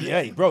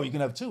 Yeah, bro, you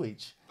can have two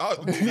each.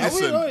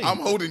 Listen, I'm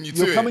holding you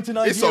to You're coming to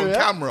Nigeria. It's on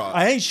camera.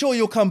 I ain't sure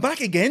you'll come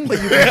back again, but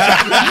you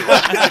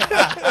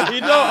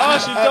You don't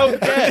ask, you don't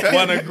get.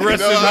 One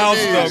aggressive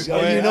house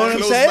dog. You know what I'm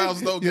Closed saying?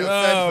 mouths don't get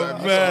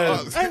fed,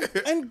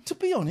 man. And to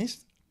be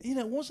honest, you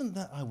know, it wasn't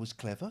that I was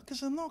clever,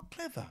 because I'm not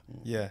clever.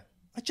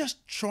 I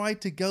just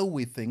tried to go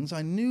with things.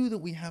 I knew that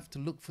we have to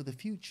look for the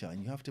future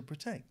and you have to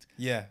protect.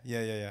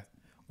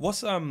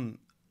 What's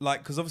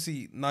like, because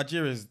obviously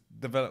Nigeria's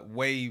developed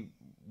way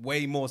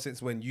more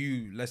since when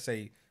you, let's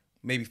say,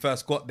 maybe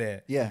first got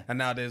there. And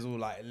now there's all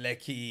like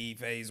Lekki,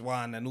 Phase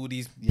 1 and all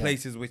these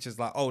places which is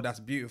like, oh,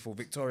 that's beautiful,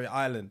 Victoria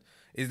Island.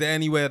 Is there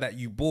anywhere that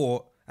you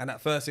bought and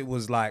at first it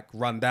was like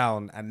run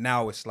down and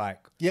now it's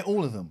like... Yeah,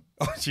 all of them.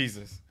 Oh,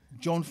 Jesus.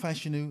 John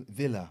Fashanu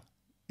Villa.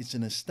 It's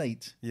an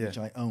estate which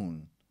I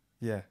own.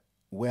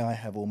 Where I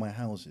have all my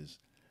houses.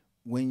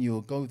 When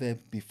you go there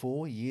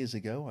before, years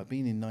ago, I've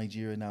been in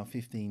Nigeria now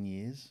 15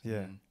 years.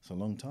 It's a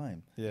long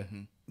time.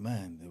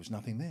 Man, there was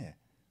nothing there.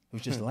 It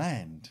was just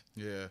land.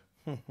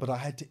 But I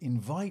had to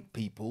invite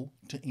people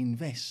to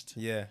invest.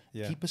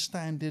 Keep a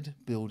standard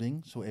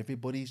building so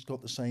everybody's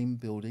got the same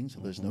building, so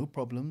there's no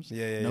problems.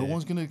 No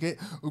one's going to get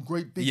a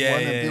great big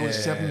one and build a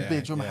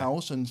 7-bedroom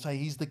house and say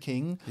he's the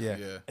king.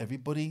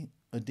 Everybody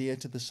adhere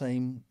to the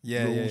same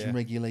rules and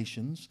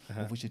regulations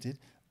of which it did.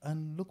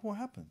 And look what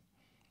happened.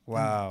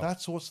 Wow. And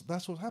that's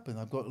what happened.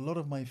 I've got a lot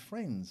of my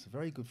friends,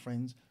 very good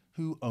friends,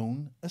 who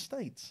own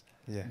estates.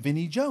 Yeah.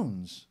 Vinny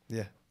Jones.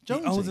 Yeah.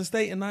 Jonesy. He owns a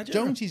estate in Nigeria.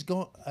 Jonesy's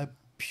got a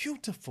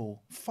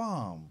beautiful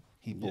farm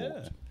he bought.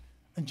 Yeah.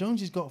 And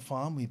Jonesy's got a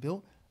farm he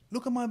built.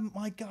 Look at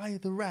my guy,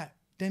 the rat,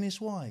 Dennis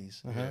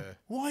Wise.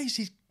 Wise,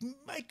 he's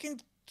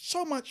making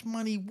so much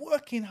money,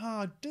 working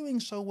hard, doing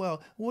so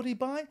well. What did he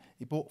buy?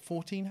 He bought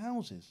 14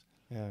 houses.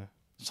 Yeah.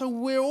 So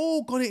we're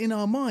all got it in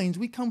our minds.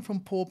 We come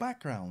from poor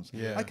backgrounds.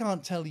 Yeah. I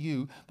can't tell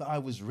you that I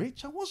was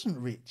rich. I wasn't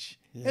rich.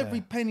 Yeah.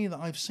 Every penny that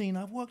I've seen,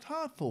 I've worked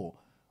hard for,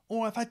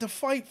 or I've had to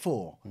fight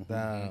for.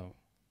 Wow.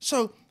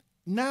 So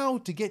now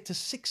to get to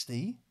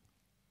 60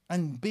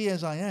 and be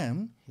as I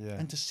am, Yeah.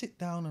 and to sit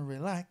down and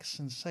relax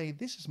and say,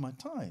 this is my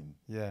time,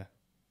 Yeah.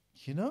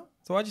 you know?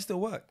 So why do you still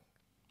work?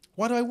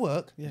 Why do I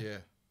work? Yeah.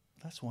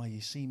 That's why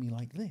you see me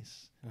like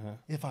this.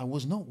 If I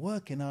was not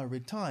working, I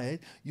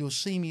retired, you'll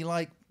see me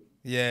like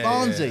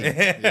Barnsey. You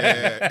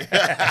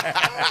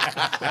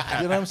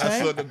know what I'm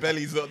saying? I saw the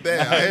belly's not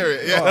there. I hear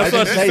it. Yeah. That's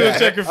why she's still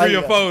checking through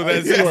your phone.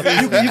 You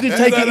can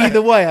take it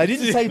either way. I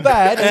didn't say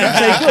bad, I didn't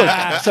say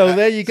good. So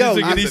there you go.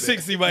 She's thinking he's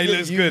 60, but he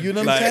looks good. You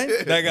know what I'm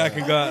saying? That guy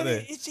can go out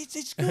there.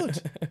 It's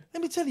good.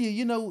 Let me tell you,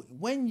 you know,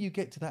 when you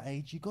get to that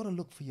age, you got to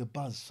look for your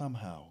buzz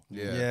somehow.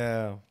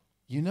 Yeah.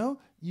 You know,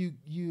 you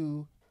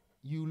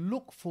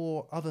look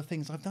for other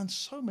things. I've done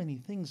so many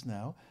things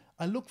now.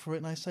 I look for it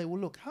and I say, well,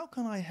 look, how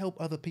can I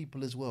help other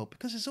people as well?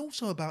 Because it's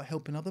also about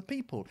helping other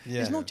people.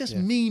 Yeah, It's not just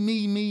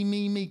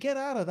me. Get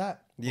out of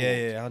that.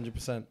 Yeah,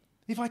 100%.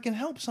 If I can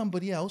help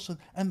somebody else,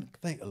 and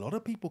a lot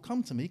of people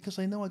come to me because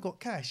they know I got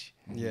cash.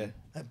 Yeah.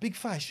 Big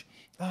Fash,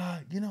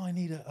 you know, I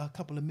need a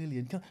couple of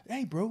million.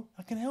 Hey, bro,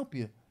 I can help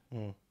you.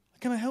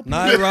 Can I help you?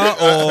 Naira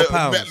or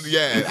pounds?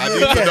 Yeah, I need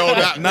to know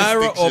that.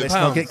 Naira or Let's not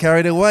pounds? get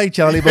carried away,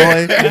 Charlie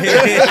boy. that's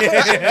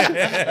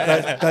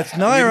You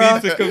Naira.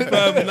 need to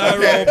confirm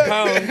Naira or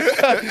pounds.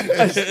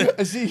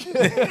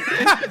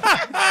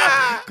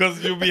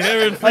 Because you'll be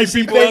hearing I three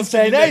see people Ben asking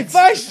saying, you hey, next.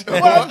 Fash,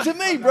 what happened to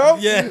me, bro?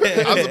 Yeah.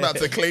 I was about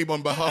to claim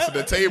on behalf of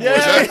the table.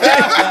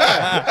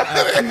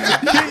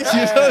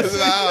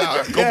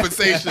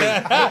 Compensation,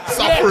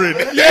 suffering.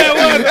 Yeah,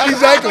 well,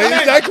 Exactly.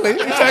 Just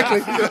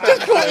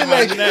caught your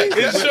leg.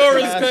 insurance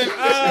claim.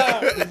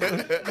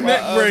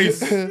 Neck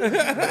brace.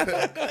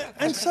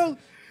 And so,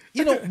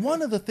 you know,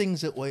 one of the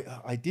things that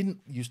I didn't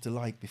used to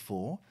like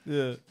before,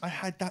 I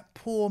had that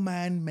poor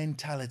man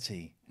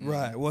mentality.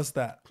 Right, what's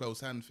that? Close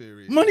hand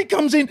theory. Money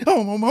comes in.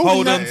 Oh, I'm holding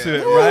Hold that. on to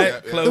it, Oh,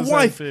 right? The Close hand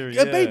wife, theory,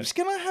 babes,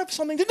 can I have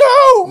something?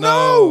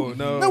 No,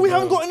 we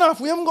haven't got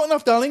enough. We haven't got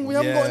enough, darling. We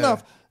haven't got Yeah.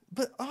 enough.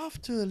 But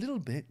after a little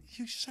bit,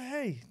 you say,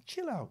 hey,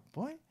 chill out,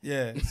 boy.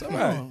 Yeah, it's all Come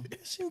right. on,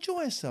 let's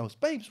enjoy ourselves.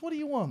 Babes, what do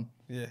you want?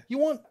 Yeah. You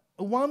want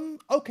a 1?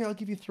 Okay, I'll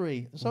give you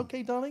 3. It's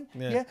okay, darling?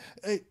 Yeah.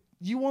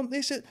 You want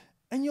this?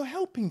 And you're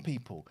helping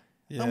people.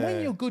 And when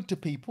Yeah. you're good to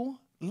people,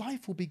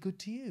 life will be good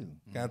to you.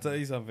 Can I tell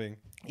you something?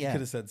 You Yeah.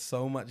 could have said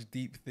so much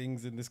deep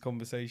things in this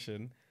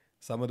conversation.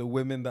 Some of the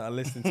women that are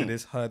listening to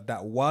this heard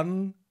that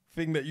one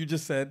thing that you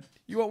just said.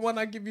 You want 1,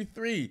 I give you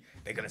 3.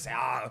 They're gonna say,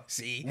 "Oh,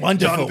 see,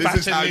 Wonderful. This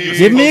is how you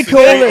Give me a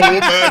call.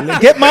 woman.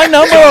 Get my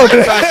number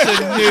open.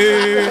 fashion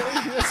you."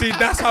 See,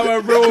 that's how a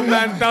real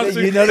man does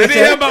it. You know They what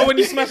didn't hear I'm about when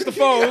you smashed the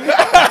phone.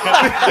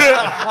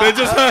 They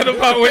just heard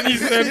about when you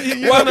said,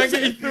 "1, I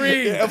give you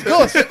 3." Of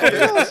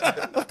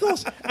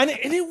course. And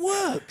it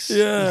works.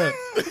 Yeah.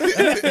 You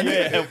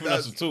ain't helping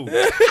us at all.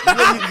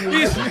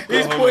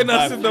 He's putting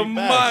us in the Oh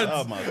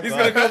mud. my He's God.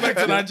 going to go back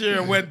to Nigeria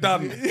and we're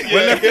done.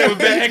 We're left with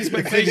their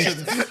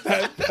expectations.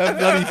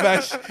 Bloody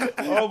Fash.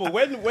 Oh, but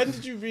when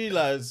did you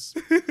realise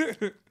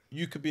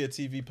you could be a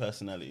TV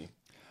personality?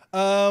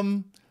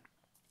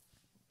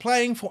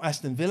 Playing for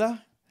Aston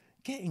Villa,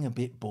 getting a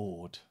bit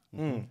bored.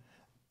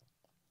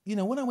 You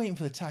know, when I went in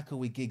for the tackle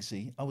with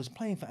Giggsy, I was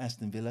playing for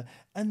Aston Villa,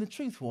 and the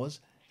truth was,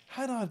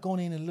 had I gone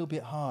in a little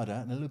bit harder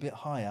and a little bit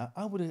higher,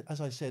 I would have,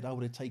 as I said, I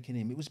would have taken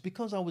him. It was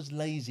because I was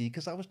lazy,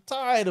 because I was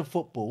tired of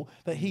football,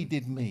 that he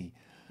did me.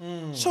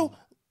 So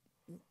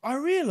I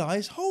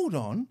realised, hold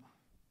on,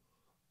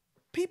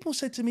 people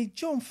said to me,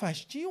 John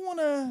Fash, do you want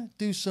to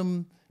do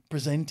some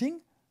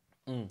presenting?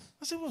 I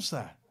said, what's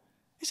that?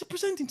 He said,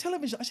 presenting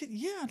television. I said,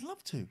 yeah, I'd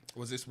love to.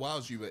 Was this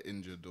whilst you were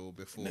injured or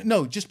before?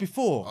 No, just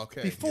before.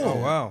 Okay. Before. Oh,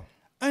 wow.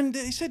 And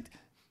he said,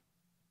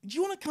 do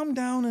you want to come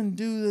down and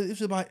do, this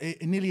was about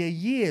nearly a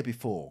year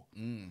before.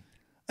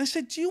 I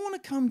said, do you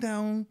want to come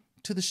down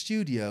to the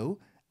studio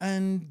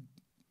and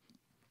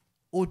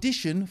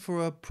audition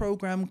for a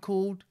program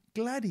called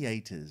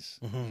Gladiators?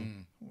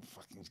 Fucking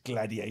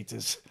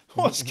Gladiators.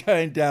 What's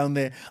going down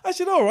there? I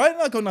said, all right,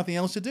 I've got nothing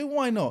else to do.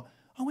 Why not?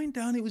 I went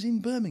down, it was in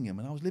Birmingham,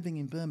 and I was living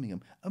in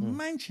Birmingham. A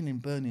mansion in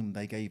Birmingham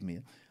they gave me.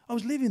 I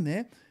was living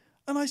there,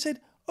 and I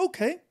said,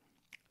 okay,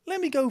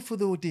 let me go for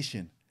the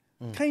audition.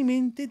 Came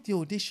in, did the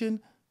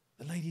audition.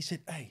 The lady said,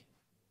 hey,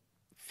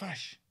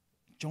 Fash,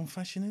 John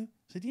Fashanu? I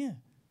said, yeah.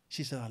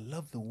 She said, I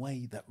love the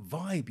way, that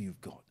vibe you've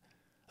got.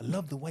 I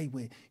love the way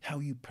how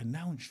you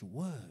pronounce your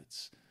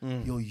words.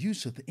 Your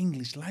use of the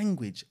English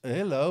language.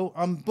 Hello,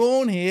 I'm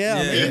born here.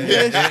 I'm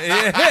English.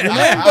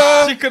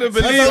 Remember? She couldn't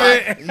believe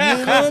it. You know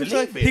what I'm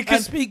saying? He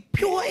can speak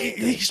pure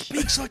He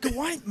speaks like a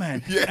white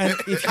man. And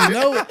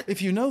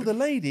if you know the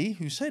lady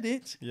who said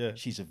it,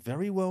 she's a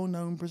very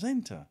well-known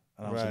presenter.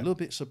 And I was a little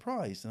bit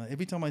surprised. And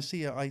every time I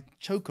see her, I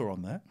choke her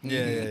on that.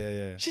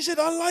 Yeah. She said,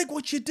 I like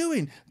what you're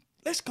doing.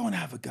 Let's go and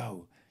have a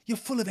go. You're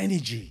full of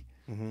energy.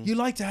 You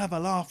like to have a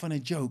laugh and a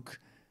joke.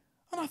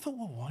 And I thought,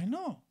 well, why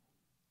not?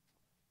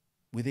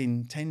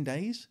 Within 10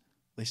 days,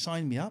 they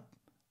signed me up.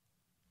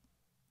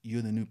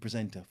 You're the new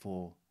presenter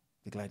for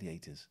the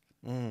Gladiators.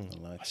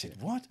 I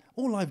said, what?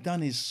 All I've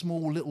done is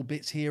small little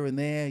bits here and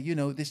there, you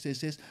know, this.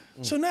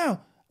 So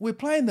now we're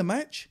playing the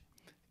match.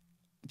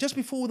 Just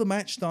before the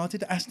match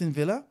started, Aston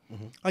Villa,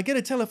 I get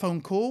a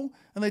telephone call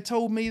and they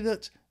told me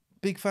that,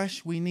 Big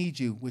Fash, we need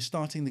you. We're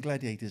starting the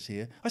Gladiators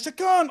here. I said,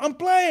 can't, I'm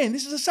playing.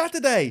 This is a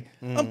Saturday.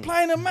 I'm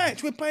playing a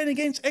match. We're playing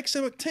against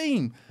excellent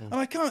team. And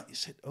I can't. He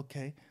said,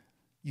 okay,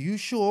 you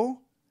sure?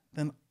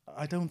 Then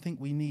I don't think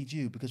we need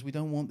you because we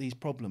don't want these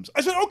problems.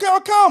 I said, okay, I'll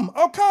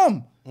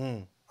come.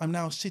 I'm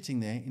now sitting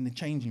there in the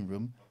changing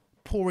room,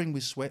 pouring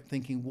with sweat,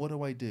 thinking, what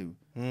do I do?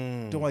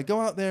 Do I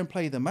go out there and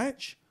play the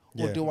match?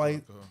 Or do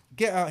I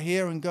get out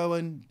here and go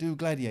and do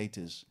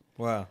Gladiators?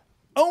 Wow.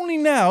 Only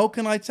now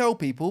can I tell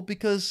people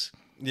because...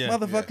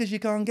 motherfuckers, you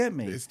can't get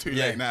me. It's too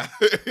late now.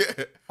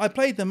 I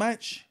played the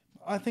match.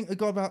 I think I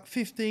got about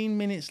 15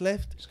 minutes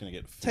left. Just gonna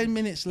get 10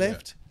 minutes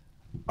left.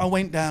 I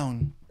went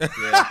down.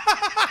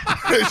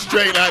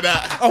 Straight like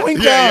that. I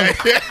went down.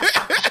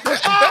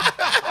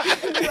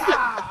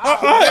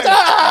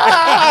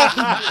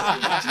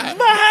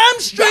 My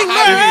hamstring.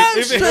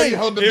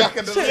 Hold the back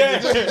of the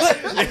leg.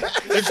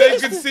 If they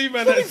could see,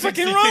 man, that 60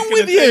 fucking wrong kicking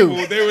with the you?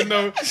 table, they would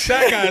know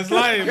that guy's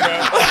lying, bro.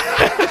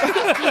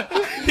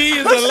 He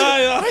is a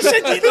liar. I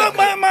said, look,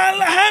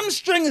 my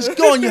hamstring is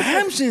gone. Your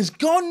hamstring is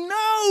gone.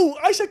 No.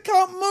 I said,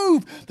 can't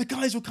move. The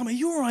guys will come, are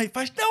you all right,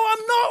 Fash? No,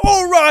 I'm not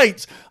all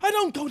right. I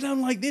don't go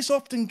down like this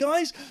often,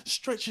 guys.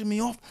 Stretching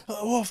me off the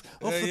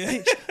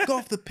pitch. Got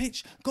off the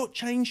pitch, got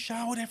changed,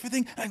 showered,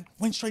 everything, and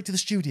went straight to the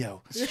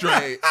studio.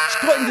 Straight.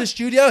 Got into the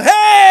studio.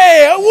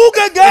 Hey,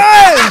 Awooga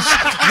guys!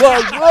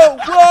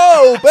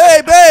 whoa,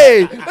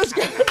 baby! Let's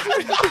go.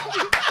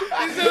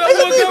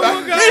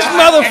 This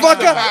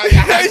motherfucker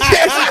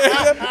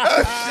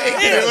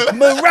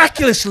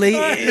miraculously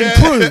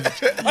improved.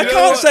 I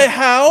can't say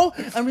how.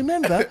 And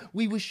remember,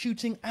 we were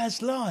shooting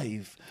as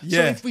live.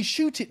 So if we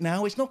shoot it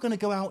now, it's not going to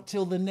go out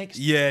till the next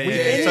week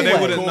anyway. So they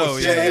wouldn't know.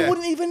 So they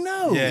wouldn't even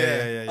know.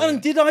 Yeah.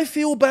 And did I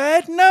feel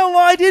bad? No,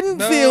 I didn't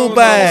feel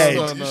bad.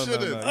 No.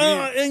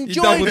 I You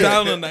enjoyed doubled it.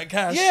 down on that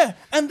cash. Yeah,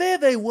 and there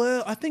they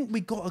were. I think we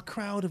got a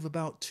crowd of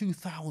about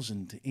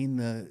 2,000 in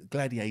the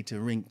Gladiator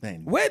rink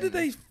then. Where did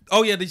they?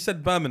 Oh yeah, they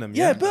said Birmingham.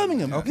 Yeah,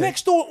 Birmingham. Okay.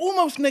 Next door,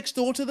 almost next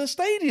door to the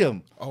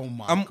stadium. Oh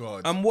my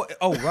God. And what?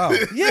 Oh wow.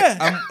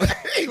 Yeah.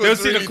 They'll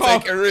see the car.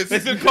 They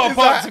see the car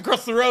parked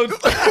across the road.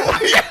 What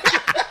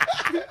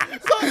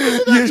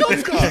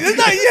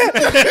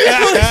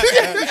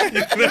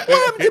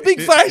happened to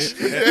Big Fash?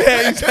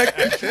 Yeah,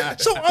 exactly.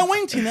 So I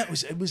went in.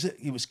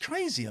 It was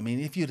crazy. I mean,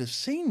 if you'd have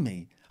seen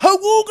me,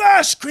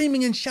 Hawooga,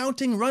 screaming and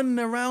shouting, running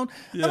around,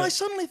 and I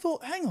suddenly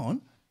thought, hang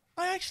on,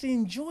 I actually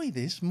enjoy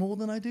this more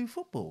than I do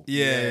football.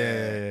 Yeah.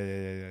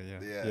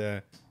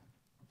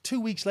 2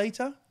 weeks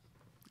later,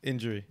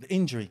 Injury. the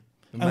injury.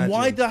 Imagine. And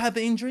why did I have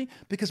the injury?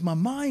 Because my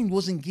mind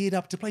wasn't geared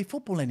up to play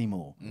football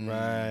anymore.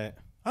 Right.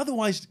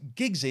 Otherwise,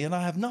 Giggsy, and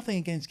I have nothing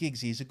against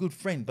Giggsy, he's a good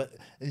friend, but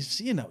he's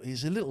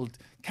a little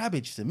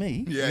cabbage to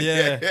me.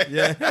 Yeah.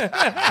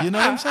 You know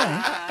what I'm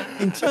saying?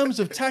 In terms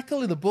of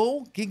tackle of the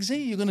ball,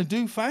 Giggsy, you're going to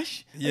do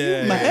Fash? Are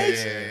Yeah, you mad?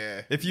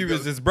 Yeah. If you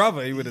was his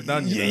brother, he would have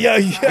done you. Yeah.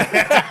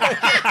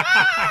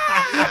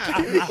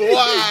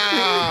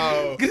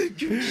 Wow.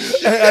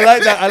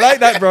 I like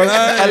that, bro.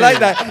 I like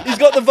that. He's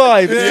got the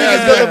vibe. He's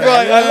got the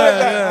vibe. I like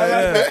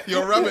that.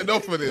 You're rubbing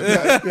off on it.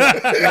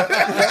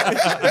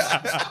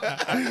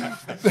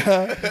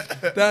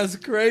 That's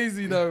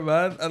crazy though,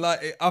 man. And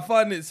like, I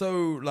find it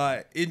so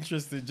like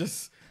interesting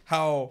just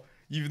how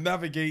you've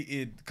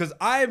navigated. Because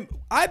I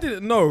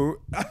didn't know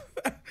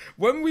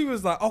when we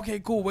was like, okay,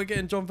 cool, we're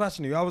getting John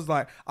Fashanu. I was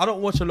like, I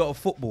don't watch a lot of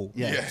football.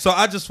 Yeah. So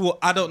I just thought,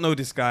 I don't know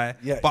this guy,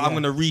 but I'm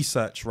gonna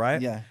research,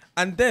 right? Yeah.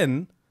 And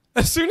then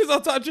as soon as I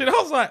touched it, I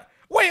was like,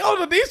 wait, hold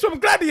on, these from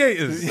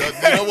Gladiators. You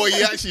know what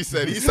he actually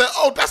said? He said,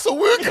 "Oh, that's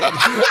Awooga."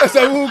 That's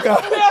Awooga.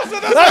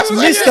 That's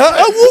Mr.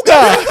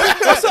 Awooga.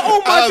 I said,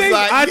 oh my I was days.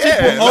 like, I actually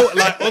yeah. put,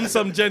 like on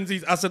some Gen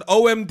Zs, I said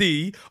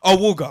OMD,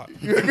 Awooga.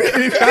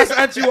 That's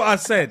actually what I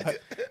said.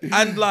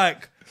 And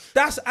like,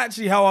 that's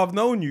actually how I've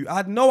known you. I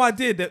had no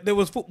idea that there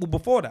was football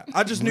before that.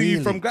 I just knew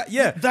you from but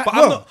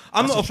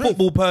I'm not a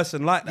football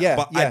person like that.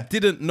 But I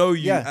didn't know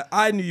you.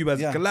 I knew you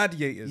as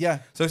Gladiators. Yeah.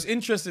 So it's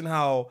interesting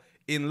how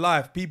in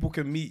life people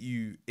can meet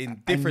you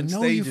in different know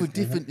stages you for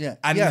different,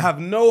 and have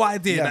no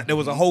idea that there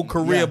was a whole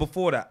career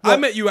before that. I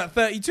met you at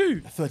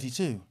 32.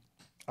 32.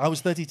 I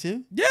was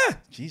 32? Yeah.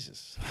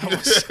 Jesus.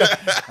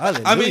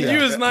 Hallelujah. I mean, you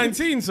was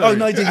 19, so. Oh,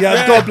 19,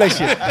 yeah. God bless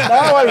you.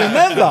 Now I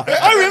remember.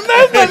 I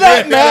remember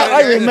that now.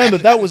 I remember.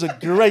 That was a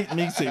great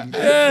meeting.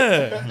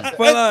 Yeah.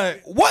 But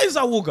like, what is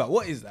Awuga?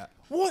 What is that?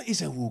 What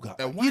is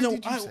Awuga? Why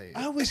did you say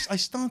it? I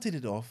started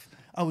it off.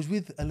 I was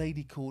with a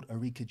lady called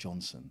Arika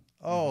Johnson.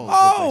 Oh,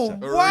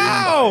 God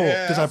wow.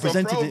 Because I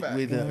presented it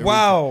with Arika.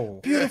 Wow.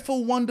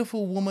 Beautiful,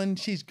 wonderful woman.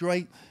 She's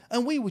great.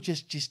 And we were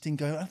just gisting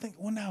going. I think,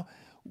 well, now,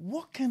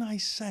 what can I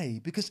say?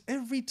 Because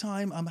every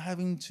time I'm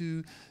having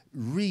to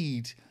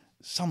read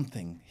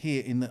something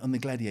here on the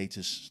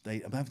Gladiators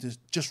state, I'm having to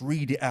just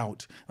read it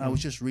out. And I was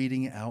just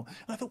reading it out.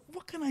 And I thought,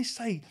 what can I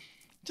say?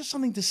 Just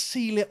something to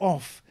seal it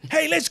off.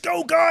 Hey, let's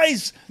go,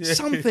 guys!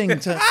 Something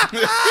to...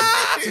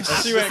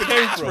 See where it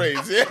came from.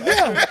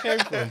 Yeah. It came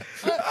from.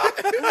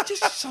 And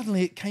just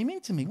suddenly it came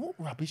into me. What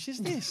rubbish is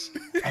this?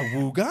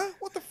 Awuga?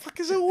 What the fuck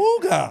is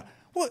Awuga?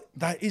 What?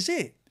 That is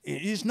it.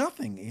 It is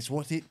nothing. It's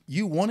what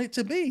you want it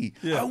to be.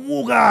 Yeah.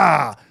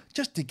 Awuga!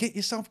 Just to get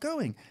yourself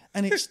going.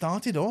 And it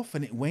started off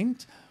and it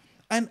went.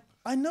 And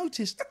I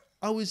noticed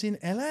I was in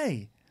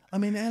LA.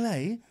 I'm in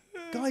LA.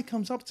 Guy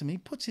comes up to me,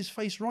 puts his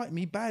face right at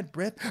me, bad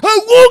breath.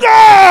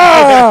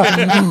 Awuga!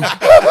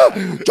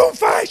 Don't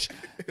fight!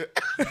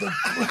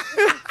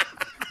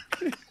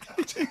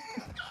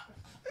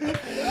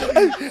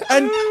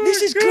 and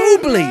this is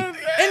globally.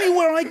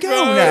 Anywhere I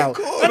go now.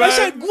 And I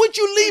said, would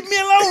you leave me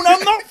alone?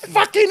 I'm not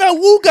fucking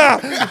Awuga.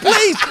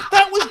 Please,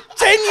 that was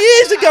 10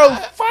 years ago.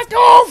 Fuck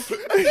off.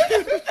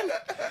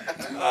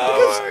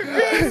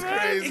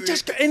 It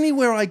just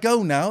anywhere I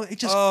go now, it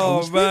just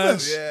goes with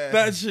us. Yeah.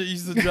 That shit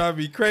used to drive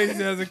me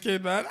crazy as a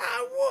kid, man.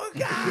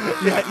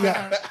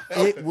 Yeah.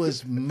 It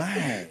was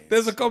mad.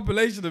 There's a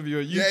compilation of you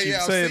on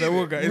YouTube saying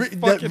Awuga. It's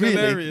fucking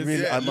hilarious.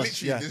 Really,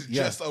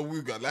 just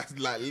Awuga. That's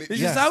like literally. It's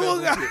just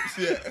Awuga.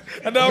 Yeah.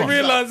 And I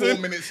realised like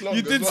 4 minutes long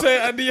you did say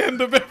it at the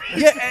end of it.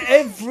 Yeah,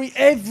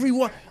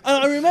 everyone.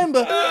 I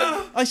remember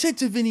I said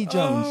to Vinny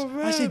Jones,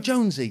 I said,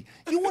 Jonesy,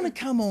 you want to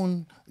come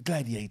on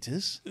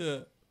Gladiators? Yeah.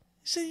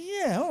 He said,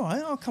 yeah, all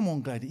right, I'll come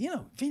on Gladiators. You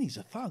know, Vinny's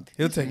a thug.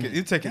 He'll take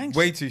it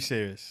way too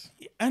serious.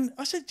 And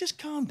I said, just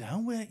calm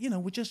down. We're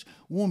just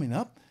warming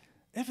up.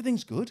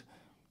 Everything's good.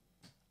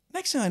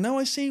 Next thing I know,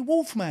 I see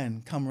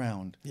Wolfman come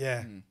round.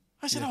 Yeah.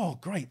 I said, oh,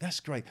 great, that's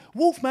great.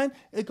 Wolfman,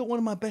 I got one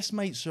of my best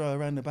mates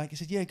around the back. He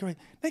said, yeah, great.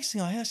 Next thing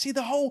I see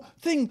the whole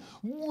thing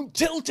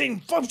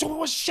tilting. I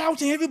was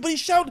shouting, everybody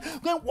shouting.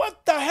 Going,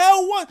 what the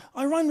hell? What?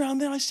 I run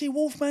round there, I see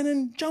Wolfman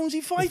and Jonesy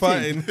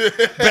fighting.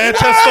 Bare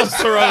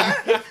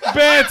testosterone.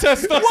 Bare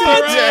testosterone.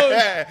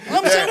 Yeah.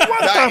 I'm saying, what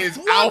that is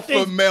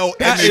alpha male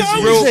energy.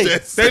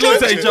 They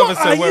looked at each other and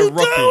said, we're rocking.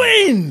 What are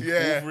you doing?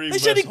 Yeah. They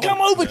said he'd come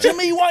over to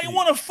me, why you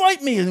want to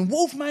fight me? And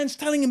Wolfman's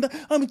telling him that,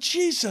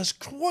 Jesus,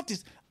 what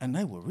is... And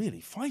they were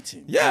really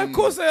fighting. Yeah, of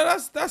course.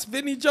 That's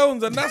Vinny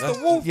Jones, and that's the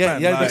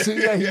Wolfman.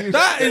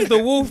 That is the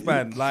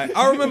Wolfman. Like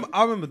I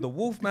remember the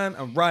Wolfman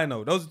and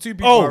Rhino. Those are two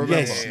people I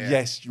remember.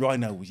 Yes,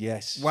 Rhino,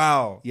 yes.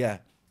 Wow. Yeah.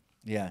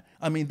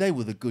 I mean, they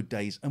were the good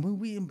days. And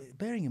when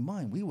bearing in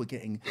mind, we were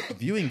getting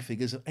viewing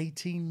figures of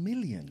 18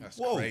 million. That's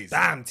crazy.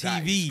 Damn,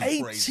 TV.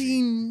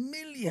 18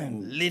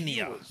 million.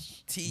 Linear.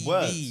 TV.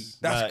 Words.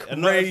 That's like, crazy.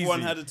 And not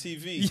everyone had a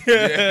TV.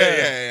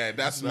 Yeah.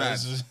 That's mad.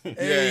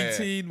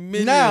 18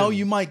 million. Now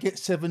you might get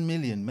 7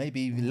 million,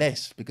 maybe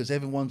less, because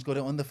everyone's got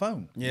it on the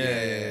phone.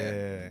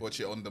 Yeah.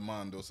 Watch it on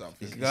demand or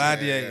something.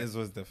 Gladiators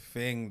was the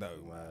thing, though,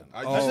 man.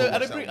 I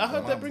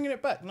heard they're bringing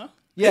it back, no?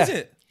 Yeah. Is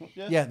it?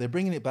 Yeah, they're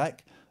bringing it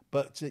back.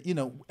 But,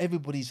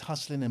 everybody's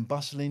hustling and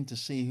bustling to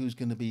see who's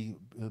going to be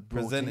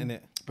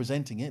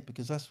presenting it,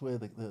 because that's where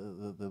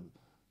the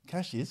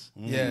cash is.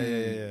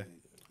 Yeah.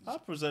 I'll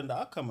present that.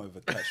 I'll come over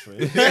cash for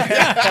it.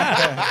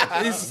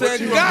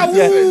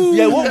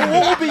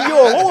 What would be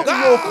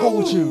your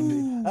call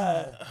tune?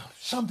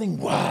 Something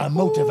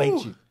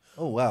motivate you.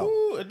 Oh, wow.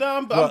 Ooh, no,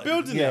 I'm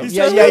building it.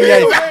 Yeah.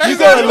 You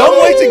got a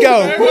long way to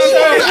go.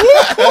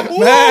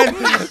 Man,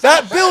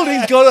 that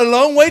building's got a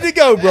long way to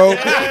go, bro.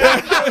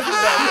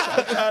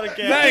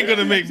 That ain't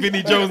gonna make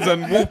Vinny Jones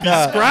and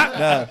Whoopi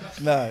scrap.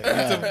 No.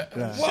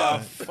 I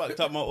fucked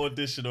up my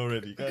audition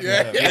already. Word.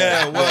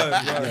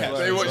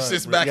 They watch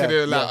this back and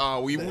they're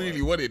like, we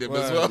really wanted him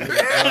as well.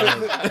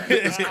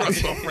 It's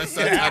crossover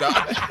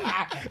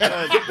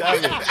Damn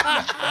it.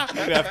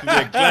 We have to be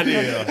a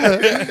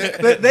gladiator.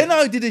 But then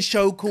I did a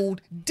show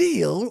called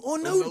Deal or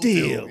No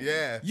Deal.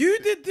 Yeah. You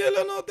did Deal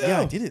or No Deal?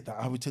 Yeah, I did it.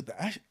 I took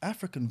the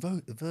African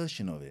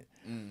version of it.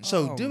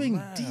 So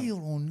doing Deal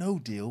or No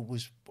Deal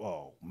was,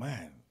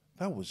 man,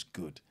 that was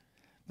good.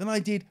 Then I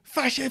did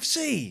Fash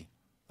FC.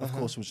 Of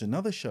course, was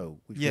another show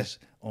which was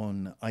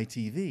on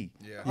ITV.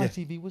 Yeah.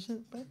 ITV was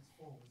it?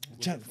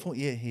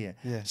 Here.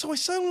 Yeah. So I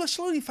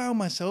slowly found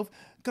myself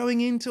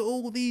going into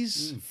all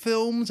these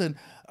films, and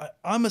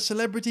I'm a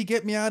celebrity.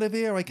 Get me out of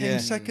here! I came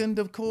second,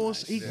 of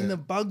course, eating the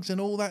bugs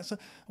and all that. So,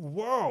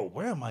 whoa,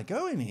 where am I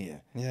going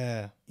here?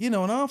 Yeah. And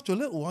after a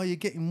little while, you're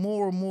getting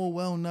more and more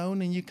well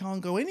known, and you can't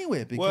go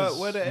anywhere because.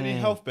 Were there any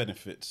health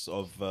benefits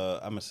of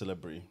I'm a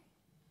celebrity?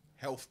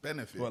 health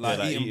benefit. What, like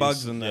like eating eating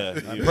bugs and yeah,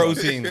 that? eating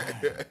Protein.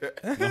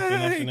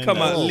 nothing in Come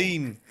there. out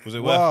lean. Was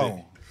it worth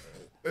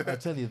it? I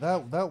tell you,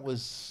 that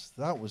was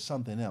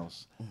something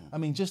else. I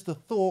mean, just the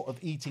thought of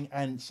eating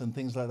ants and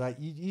things like that.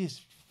 You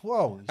just,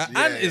 whoa. An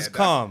ant is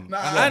calm. Nah,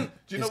 An ant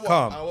do you know is what?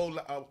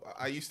 calm.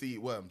 I used to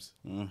eat worms.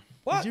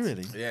 What? Did you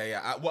really?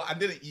 Yeah. I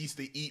didn't used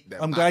to eat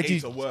them. I'm glad I you.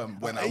 ate a worm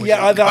when I was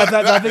Yeah, I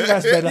think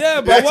that's better. Yeah,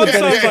 but That's one a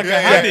better- sounds like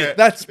a habit.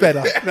 That's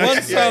better.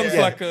 One sounds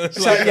like a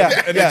So,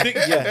 yeah, an yeah,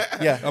 addiction,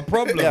 yeah. a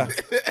problem.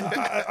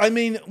 Yeah. I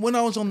mean, when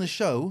I was on the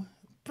show,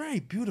 very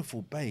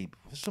beautiful babe.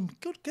 Some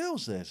good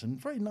girls there, some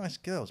very nice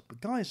girls.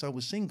 But guys, I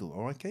was single.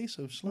 All right, okay,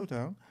 so slow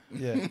down.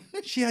 Yeah.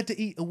 She had to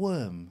eat a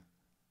worm.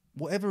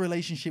 Whatever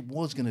relationship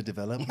was going to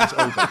develop was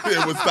over.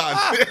 it was done.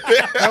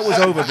 That was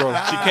over, bro.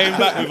 She came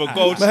back with a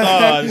gold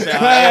star and said,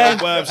 I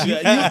ate a worm.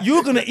 She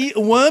You're going to eat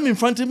a worm in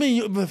front of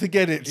me?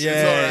 Forget it.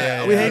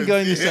 Yeah. We ain't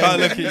going the same. Can't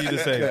look at you the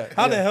same.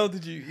 How the hell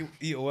did you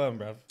eat a worm,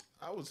 bruv?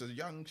 I was a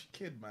young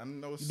kid,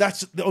 man.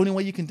 That's the only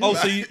way you can do Oh, it.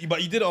 so you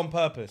did it on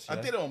purpose? I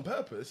Yeah? did it on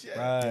purpose.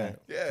 Yeah. Right.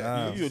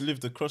 Yeah. You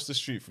lived across the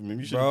street from him.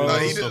 You should Bro. No,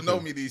 have he been didn't know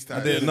me these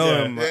times. I didn't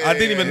know him. I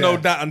didn't even know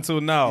that until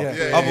now.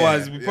 Yeah.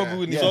 Otherwise, we probably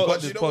wouldn't even got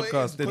But this you know what it is?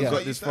 podcast. Didn't Because I got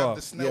this used to have far.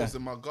 the snails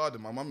in my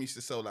garden. My mum used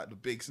to sell like the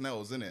big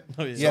snails, innit?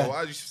 Oh, yeah. Yeah. So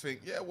I used to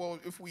think, yeah, well,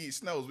 if we eat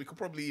snails, we could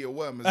probably eat a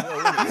worm as well,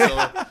 innit? So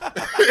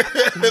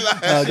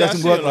No, it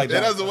doesn't work like it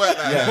that. doesn't work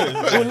like that.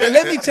 Well,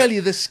 let me tell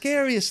you, the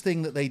scariest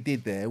thing that they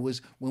did there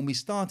was when we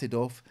started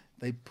off,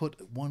 they put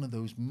one of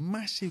those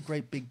massive,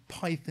 great big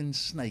python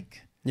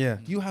snake. Yeah.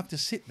 You have to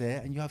sit there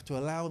and you have to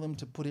allow them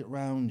to put it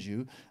round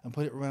you and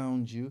put it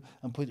around you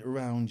and put it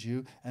around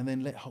you and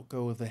then let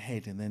go of the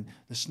head and then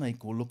the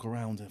snake will look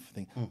around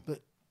everything.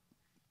 But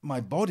my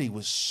body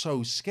was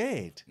so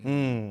scared.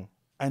 And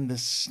the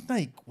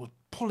snake was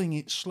pulling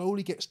it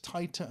slowly, gets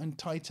tighter and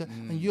tighter.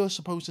 And you're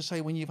supposed to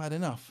say when you've had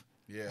enough.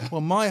 Yeah.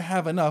 Well, my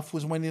have enough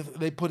was when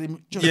they put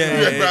him just Yeah.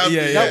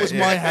 that was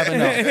my have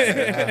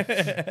enough.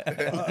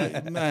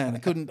 Man,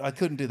 I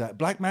couldn't do that.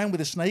 Black man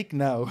with a snake?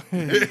 No.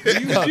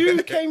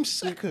 You came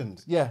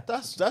second. Yeah.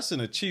 That's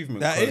an achievement.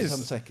 That Chris. is.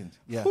 Some second.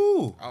 Yeah.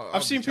 Ooh, I'll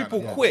I've be seen trying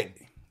people to- quit.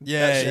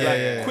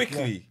 Yeah.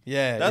 Quickly.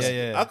 Yeah. That's,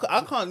 Yeah.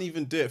 I can't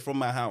even do it from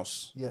my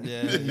house. Yeah.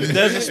 If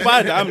there's a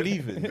spider, I'm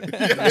leaving.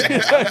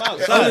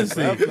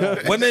 Honestly,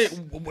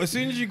 as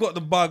soon as you got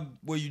the bug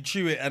where you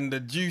chew it and the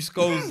juice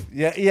goes,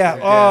 Yeah. It's the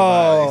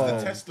Oh.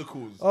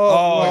 testicles.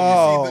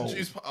 Oh. When you see the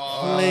juice.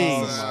 Oh,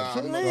 Please.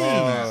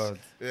 man. Please.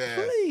 Yeah.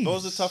 Please. What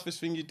was the toughest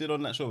thing you did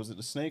on that show? Was it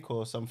the snake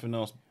or something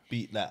else?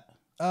 Beat that.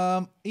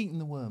 Eating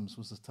the worms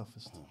was the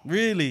toughest.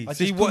 really, I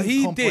see just what couldn't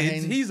he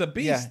comprehend- did. He's a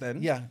beast. Yeah,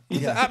 Then yeah, he's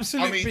yeah. an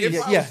absolute I mean, beast.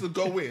 if I Yeah. was to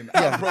go in,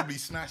 I'd probably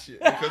smash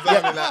it because I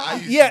mean, like, I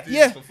used to do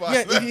this for fun.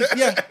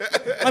 yeah.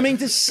 I mean,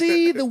 to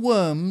see the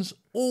worms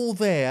all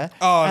there,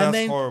 Oh, and that's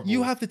then horrible.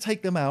 you have to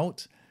take them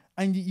out,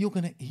 and you're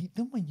gonna eat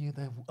them when you're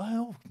there.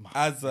 Oh my!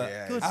 As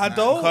Yeah, a it's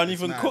adult, Can't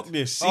even mad. cook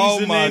this. Oh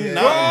Seasoning, my nothing.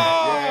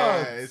 God.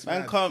 Yeah, it's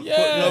Man mad. can't yeah,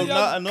 put no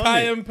young nothing on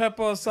cayenne it.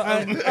 pepper or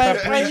something.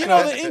 And you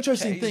know the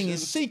interesting thing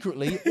is,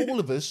 secretly, all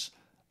of us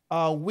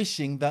are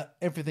wishing that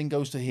everything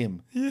goes to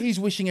him. He's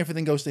wishing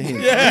everything goes to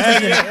him.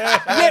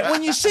 Yet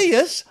when you see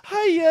us,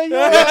 hey,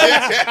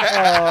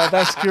 oh,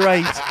 that's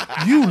great.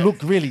 You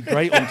look really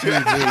great on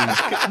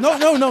TV.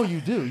 No, you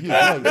do. You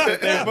do.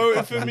 They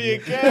voted for me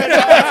again.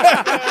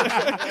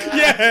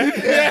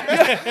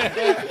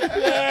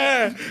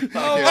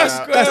 Oh, that's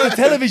great. That's the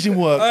television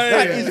work.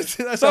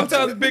 That's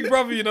sometimes Big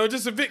Brother,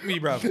 just evict me,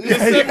 bruv. Just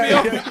send me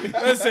off.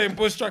 They're saying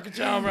Bush Tracker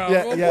Chow,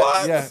 bruv.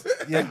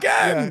 Yeah.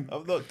 Again?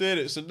 I'm not doing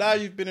it. So now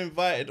you've been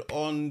invited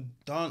on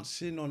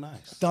Dancing on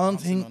Ice.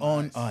 Dancing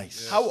on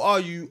ice. How are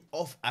you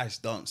off ice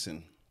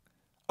dancing?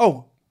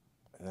 Oh,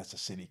 that's a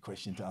silly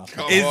question to ask.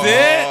 Is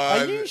it?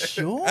 Are you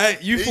sure? Hey,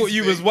 you He's thought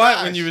you big was white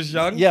Dash. when you was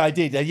young? Yeah, I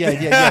did.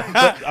 Yeah.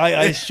 But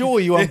I assure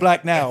you I'm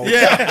black now.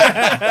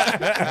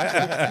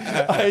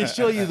 I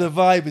assure you the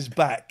vibe is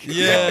back.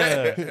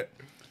 Yeah.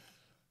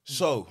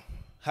 So,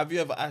 have you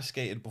ever ice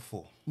skated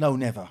before? No,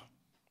 never.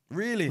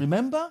 Really?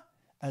 Remember,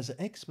 as an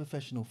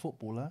ex-professional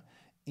footballer,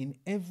 in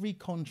every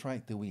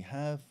contract that we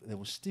have, there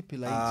was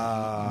stipulated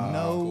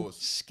no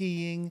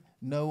skiing,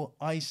 no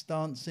ice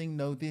dancing,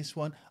 no this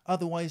one.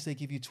 Otherwise, they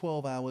give you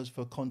 12 hours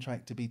for a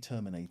contract to be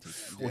terminated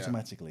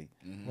automatically.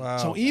 Wow.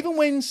 So even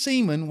when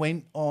Seaman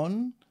went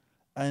on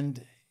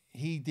and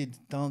he did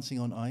dancing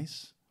on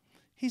ice,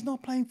 he's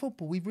not playing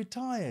football. We've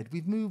retired.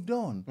 We've moved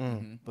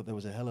on. But there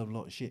was a hell of a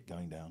lot of shit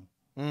going down.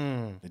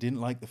 They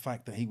didn't like the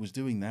fact that he was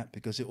doing that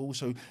because it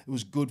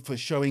was good for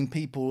showing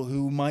people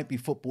who might be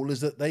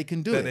footballers that they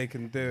can do it. They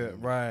can do it,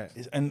 right.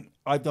 And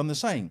I've done the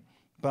same,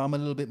 but I'm a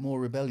little bit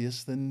more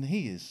rebellious than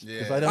he is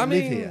because Yeah. I don't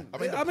live here. I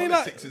mean, the I mean,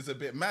 politics is a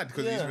bit mad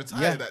because he's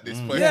retired at this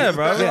point. Yeah,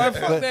 bro. Yeah, I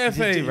fuck but the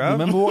FA, bro.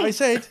 remember what I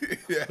said?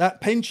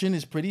 That pension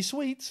is pretty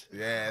sweet.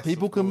 Yes,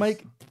 People of can course.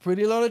 make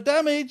pretty lot of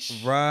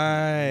damage.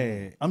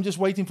 Right. I'm just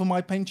waiting for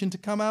my pension to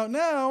come out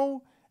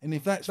now. And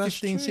if that's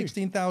 15, true.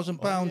 16,000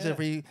 pounds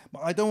every,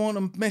 I don't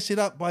want to mess it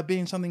up by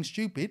being something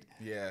stupid.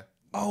 Yeah.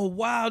 Oh,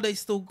 wow. They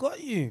still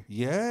got you.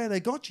 Yeah, they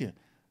got you.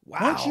 Wow.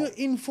 Once you're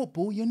in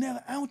football, you're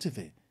never out of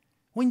it.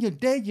 When you're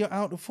dead, you're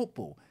out of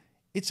football.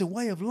 It's a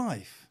way of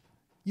life.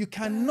 You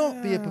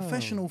cannot be a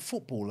professional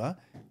footballer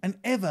and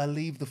ever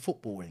leave the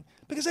football ring.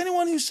 Because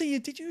anyone who see you,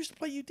 did you used to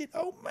play? You did.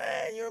 Oh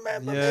man, you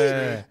remember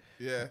me?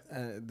 Yeah.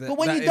 But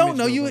when you don't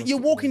know, you're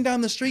walking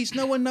down the streets.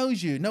 No one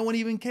knows you. No one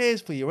even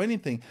cares for you or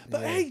anything.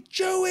 But hey,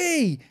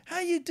 Joey, how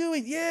you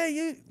doing?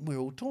 Yeah, we're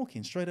all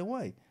talking straight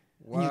away.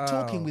 Wow. And you're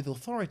talking with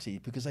authority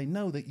because they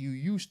know that you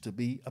used to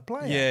be a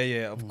player.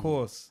 Yeah, of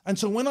course. And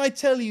so when I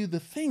tell you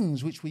the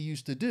things which we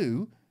used to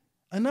do,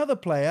 another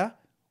player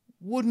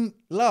wouldn't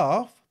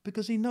laugh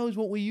because he knows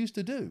what we used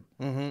to do.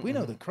 We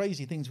know the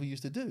crazy things we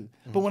used to do.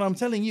 But when I'm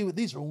telling you,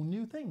 these are all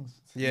new things.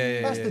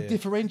 That's the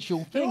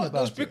differential thing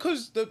about it.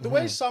 Because the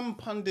way some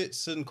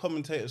pundits and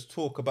commentators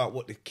talk about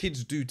what the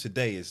kids do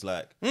today is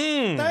like,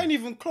 that ain't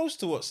even close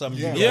to what some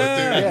you do. Why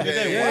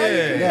are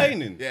you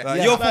complaining?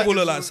 Like, your football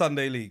look like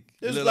Sunday League.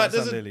 There's like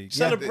there's a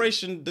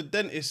celebration, the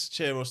dentist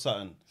chair or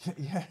something.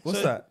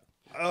 What's that?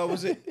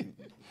 Was it?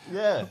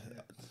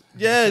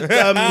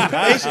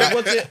 Basically,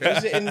 was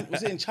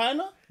it in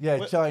China?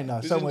 Yeah, China.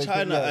 It was in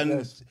China,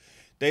 and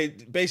they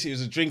basically it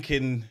was a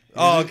drinking.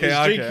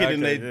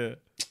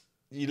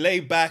 You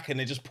lay back and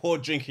they just pour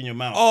drink in your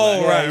mouth.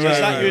 Oh, right.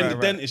 It's like you're in the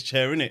dentist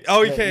chair, innit?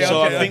 Oh, okay.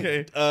 So I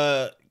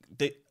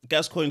think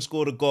Gascoigne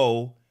scored a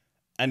goal,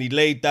 and he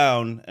laid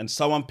down, and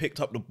someone picked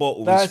up the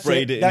bottle and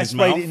sprayed it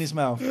in his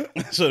mouth.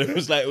 So it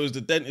was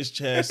the dentist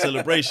chair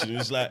celebration. It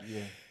was like.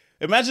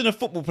 Imagine a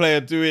football player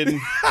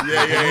doing...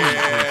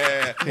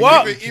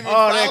 What? Even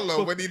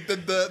Fowler, when he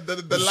did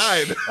the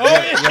line.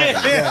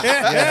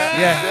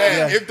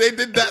 If they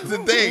did that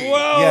today.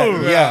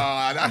 Whoa.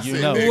 That's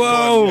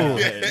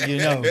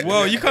it.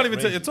 Whoa, you can't even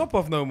take your top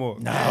off no more.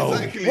 No.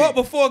 Exactly. What,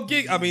 before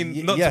gig? I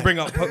mean, not to bring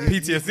up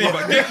PTSD,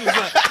 but gig was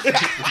like...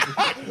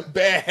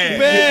 Bare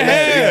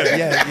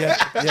hair.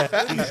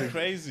 It's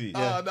crazy.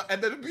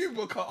 And then the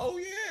people come,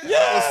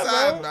 that was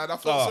sad, man. I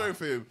felt sorry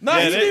for him. No,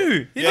 he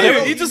knew.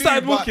 He just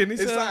started walking.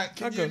 It's like,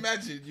 can you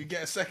imagine you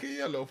get a second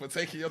yellow for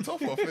taking your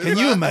top off? Can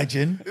you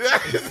imagine?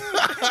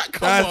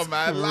 Come on,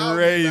 man.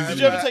 Crazy. Did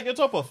you ever take your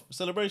top off?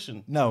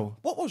 Celebration? No.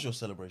 What was your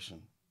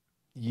celebration?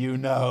 You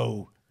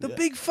know. The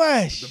Big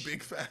Fash. The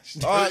Big Fash.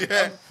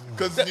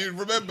 Because you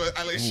remember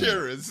Alex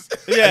Shearer's.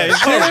 I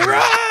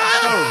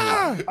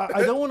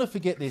don't want to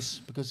forget this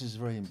because it's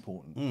very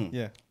important.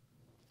 Yeah.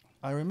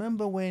 I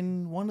remember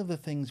when one of the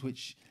things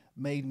which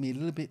made me a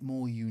little bit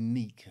more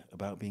unique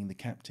about being the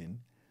captain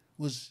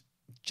was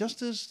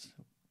just as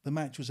the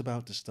match was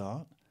about to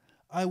start,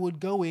 I would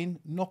go in,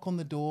 knock on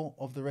the door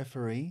of the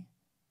referee,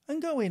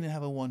 and go in and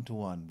have a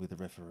one-to-one with the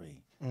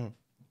referee.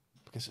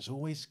 Because it's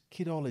always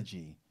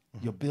kidology.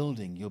 You're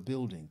building.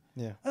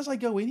 Yeah. As I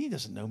go in, he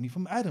doesn't know me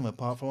from Adam,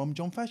 apart from I'm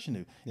John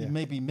Fashanu. He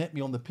maybe met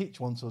me on the pitch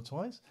once or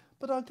twice,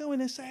 but I'll go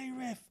in and say, hey,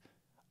 ref,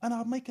 and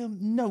I'll make a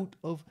note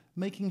of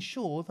making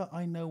sure that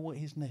I know what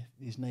his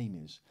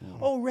name is.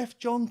 Oh, Ref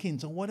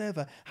Jonkins or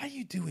whatever. How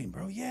you doing,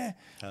 bro? Yeah,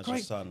 how's great.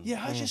 Your son? Yeah,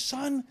 how's your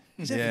son?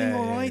 Is everything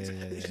all right?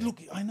 Look,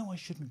 I know I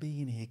shouldn't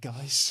be in here,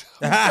 guys.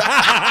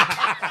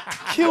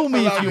 Kill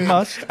me if you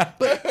must.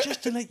 But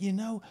just to let you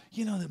know,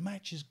 the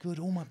match is good.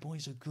 All my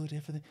boys are good.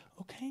 Everything.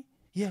 Okay.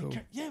 Yeah, cool.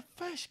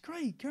 Fash,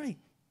 great.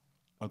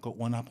 I got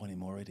one up on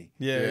him already.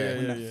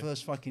 When that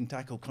first fucking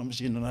tackle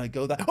comes in and I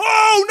go that,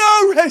 oh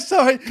no, Ref,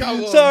 sorry.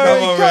 Come on.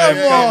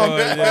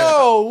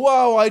 Oh,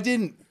 wow, I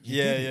didn't.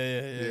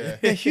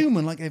 They're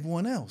human like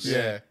everyone else.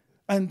 Yeah.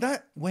 And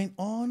that went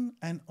on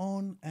and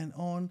on and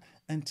on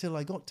until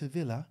I got to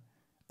Villa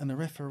and the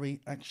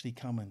referee actually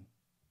come and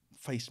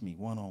face me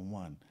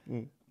one-on-one.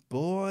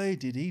 Boy,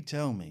 did he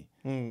tell me.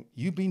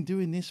 You've been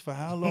doing this for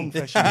how long,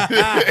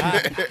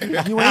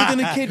 Fashanu? You ain't going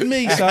to kid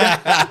me, son.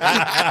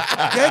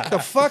 Get the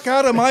fuck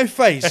out of my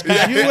face.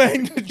 Because you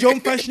ain't John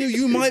Fashanu,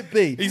 you might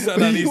be. He said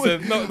that. He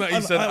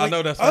said, I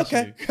know that's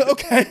Fashanu.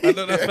 Okay. I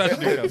know that's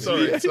Fashanu.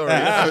 Sorry. His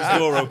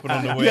door open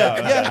on the way out.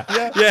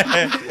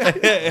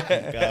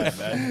 God,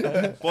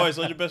 man. Boys,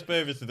 what's your best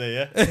behaviour today,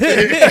 yeah? Ref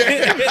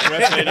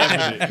ain't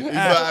having it. He's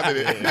not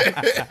having it.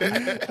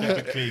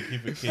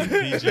 Keep it clean.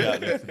 PG out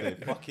there today.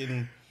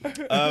 Fucking...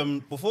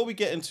 before we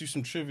get into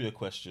some trivia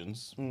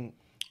questions,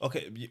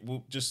 okay,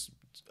 we'll just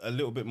a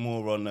little bit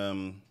more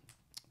on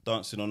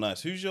Dancing on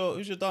Ice. Who's your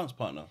dance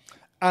partner?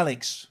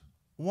 Alex,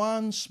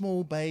 one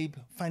small babe,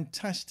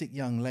 fantastic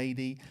young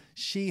lady.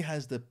 She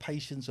has the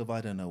patience of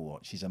I don't know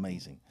what. She's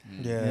amazing.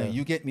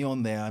 You get me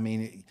on there. I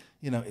mean,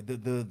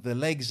 the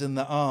legs and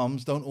the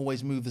arms don't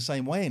always move the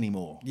same way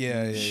anymore.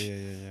 Yeah.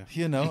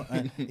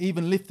 And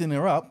even lifting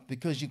her up,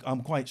 because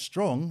I'm quite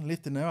strong,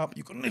 lifting her up,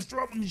 you can lift her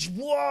up and just,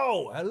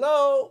 whoa,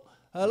 hello.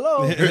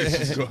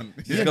 She's gone.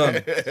 She's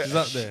gone. She's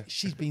up there.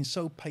 She's been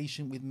so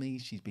patient with me.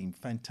 She's been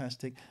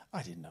fantastic.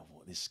 I didn't know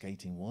what this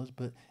skating was,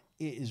 but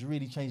it has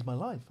really changed my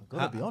life. I've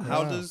got to be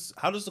honest.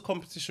 How does the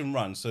competition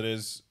run? So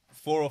there's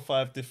 4 or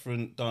 5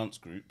 different dance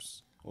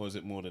groups, or is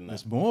it more than that?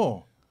 There's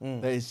more.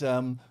 There's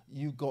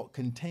you've got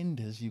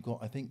contenders.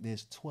 I think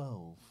there's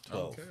 12.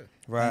 Okay.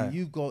 Right. And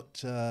you've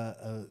got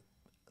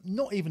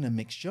not even a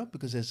mixture,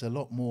 because there's a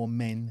lot more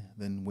men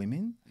than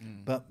women,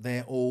 but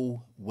they're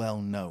all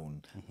well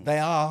known. They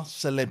are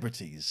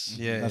celebrities,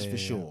 that's for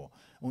sure.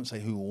 I won't say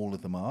who all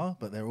of them are,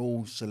 but they're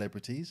all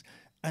celebrities.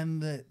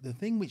 And the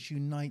thing which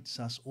unites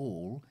us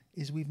all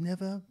is we've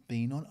never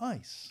been on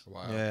ice.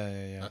 Wow.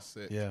 Yeah. That's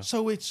it. Yeah.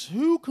 So it's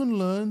who can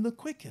learn the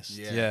quickest.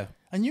 Yeah.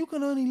 And you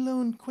can only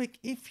learn quick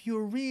if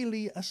you're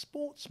really a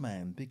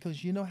sportsman,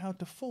 because you know how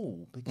to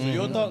fall. So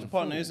your dance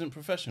partner isn't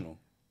professional?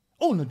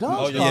 Oh, the dance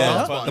partner?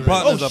 Yeah, the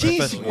partners Oh, are she's the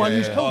professional. one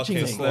who's coaching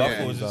Okay, me. cool. I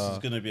thought this is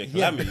going to be a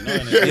calamity.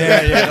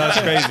 Yeah,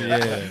 that's crazy.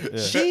 Yeah.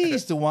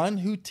 She's the one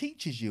who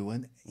teaches you.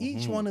 And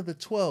each one of the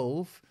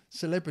 12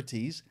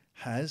 celebrities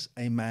has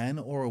a man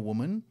or a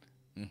woman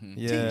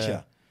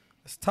teacher.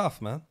 It's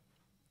tough, man.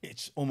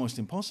 It's almost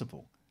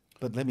impossible.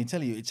 But let me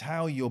tell you, it's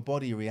how your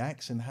body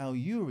reacts and how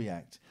you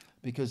react.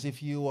 Because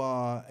if you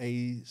are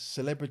a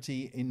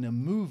celebrity in a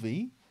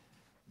movie,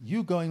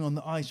 you going on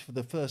the ice for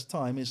the first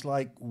time is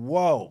like,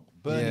 whoa,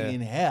 burning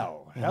in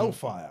hell,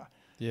 hellfire.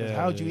 But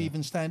how do you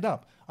even stand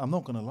up? I'm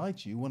not going to lie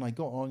to you. When I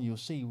got on, you'll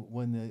see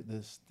when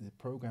the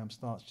program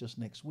starts just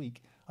next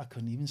week, I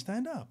couldn't even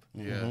stand up.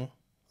 Yeah.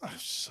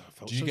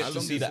 Do you get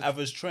to see the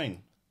others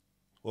train?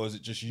 Or is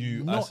it just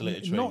you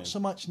isolated training? Not so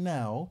much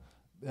now.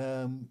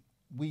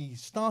 We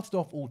started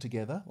off all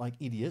together like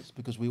idiots,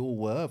 because we all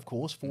were, of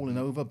course, falling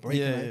over,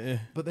 breaking.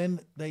 But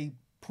then they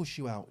push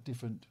you out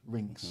different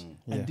rinks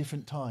at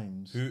different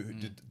times. Who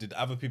did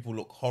other people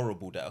look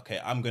horrible? That okay,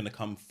 I'm going to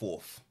come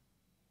fourth,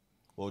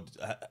 or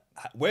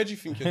where do you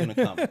think you're going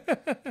to come?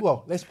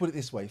 Well, let's put it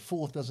this way: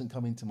 fourth doesn't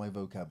come into my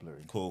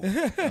vocabulary. Cool,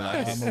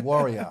 I'm a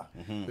warrior.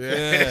 So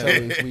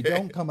if we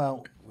don't come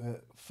out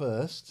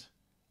first,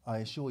 I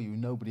assure you,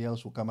 nobody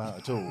else will come out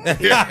at all.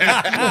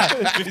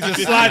 He's a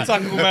slide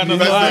tackle man on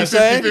the what I'm line.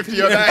 saying?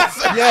 50 on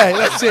ice. Yeah,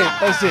 that's it.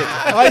 That's it.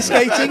 Ice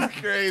skating.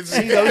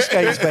 Crazy. See those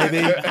skates,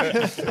 baby.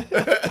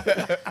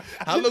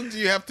 How long do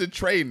you have to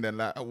train then?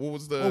 Like, what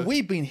was the? Well,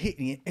 we've been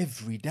hitting it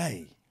every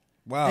day.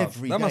 Wow,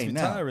 Every that must day be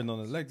now. tiring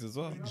on the legs as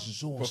well.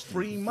 Exhausting. For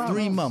 3 months?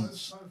 3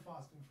 months. So far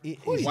it's been It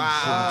is Wow.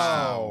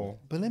 exhausting.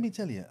 But let me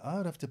tell you, I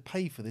would have to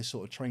pay for this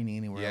sort of training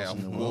anywhere Yeah, else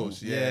in the of world.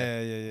 course.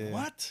 Yeah. Yeah.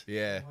 What?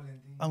 Yeah.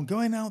 I'm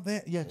going out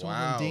there. Yeah, Tom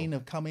Wow. and Dean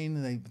have come in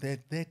and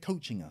they're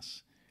coaching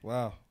us.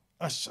 Wow.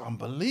 That's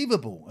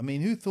unbelievable. I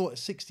mean, who thought at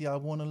 60 I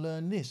want to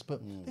learn this?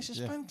 But this is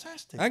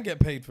fantastic. And get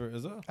paid for it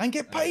as well. And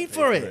get paid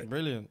for it.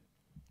 Brilliant.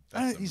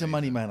 He's a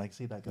money man. I can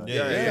see that guy.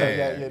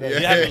 Yeah.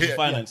 He handles the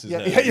finances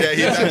there. Yeah,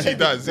 he actually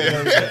does.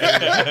 Yeah.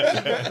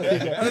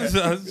 I was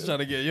just trying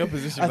to get your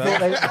position I back.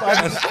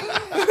 thought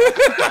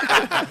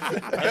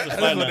That's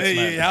the finance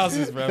man.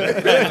 Houses, bro.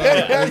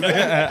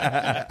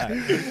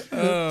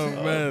 Oh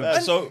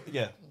man. So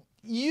yeah,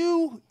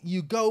 you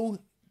go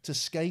to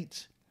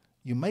skate,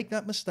 you make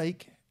that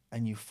mistake,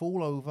 and you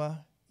fall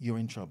over, you're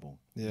in trouble.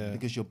 Yeah.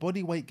 Because your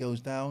body weight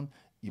goes down,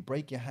 you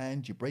break your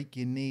hand, you break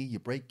your knee, you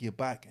break your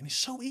back, and it's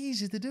so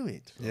easy to do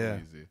it. Yeah.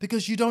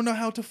 Because you don't know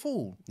how to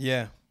fall.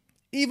 Yeah.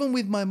 Even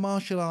with my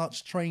martial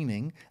arts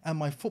training and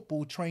my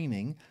football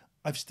training,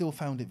 I've still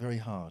found it very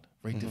hard,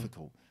 very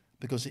difficult,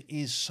 because it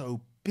is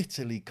so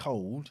bitterly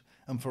cold.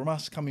 And for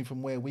us coming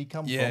from where we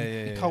come from,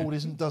 the cold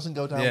doesn't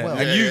go down well.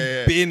 And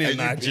you've been in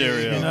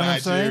Nigeria. You know what I'm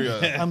saying?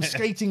 Nigeria. I'm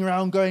skating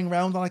around, going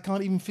around, and I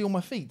can't even feel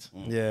my feet.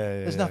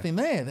 There's nothing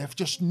there. They're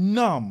just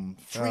numb,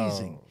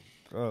 freezing.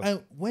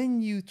 And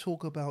when you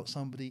talk about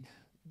somebody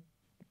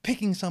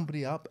picking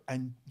somebody up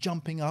and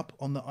jumping up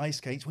on the ice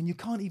skates when you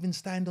can't even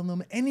stand on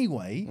them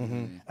anyway,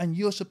 and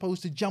you're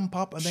supposed to jump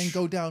up and then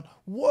go down,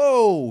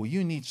 whoa,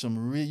 you need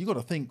some you got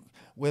to think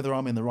whether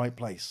I'm in the right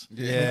place.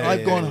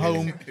 I've gone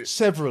home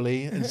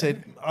severally and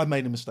said, I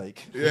made a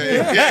mistake.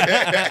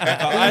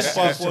 ice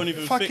bath won't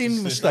even fucking fix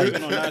this, mistake.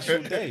 even on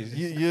actual days.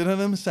 You know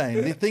what I'm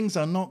saying? The things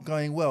are not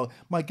going well.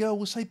 My girl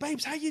will say,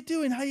 babes, how you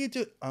doing? How you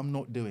doing? I'm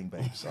not doing,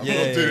 babes. I'm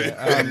not doing.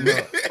 I'm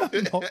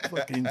not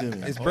fucking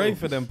doing. It's brave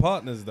for them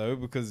partners though,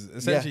 because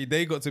essentially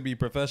they got to be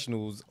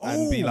professionals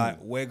and be like,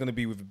 we're gonna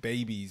be with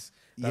babies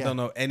that don't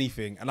know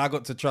anything, and I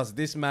got to trust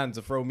this man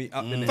to throw me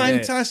up in the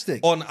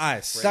Fantastic. air on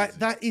ice.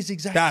 That is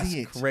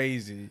exactly That's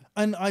crazy.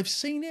 And I've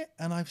seen it,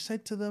 and I've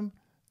said to them,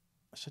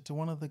 I said to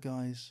one of the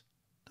guys,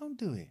 don't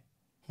do it.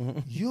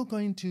 You're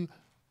going to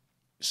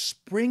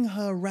spring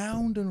her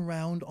round and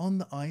round on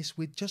the ice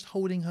with just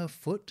holding her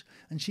foot,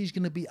 and she's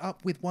going to be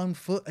up with one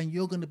foot, and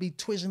you're going to be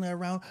twisting her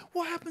around.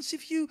 What happens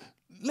if you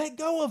let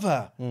go of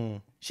her?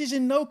 She's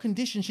in no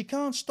condition. She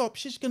can't stop.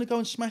 She's going to go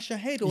and smash her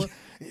head, or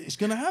it's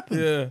going to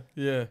happen.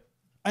 Yeah.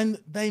 And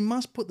they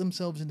must put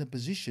themselves in a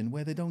position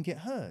where they don't get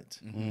hurt.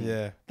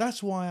 Yeah.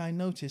 That's why I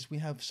notice we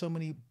have so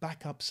many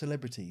backup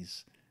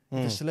celebrities,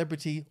 the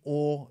celebrity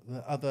or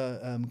the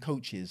other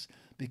coaches,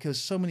 because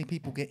so many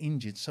people get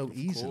injured so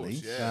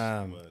easily.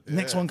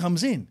 Next one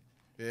comes in.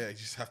 Yeah, you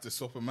just have to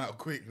swap them out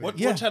quick. What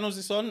channel is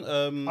this on?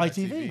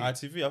 ITV.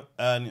 ITV,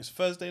 and it's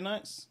Thursday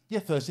nights. Yeah,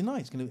 Thursday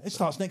night. It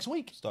starts next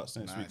week. Starts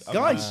next week,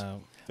 Guys.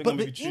 Think But I'm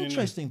the gonna be tuning in.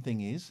 interesting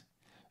thing is,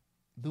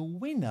 the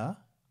winner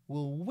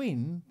will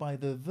win by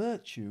the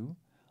virtue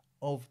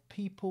of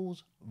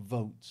people's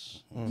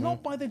votes,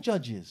 not by the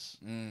judges.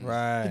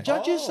 Right. The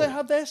judges they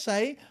have their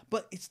say,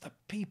 but it's the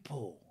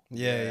people.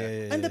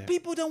 Yeah. And the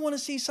people don't want to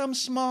see some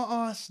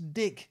smart-ass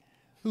dick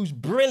who's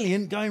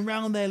brilliant going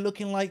round there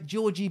looking like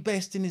Georgie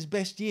Best in his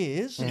best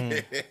years.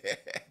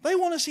 They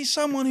want to see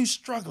someone who's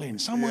struggling,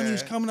 someone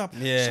who's coming up,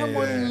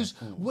 someone who's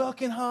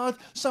working hard,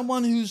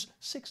 someone who's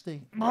 60.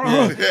 He's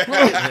willing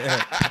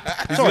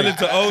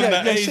to own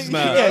that age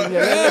now.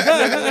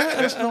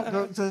 Let's not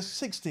go to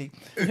 60.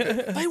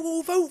 They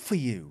will vote for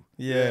you.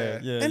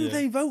 And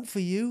they vote for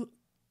you,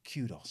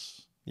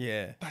 kudos.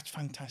 Yeah. That's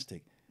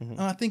fantastic.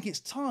 And I think it's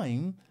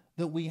time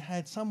that we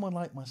had someone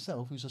like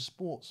myself who's a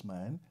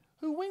sportsman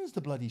who wins the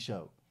bloody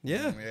show.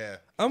 Yeah. Yeah.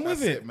 I'm with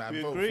That's it. man.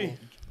 We Vote agree.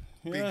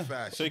 for Big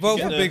Fash. So you Vote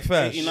can for get Big the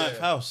Fash. 89th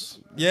house.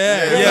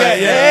 Yeah.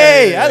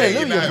 Hey,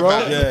 hallelujah, bro.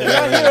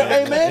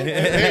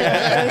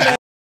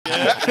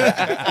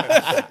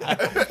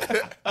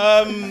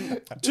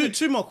 Amen.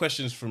 Two more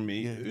questions from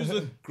me. Who's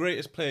the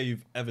greatest player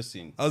you've ever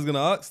seen? I was going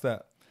to ask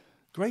that.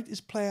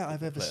 Greatest player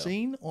I've ever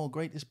seen or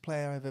greatest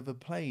player I've ever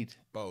played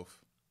Both.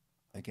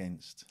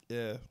 against?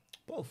 Yeah.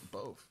 Both.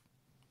 Both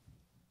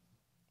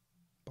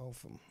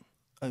of them.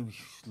 Oh,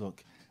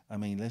 look, I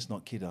mean, let's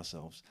not kid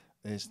ourselves.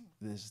 There's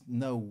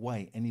no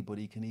way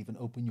anybody can even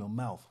open your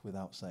mouth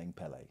without saying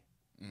Pele.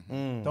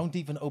 Don't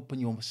even open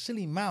your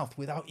silly mouth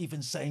without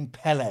even saying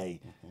Pele.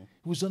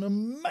 He was an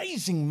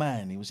amazing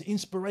man. He was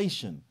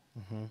inspiration.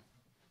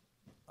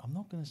 I'm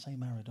not going to say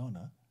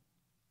Maradona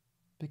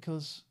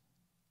because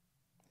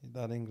He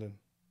done England.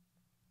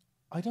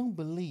 I don't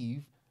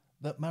believe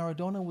that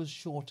Maradona was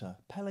shorter.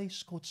 Pele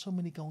scored so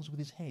many goals with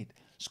his head,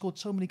 scored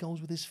so many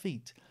goals with his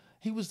feet.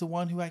 He was the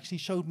one who actually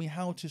showed me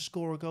how to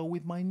score a goal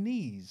with my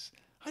knees.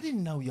 I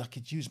didn't know I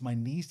could use my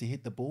knees to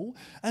hit the ball.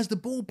 As the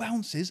ball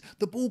bounces,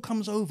 the ball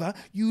comes over,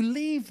 you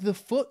leave the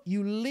foot,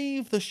 you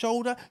leave the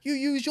shoulder, you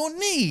use your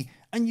knee,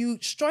 and you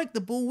strike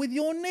the ball with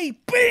your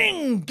knee.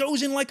 Bing!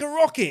 Goes in like a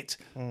rocket.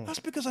 That's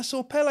because I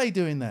saw Pele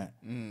doing that.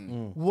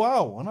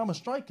 Wow, and I'm a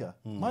striker.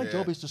 My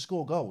job is to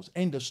score goals.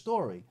 End of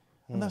story.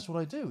 And that's what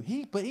I do.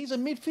 But he's a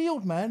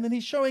midfield man, and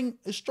he's showing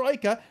a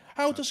striker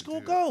how to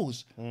score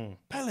goals.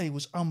 Pele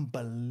was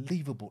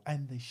unbelievable.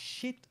 And the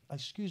shit,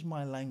 excuse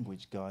my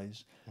language,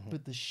 guys,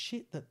 but the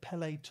shit that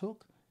Pele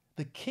took,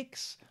 the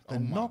kicks, the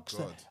knocks.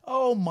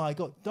 Oh, my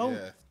God. Don't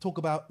talk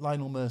about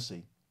Lionel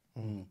Messi.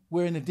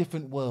 We're in a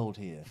different world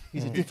here.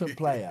 He's a different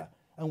player.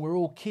 And we're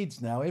all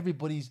kids now.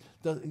 Everybody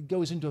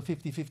goes into a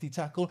 50-50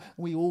 tackle.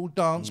 We all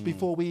dance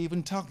before we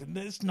even tackle.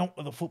 That's not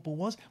what the football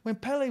was. When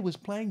Pele was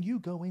playing, you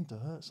go in to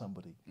hurt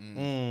somebody.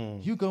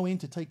 You go in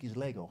to take his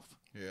leg off.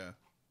 Yeah.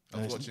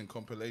 I was watching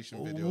compilation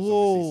videos,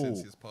 obviously,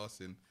 since his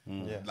passing.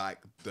 Like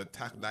the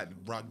like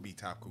rugby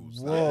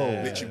tackles.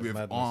 Like, literally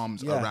with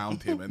arms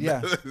around him. And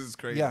this is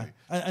crazy. Yeah.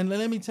 And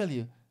let me tell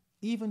you,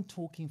 even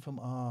talking from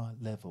our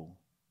level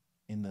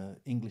in the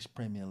English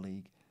Premier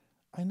League,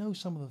 I know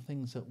some of the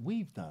things that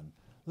we've done,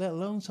 let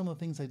alone some of the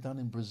things they've done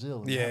in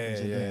Brazil.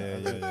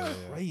 Yeah.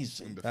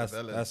 Crazy.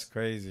 That's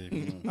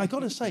crazy. I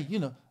got to say,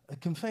 a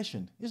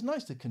confession. It's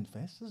nice to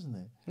confess, isn't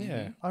it?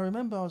 Yeah. I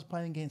remember I was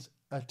playing against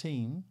a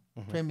team,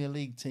 Premier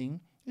League team.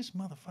 This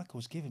motherfucker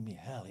was giving me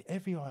hell.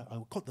 Everywhere I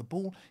got the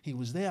ball, he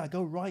was there. I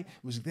go right,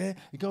 he was there.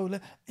 I go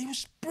left. He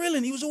was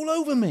brilliant. He was all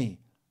over me.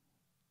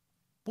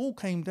 Ball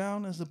came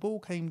down. As the ball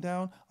came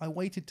down, I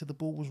waited till the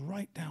ball was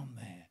right down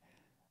there.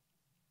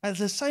 At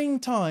the same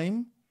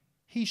time,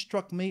 he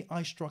struck me,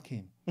 I struck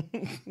him.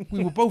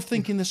 We were both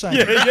thinking the same.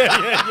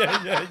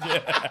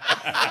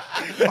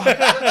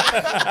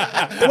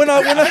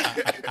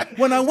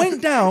 When I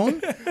went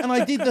down and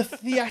I did the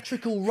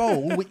theatrical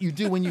roll, what you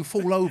do when you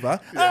fall over,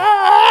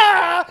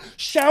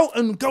 shout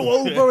and go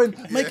over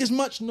and make as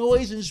much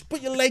noise and just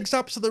put your legs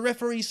up so the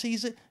referee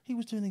sees it. He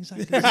was doing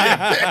exactly the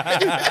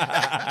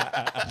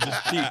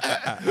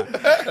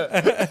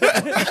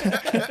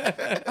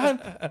same.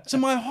 And to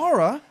my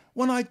horror,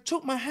 when I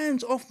took my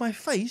hands off my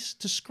face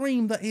to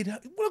scream that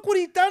look what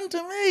he'd done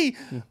to me,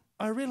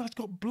 I realised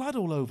I got blood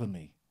all over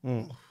me.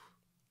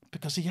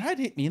 Because he had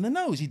hit me in the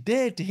nose. He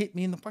dared to hit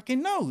me in the fucking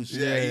nose.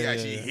 Yeah, he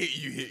actually hit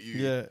you.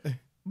 Yeah.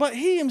 But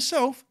he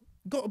himself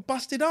got a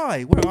busted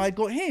eye where I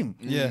got him.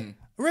 Yeah.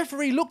 The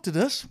referee looked at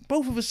us,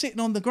 both of us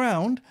sitting on the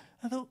ground.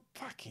 I thought,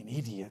 fucking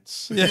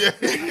idiots. Yeah.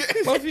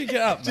 Both of you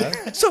get up,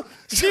 man. So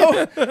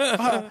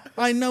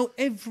I know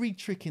every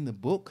trick in the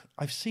book.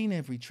 I've seen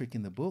every trick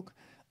in the book.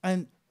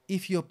 And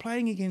if you're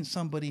playing against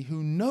somebody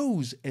who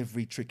knows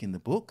every trick in the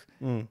book,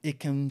 it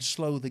can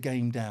slow the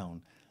game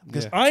down.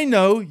 Because I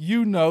know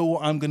you know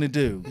what I'm going to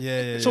do.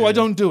 So I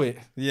don't do it.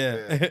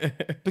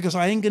 Because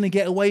I ain't going to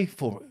get away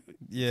from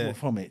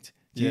it.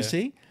 Do you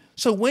see?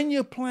 So when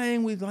you're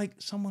playing with like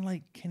someone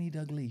like Kenny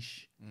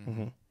Dalglish,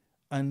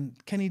 and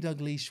Kenny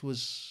Dalglish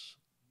was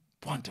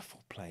a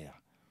wonderful player,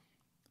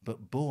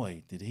 but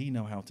boy, did he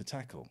know how to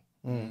tackle.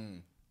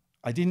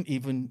 I didn't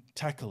even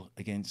tackle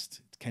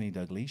against Kenny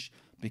Dalglish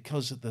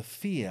because of the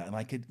fear.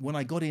 And when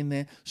I got in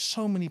there,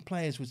 so many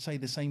players would say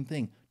the same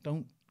thing.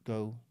 Don't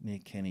go near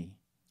Kenny.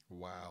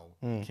 Wow.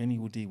 Kenny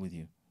will deal with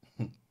you.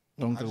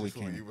 Longer I just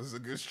weekend. thought he was a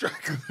good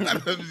striker. I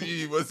never knew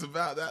he was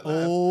about that.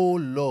 Oh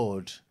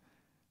Lord,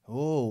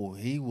 oh,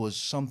 he was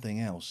something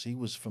else. He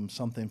was from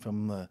something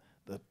from the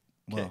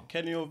well.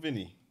 Kenny or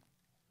Vinny?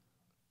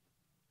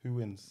 Who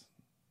wins?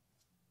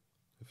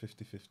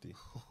 50-50.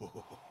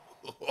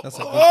 That's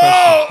a good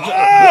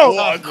question.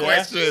 What a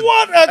question!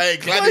 What a hey,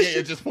 Gladiator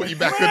question. just put you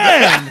back on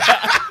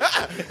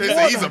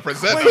that. He's a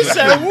presenter. He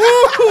said, "Woo!"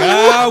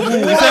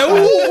 He said,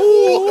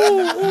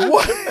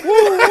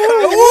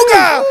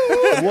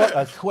 What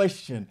a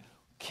question,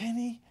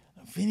 Kenny,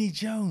 Vinny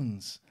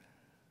Jones.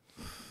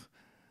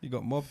 You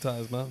got mob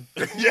ties, man.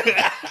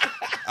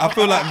 I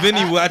feel like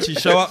Vinny will actually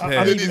show up here.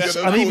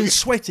 I'm even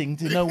sweating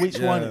to know which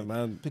one,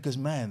 man. because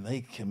man,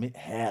 they commit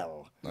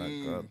hell. My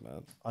God,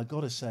 man. I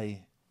gotta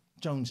say,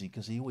 Jonesy,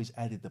 because he always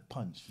added the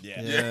punch.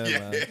 Yeah,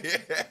 man.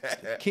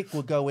 Kick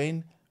will go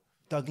in,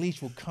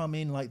 Douglas will come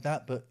in like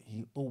that, but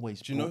he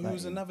always. Do you know brought who that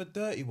was in. another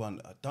dirty one?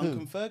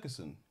 Duncan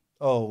Ferguson.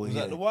 Oh, Was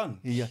that the one?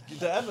 Yeah.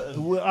 The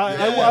Everton. Well,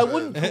 I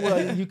wouldn't.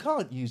 Well, you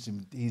can't use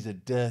him. He's a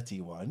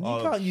dirty one.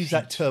 You can't use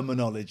that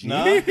terminology.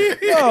 Nah. No, yeah,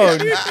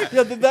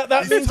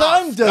 that means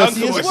I'm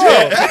dirty as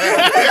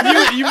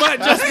well. You might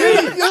just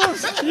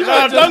be.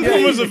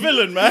 Duncan was a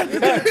villain, man.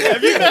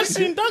 Have you guys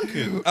seen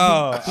Duncan?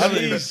 Oh, I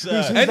mean, He's,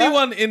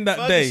 anyone in that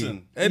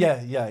Ferguson. day.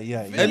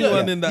 Yeah.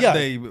 Anyone in that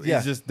day yeah.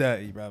 is just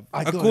dirty, bruv.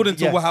 I got According it,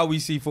 to yeah. how we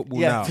see football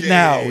now.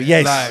 Now,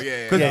 yes.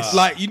 Like, 'cause, Yes.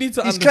 like, you need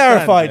to He's understand.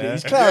 clarified yeah? it.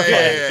 He's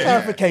clarified.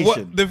 Clarification.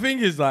 What the thing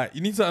is, like,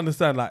 you need to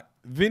understand, like,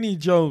 Vinny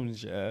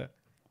Jones,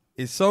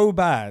 is so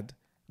bad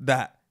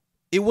that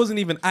it wasn't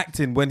even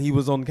acting when he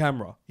was on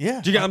camera.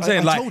 Yeah, Do you get what I'm I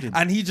saying? told like, him.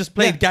 and he just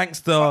played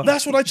gangster.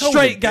 That's what I told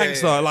Straight him.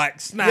 gangster, like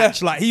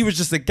Snatch. Like, he was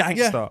just a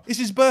gangster. Yeah, it's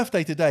his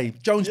birthday today.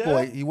 Jones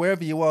boy,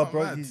 wherever you are,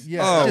 bro. mad.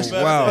 Yeah, Oh,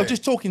 wow. I was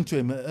just talking to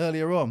him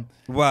earlier on.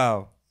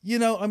 Wow. You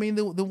know, I mean,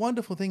 the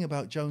wonderful thing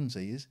about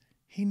Jonesy is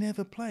he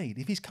never played.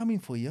 If he's coming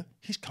for you,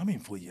 he's coming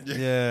for you.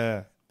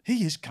 Yeah.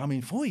 He is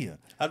coming for you.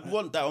 I'd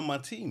want that on my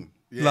team.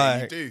 Yeah,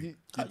 Like- you do.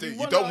 You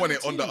want don't that want on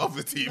it the on the team.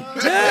 other team.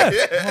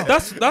 Yeah,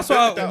 that's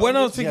why when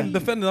I was thinking Yeah.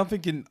 defending, I'm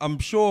thinking I'm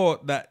sure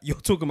that you're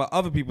talking about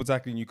other people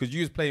tackling you because you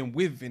was playing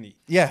with Vinny.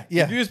 Yeah.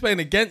 If you was playing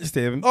against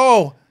him,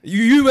 Oh,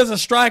 you as a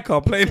striker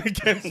playing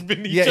against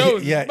Vinny yeah,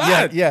 Jones. yeah,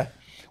 Mad. yeah.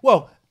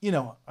 Well, you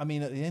know, I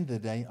mean, at the end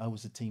of the day, I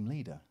was the team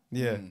leader.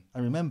 Yeah. I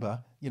remember,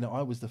 you know,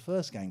 I was the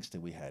first gangster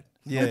we had.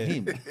 Yeah. Not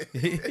him.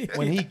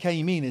 When he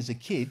came in as a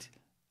kid,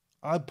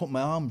 I put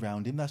my arm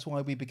around him. That's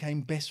why we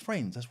became best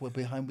friends. That's why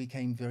we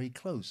became very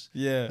close.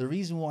 Yeah. The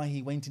reason why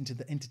he went into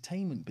the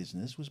entertainment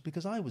business was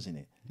because I was in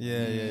it.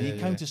 Yeah, He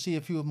came to see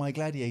a few of my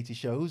Gladiator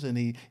shows, and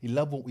he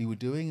loved what we were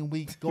doing, and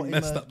we got him.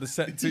 Messed up the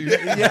set too.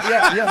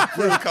 Yeah.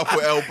 Threw a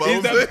couple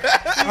elbows.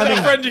 I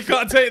mean, friend you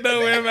can't take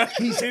nowhere, man.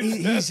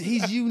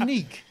 He's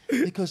unique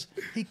because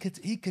he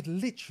could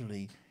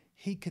literally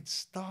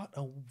start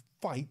a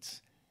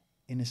fight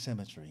in a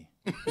cemetery.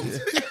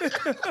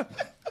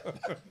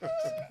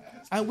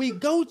 And we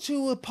go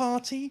to a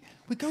party,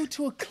 we go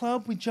to a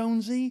club with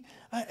Jonesy,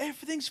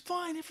 everything's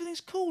fine,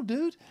 everything's cool,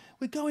 dude.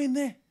 We go in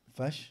there.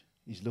 Fash,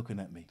 he's looking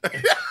at me.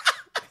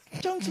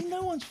 Jonesy,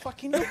 no one's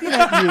fucking looking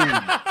at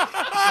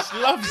you. Just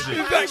loves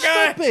it.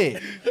 Stop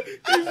it.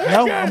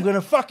 No, I'm going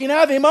to fucking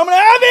have him. I'm going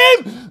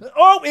to have him.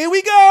 Oh, here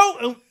we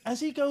go. As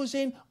he goes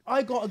in,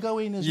 I got to go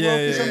in as well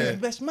because I'm his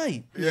best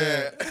mate.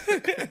 Yeah.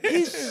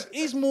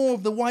 He's more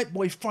of the white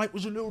boy fight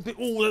was a little bit,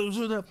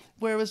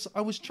 whereas I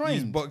was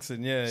trained. He's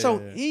boxing, yeah.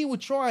 So yeah. he would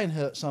try and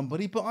hurt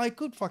somebody, but I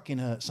could fucking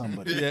hurt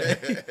somebody. Yeah.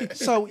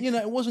 So, you know,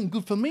 it wasn't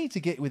good for me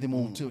to get with him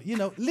all too. You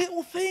know,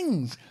 little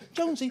things.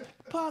 Jonesy,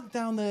 park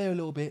down there a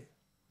little bit.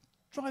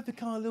 Drive the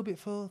car a little bit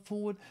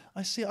forward.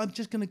 I see, I'm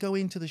just going to go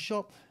into the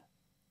shop.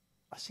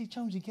 I see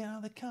Jonesy get out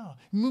of the car,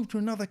 move to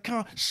another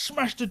car,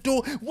 smash the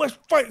door. What's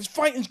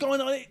fighting's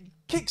going on? It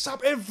kicks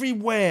up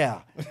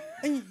everywhere.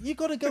 And you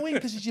got to go in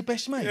because he's your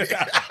best mate.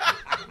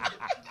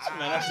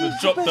 Man, that's to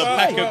drop the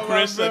pack of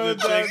crisps and the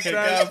drink and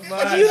gas, You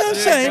know what I'm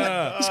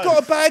saying? He's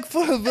got a bag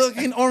full of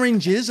fucking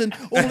oranges and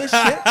all this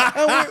shit.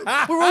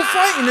 And we're all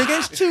fighting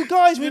against two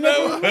guys. We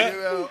never.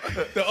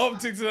 The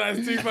optics of that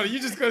is too funny. You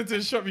just go to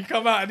the shop, you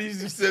come out, and he's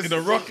just sitting in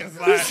a rocket.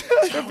 Like,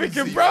 you're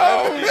thinking,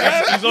 bro.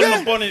 He's on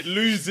the bonnet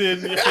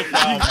losing. You're thinking,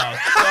 oh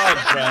my God,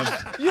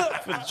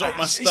 bruv. Drop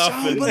my It's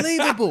stuff in.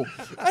 unbelievable.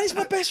 And he's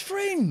my best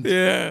friend.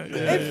 Yeah.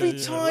 Every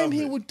time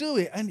he would do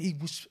it. And he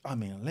was, I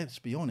mean, let's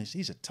be honest,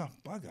 he's a tough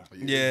bugger.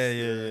 Yeah.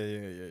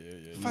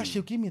 Fash,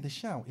 he'll give me the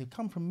shout. He'll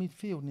come from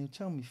midfield and he'll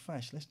tell me,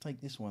 Fash, let's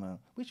take this one out.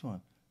 Which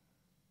one?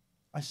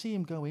 I see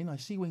him go in. I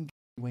see when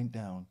he went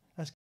down.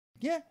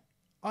 Yeah,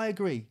 I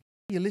agree.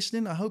 You're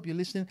listening. I hope you're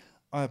listening.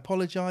 I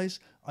apologise.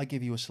 I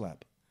give you a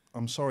slap.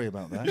 I'm sorry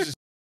about that.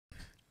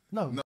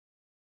 No.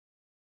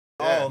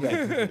 Oh,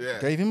 Yeah.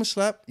 Gave him a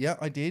slap. Yeah,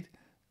 I did.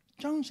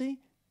 Jonesy,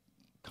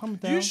 come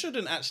down. You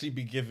shouldn't actually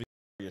be giving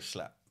a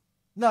slap.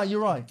 No,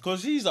 you're right.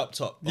 Because he's up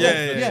top.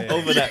 Yeah.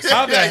 Over that.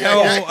 How the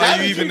hell are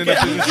you even in a You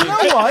position?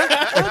 know what?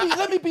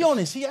 Let me be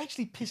honest. He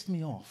actually pissed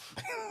me off.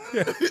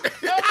 You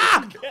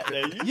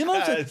know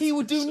what I'm saying? He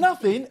would do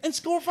nothing and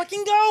score a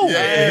fucking goal.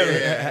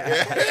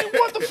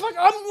 What the fuck?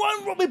 I'm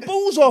with my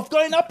balls off,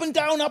 going up and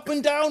down,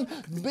 and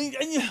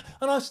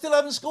I still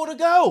haven't scored a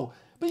goal.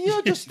 But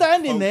you're just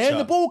standing there,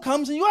 and the ball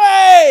comes, and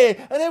hey,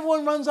 and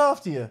everyone runs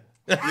after you.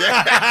 He's there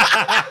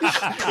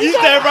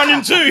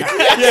running too.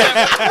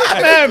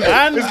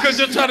 Man. It's because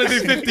you're trying to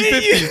do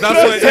 50-50s. That's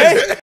what it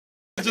is.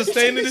 Just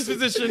staying in this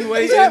position,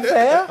 waiting. Is that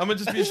fair? I'm going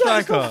to just be a That's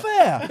striker. not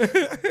fair.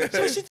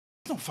 So I said,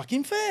 it's not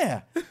fucking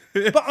fair.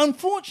 But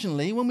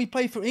unfortunately, when we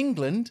play for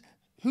England,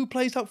 who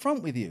plays up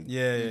front with you?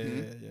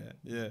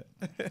 Yeah.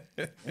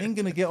 Ain't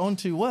going to get on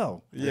too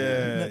well. You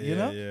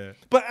know? Yeah.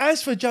 But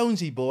as for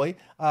Jonesy boy,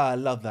 I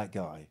love that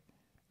guy.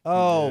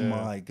 Oh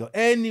my God.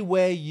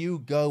 Anywhere you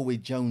go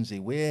with Jonesy,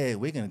 we're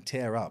going to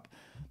tear up.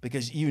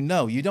 Because you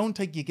don't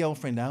take your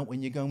girlfriend out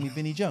when you're going with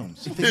Vinny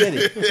Jones. Forget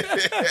it.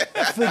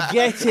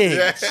 Forget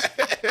it.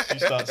 You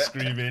start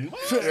screaming.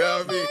 You know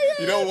what I mean?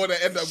 You don't want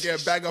to end up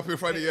getting banged up in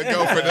front of your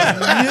girlfriend. You know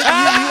what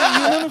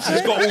I'm saying?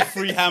 He's got all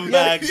 3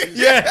 handbags.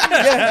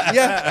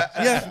 Yeah.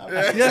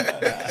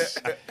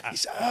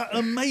 He's an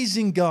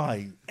amazing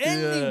guy.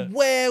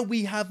 Anywhere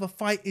we have a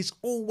fight, it's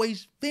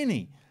always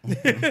Vinny.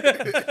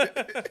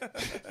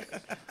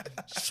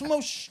 It's the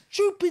most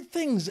stupid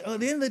things.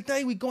 At the end of the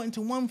day, we got into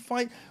one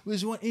fight. We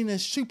was in a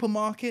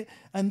supermarket,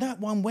 and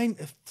that one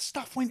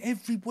stuff went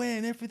everywhere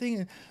and everything.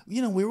 And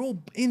you know, we're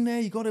all in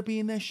there. You got to be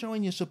in there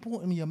showing your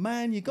support and your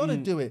man. You got to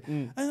do it.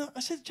 And I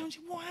said,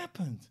 Jonesy, what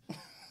happened? I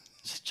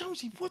said,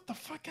 Jonesy, what the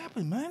fuck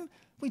happened, man?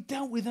 We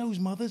dealt with those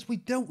mothers. We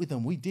dealt with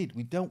them. We did.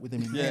 We dealt with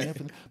them. And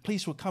everything.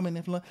 Police were coming.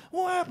 Everything like,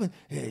 what happened?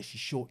 Yeah, she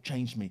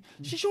shortchanged me.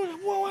 She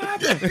what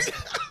happened?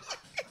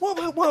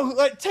 What,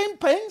 like 10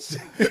 pence?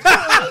 What?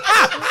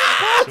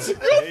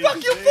 You're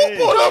fucking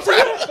footballer,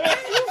 man.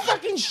 You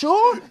fucking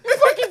sure? You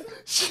fucking...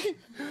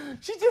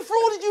 She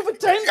defrauded you for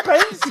 10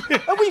 pence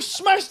and we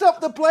smashed up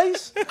the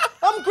place.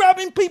 I'm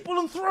grabbing people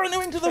and throwing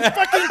them into the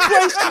fucking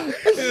place.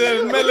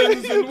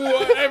 Melons and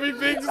water,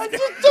 everything. I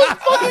just took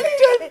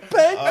fucking 10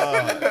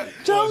 pence.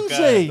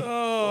 Jonesy.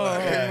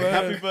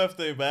 Happy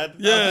birthday, man.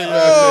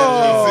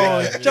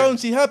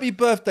 Jonesy, happy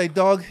birthday,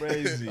 dog.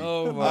 Crazy.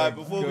 Oh my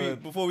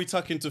before we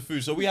tuck into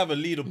food, so we have a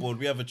leaderboard.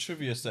 We have a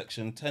trivia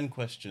section, 10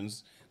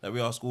 questions that we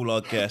ask all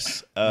our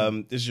guests.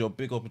 This is your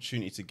big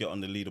opportunity to get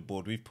on the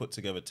leaderboard. We've put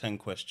together 10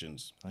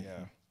 questions.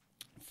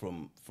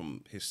 From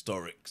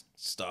historic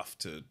stuff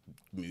to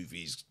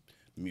movies,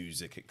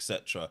 music,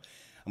 etc.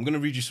 I'm going to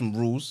read you some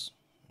rules.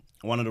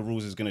 One of the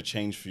rules is going to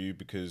change for you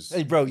because...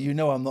 Hey, bro, you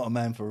know I'm not a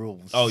man for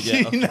rules. Oh,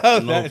 yeah. Okay.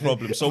 No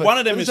problem. So one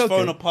of them is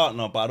phone a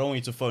partner, but I don't want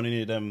you to phone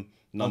any of them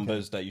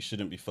numbers that you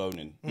shouldn't be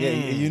phoning. Yeah,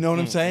 you know what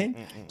I'm saying?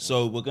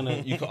 So we're going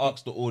to... You can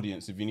ask the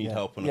audience if you need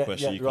help on a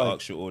question. You can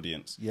ask your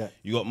audience. Yeah.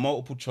 You got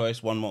multiple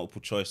choice, one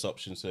multiple choice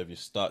option. So if you're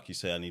stuck, you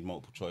say, I need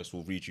multiple choice.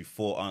 We'll read you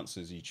 4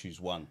 answers. You choose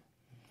one.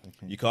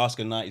 Okay. You can ask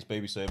a 90s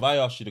baby. So if I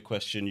ask you the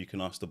question, you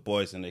can ask the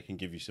boys and they can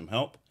give you some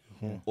help.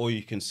 Or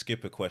you can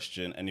skip a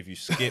question, and if you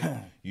skip,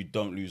 you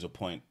don't lose a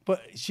point.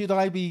 But should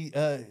I be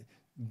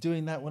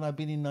doing that when I've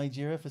been in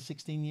Nigeria for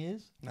 16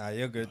 years? Nah,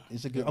 you're good.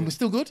 Is it good? Am I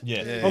still good?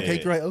 Yeah.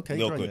 Okay, great. Okay,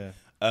 you're great. Good.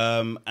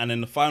 And then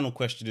the final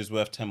question is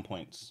worth 10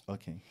 points.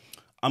 Okay.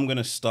 I'm going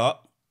to start.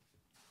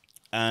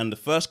 And the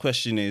first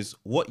question is,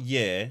 what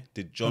year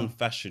did John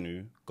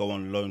Fashanu go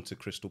on loan to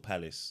Crystal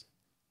Palace?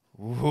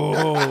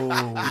 Whoa. You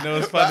know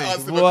what's funny? That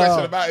answered the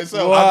question about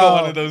itself. I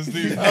got one of those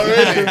dudes. Oh,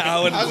 really? I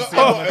wanted to see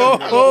I got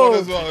one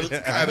as well. It's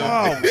kind of...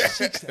 Wow,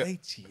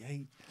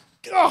 688.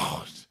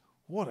 God,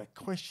 what a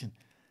question.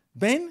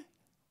 Ben?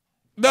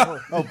 No.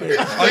 Oh, Ben.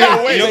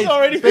 Wait,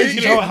 already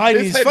Ben's trying to hide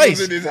his head face.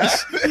 was in his hand.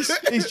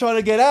 He's trying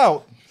to get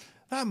out.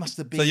 That must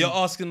have been... So you're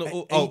asking...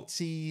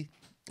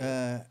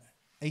 The,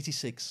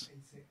 86.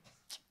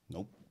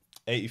 Nope.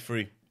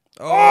 83.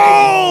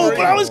 Oh,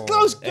 but I was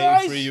close,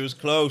 guys. 83, you was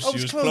close. You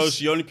was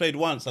close. You only played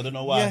once. I don't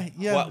know why.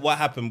 Yeah. What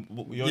happened?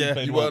 You only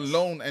played You once. were on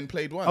loan and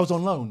played once. I was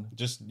on loan.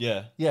 Just,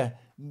 yeah. Yeah,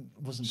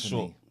 wasn't for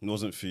Sure. me. It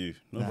wasn't for you.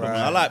 No problem.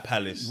 I like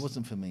Palace. It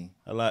wasn't for me.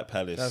 I like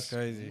Palace. That's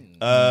crazy.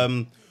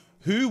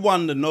 Who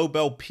won the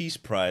Nobel Peace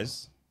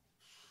Prize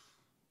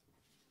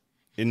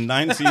in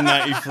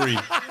 1993?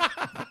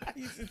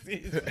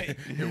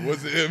 It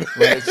wasn't him.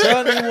 Well, it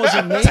certainly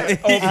wasn't me,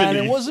 and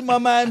it wasn't my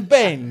man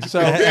Ben. So,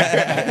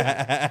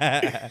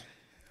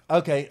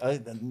 okay,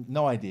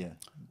 no idea.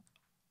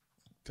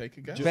 Take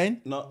a guess.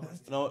 Ben? No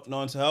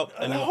one to help.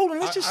 Hold on,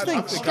 let's just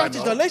think. think Scratch I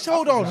it know. down. Let's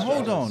hold on.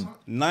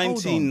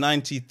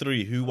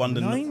 1993. Who won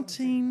the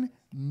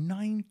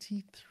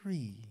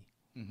 1993.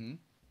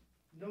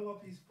 Nobel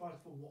Peace Prize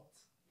for what?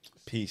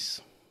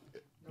 Peace?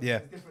 Yeah.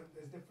 There's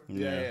different.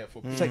 Yeah.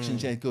 For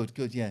Sections, yeah, good,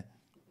 yeah.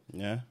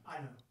 Yeah. I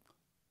know.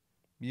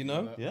 You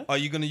know? Yeah. Are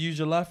you going to use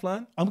your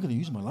lifeline? I'm going to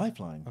use my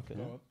lifeline. Okay.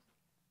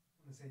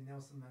 and say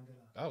Nelson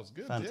Mandela. That was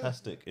good.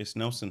 Fantastic. It's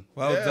Nelson.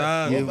 Well Yeah.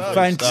 done. You Well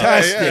done.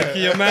 fantastic.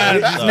 You're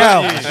man.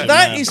 Now, He's your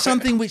that man. is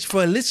something which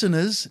for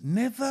listeners,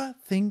 never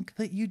think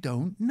that you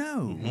don't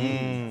know.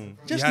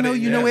 Just had know it,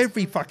 you yeah. know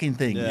every fucking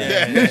thing. I was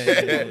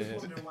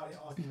wondering why they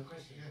asked me the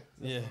question.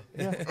 Yeah.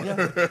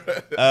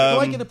 Do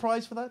I get a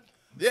prize for that?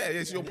 Yeah,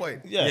 it's your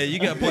point. Yeah, Yeah, you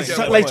get a point.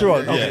 Yeah. Later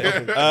on. Yeah.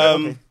 Okay.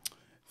 Um,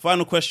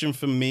 final question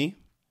from me.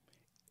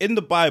 In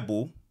the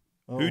Bible,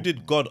 who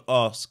did God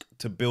ask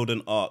to build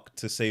an ark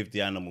to save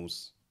the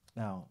animals?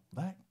 Now,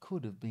 that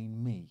could have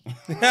been me.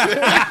 So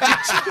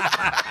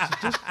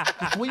just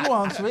before you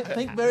answer it,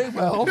 think very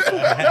well.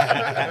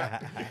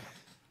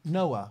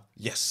 Noah.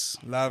 Yes.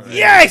 Lovely.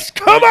 Yes!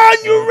 Come on,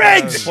 you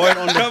Reds! Point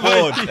on the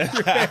board.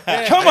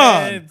 Come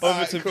on!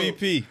 Over to Cool.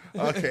 VP.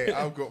 Okay,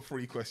 I've got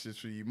 3 questions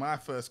for you. My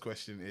first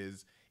question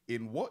is,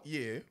 in what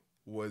year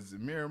was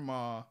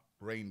Miramar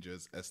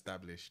Rangers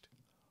established?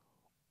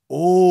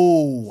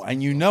 Oh,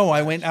 and you know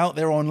I went out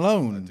there on I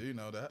loan. do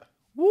know that.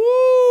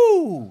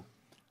 Woo!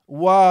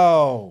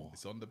 Wow.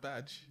 It's on the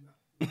badge.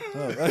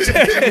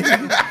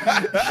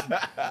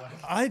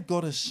 I've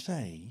got to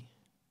say,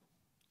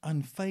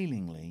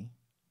 unfailingly,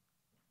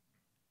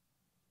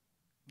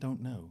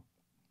 don't know.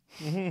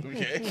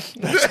 Okay.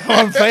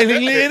 How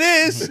unfailingly it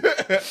is.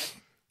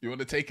 You want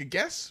to take a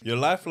guess? Your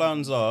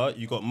lifelines are,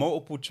 you got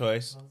multiple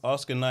choice,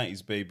 ask a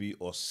 90s baby,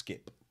 or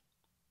skip.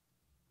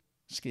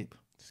 Skip.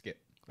 Skip.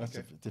 That's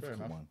Okay, a fair difficult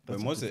enough. one.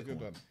 When was it? Good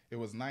one. It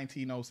was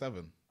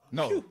 1907.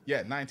 No,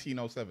 yeah,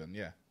 1907.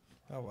 Yeah,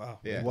 Oh, wow.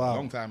 yeah, Wow.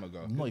 long time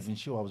ago. I'm not even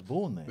sure I was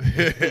born there.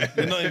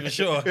 You're not even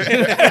sure.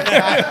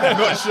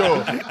 Not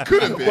sure.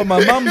 Could have been. But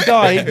my mum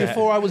died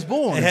before I was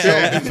born. So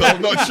So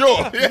I'm not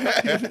sure.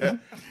 Yeah.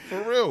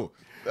 For real.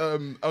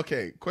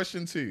 Okay,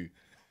 question 2.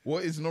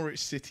 What is Norwich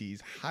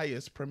City's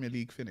highest Premier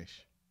League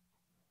finish?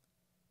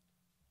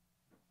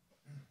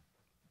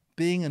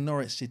 being a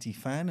Norwich City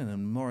fan and a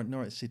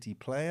Norwich City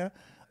player,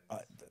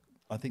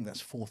 I think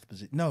that's 4th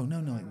position. No,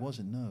 it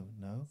wasn't. No.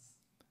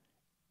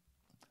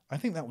 I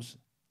think that was...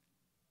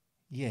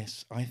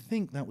 Yes, I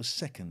think that was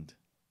 2nd.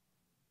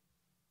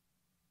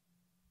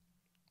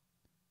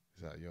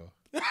 Is that your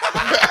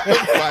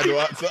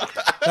final answer?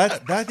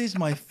 That is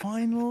my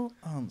final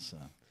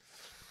answer.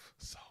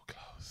 So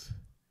close.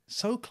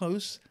 So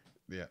close.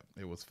 Yeah,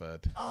 it was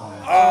 3rd.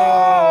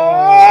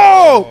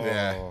 Oh!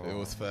 Yeah, it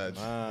was 3rd.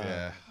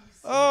 Yeah.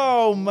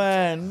 Oh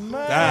man.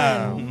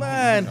 Damn.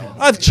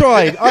 I've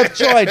tried, guys. You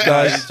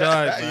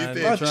tried, man.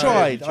 did. I've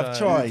tried.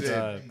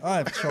 did.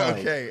 I've tried.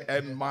 Okay,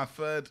 and my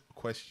 3rd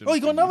question. Oh,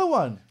 you got for another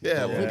one?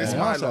 Yeah, well, this is Yeah.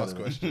 my Answer last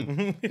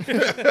them.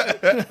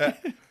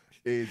 question.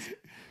 Is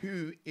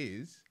who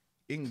is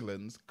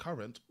England's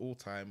current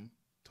all-time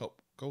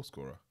top goal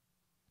scorer?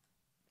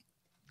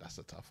 That's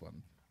a tough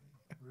one.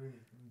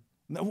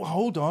 No,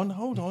 hold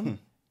on.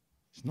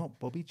 It's not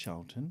Bobby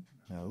Charlton.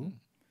 No.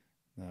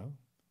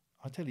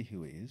 I'll tell you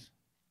who it is.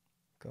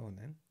 Go on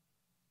then.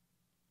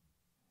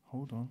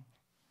 Hold on.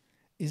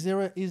 Is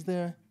there a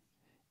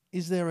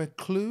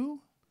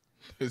clue?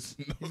 It's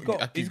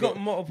not, He's got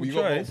multiple you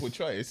got choice. multiple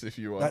choice if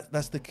you want.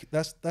 That's the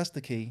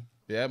key.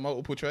 Yeah,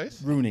 multiple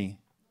choice. Rooney.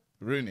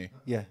 Rooney.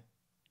 Yeah.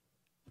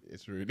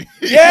 It's Rooney.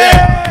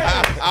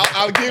 Yeah.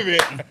 I'll give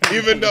it,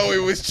 even though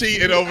it was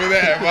cheating over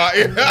there. But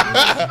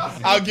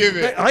I'll give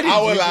it.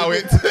 I'll allow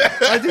it.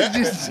 I didn't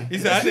just. He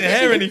said, I didn't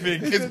hear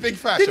anything. It's big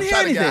fact. Didn't I'm hear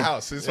trying to get a anything.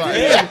 house. It's fine.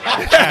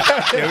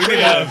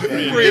 Yeah, we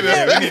need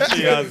Freedom. we need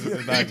 3 answers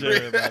in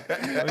Nigeria, man.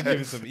 We'll give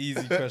you some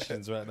easy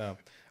questions right now.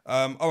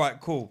 All right,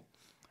 cool.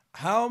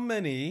 How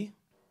many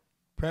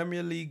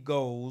Premier League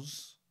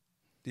goals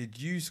did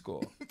you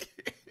score?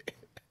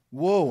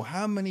 Whoa!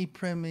 How many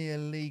Premier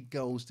League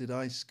goals did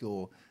I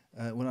score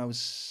when I was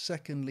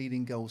 2nd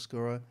leading goal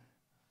scorer?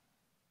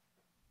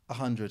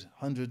 100.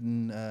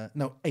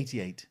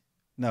 88.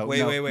 No. Wait.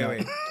 No.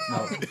 Wait.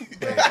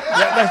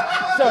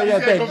 Sorry, yeah,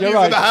 Ben, you're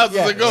right. the houses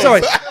Yeah. and goals.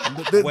 Sorry,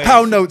 the Wait.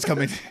 pound notes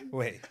coming.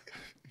 Wait.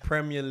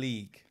 Premier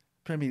League.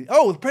 Premier.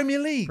 Oh, the Premier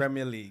League.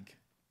 Premier League.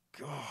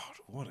 God,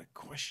 what a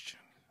question.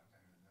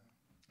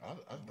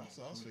 That's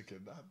what I was thinking.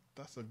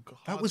 That's a hard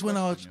That was when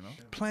I was question, you know?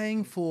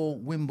 playing for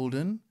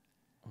Wimbledon.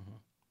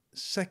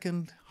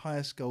 2nd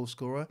highest goal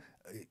scorer.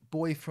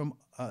 Boy from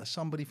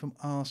somebody from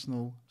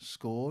Arsenal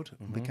scored.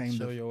 Became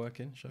Show the you're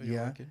working. Show you're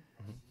Yeah. working.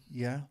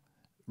 yeah.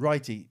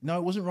 Righty. No,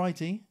 it wasn't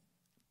Righty.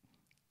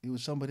 It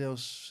was somebody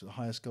else,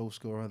 highest goal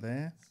scorer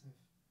there.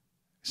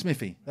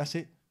 Smithy. That's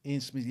it.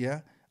 Ian Smith.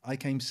 Yeah. I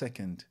came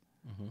 2nd.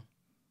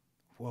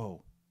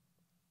 Whoa.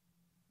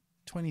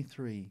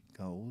 23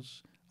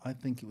 goals. I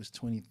think it was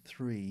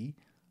 23,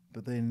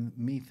 but then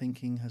me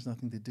thinking has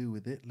nothing to do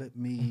with it. Let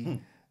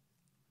me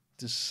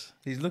just.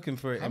 He's looking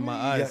for it How in my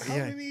many- eyes. How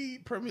Yeah. many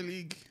Premier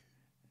League?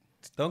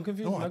 Don't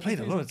confuse me. Oh, I don't played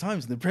a confuse lot me. of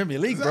times in the Premier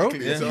League, Exactly.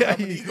 bro. So Yeah. how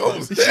many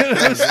goals?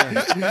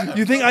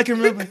 You think I can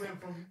remember?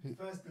 Went from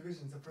 1st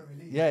division to Premier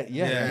League. Yeah.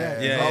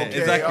 Yeah, Okay.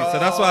 exactly. So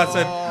that's why I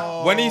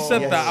said, when he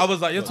said that, I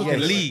was like, you're talking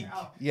Yes. league.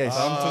 Yes.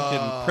 I'm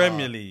talking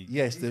Premier League.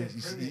 Yes. Do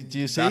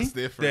you see? That's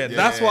different. Yeah,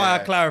 that's why I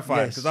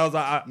clarified, Yes. because I was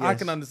like, I Yes.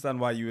 can understand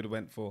why you would have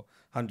went for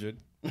 100.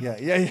 Yeah,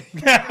 yeah.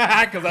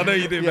 Because I know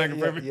you did Beckham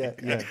Premier League.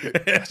 Yeah.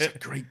 That's a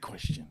great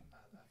question.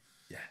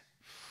 Yeah,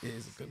 it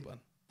is a good one.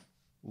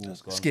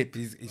 Skip.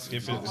 He's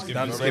Skip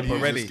done skip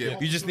already.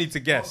 You just need to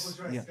guess.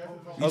 Yeah.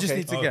 You just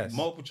need to guess.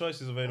 Multiple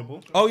choices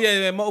available. Oh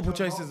yeah, multiple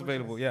choices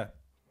available. Yeah.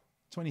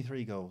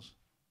 23 goals.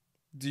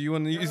 Do you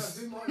want to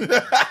use?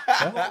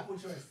 Multiple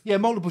choice. Yeah,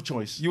 multiple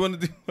choice. You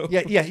want to do?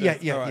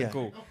 Yeah. All right,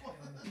 cool.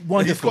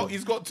 Wonderful.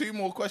 He's got 2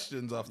 more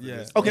questions after Yeah.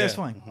 this. Okay, that's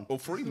fine. Or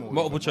 3 more.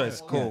 Multiple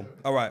choice. Cool.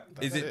 All right.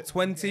 Is it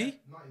 20,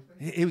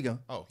 Here we go.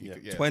 Oh, yeah.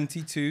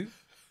 22,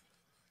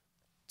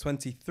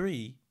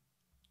 23?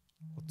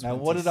 Now,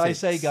 what did I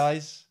say,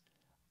 guys?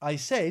 I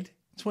said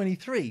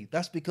 23.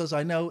 That's because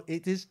I know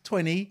it is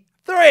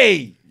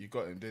 23. You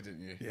got him, didn't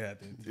you? Yeah,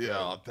 dude. Yeah,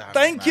 oh, damn.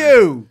 Thank man.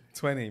 you.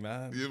 20,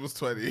 man. It was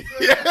 20.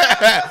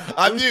 Yeah,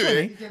 I knew 20.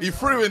 it. He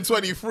threw in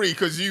 23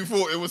 because you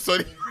thought it was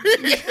 23.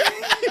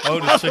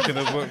 Hold the chicken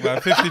and book,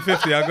 man.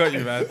 50-50. I got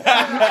you, man.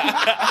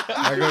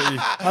 I got you.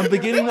 I'm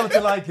beginning not to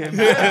like him.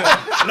 No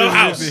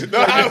house. No,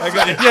 I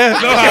got you. Yeah,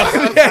 No house.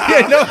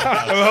 yeah, no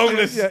house. I'm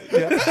homeless.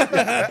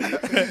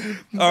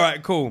 Yeah. All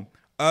right, cool.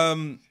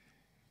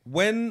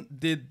 When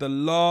did the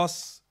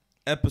last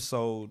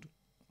episode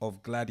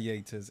of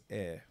Gladiators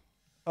air?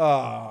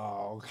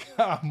 Oh,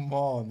 come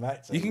on.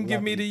 That's You can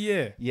give me the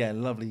year. Yeah,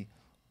 lovely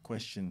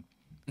question.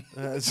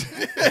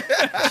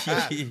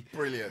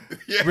 Brilliant.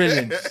 Yeah.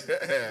 Brilliant.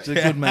 He's a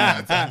good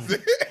man.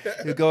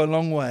 He'll go a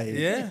long way.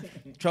 Yeah.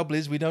 Trouble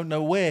is, we don't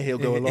know where he'll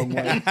go a long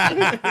way.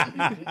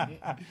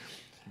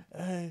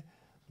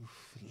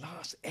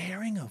 Last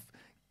airing of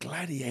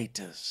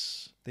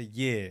Gladiators. The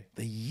year.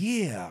 The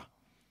year.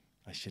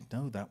 I should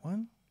know that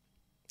one.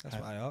 That's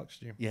what I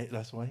asked you. Yeah,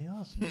 that's why he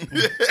asked me.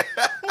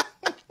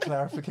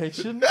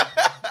 Clarification.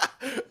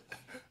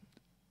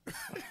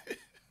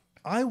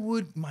 I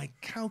would, my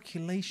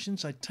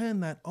calculations, I turn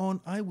that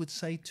on, I would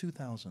say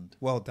 2000.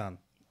 Well done.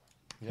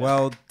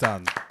 Well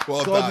done.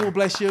 Well God done. will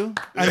bless you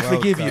and Well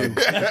forgive done. you.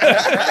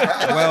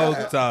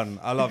 Well done.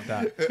 I love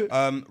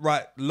that.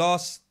 Right,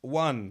 last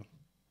one.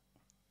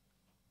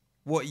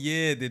 What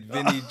year did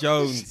Vinny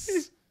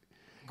Jones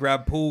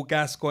grab Paul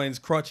Gascoigne's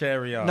crotch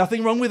area?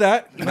 Nothing wrong with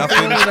that.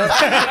 Nothing.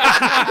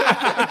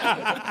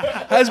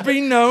 Has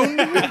been known.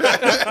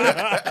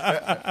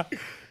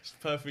 It's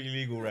perfectly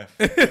legal, ref.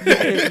 Yeah,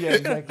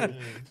 exactly.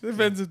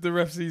 Depends if the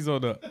ref sees or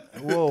not.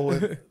 Whoa,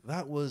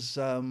 that was,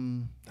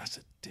 that's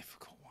a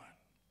difficult one.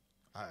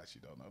 I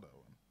actually don't know that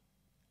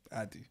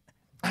one. I do.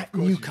 At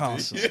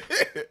Newcastle.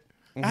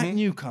 At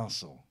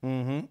Newcastle.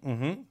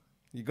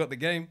 You got the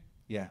game.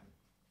 Yeah.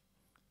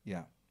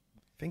 Yeah.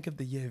 Think of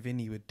the year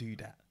Vinny would do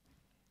that.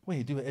 Well,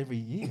 you do it every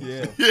year.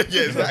 Yeah,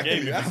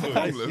 exactly. That's the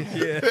problem.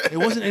 It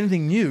wasn't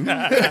anything new.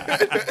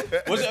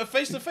 Was it a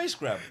face-to-face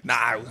grab?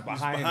 Nah, it was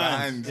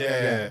behind.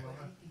 Yeah.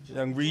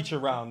 Young reach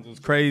around. It was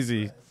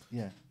crazy.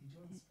 Yeah.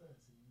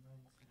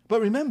 But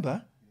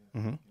remember,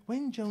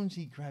 when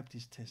Jonesy grabbed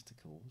his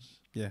testicles,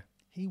 Yeah.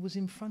 he was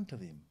in front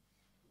of him,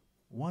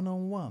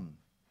 one-on-one.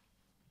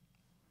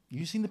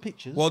 You seen the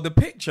pictures? Well, the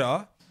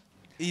picture,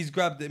 he's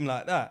grabbed him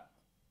like that.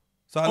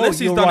 So unless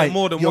he's done it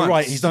more than you're once.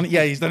 right. He's done it.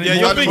 Yeah, he's done it. Yeah,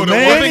 more you're than thinking,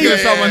 many, thinking of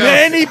someone else.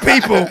 many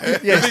people.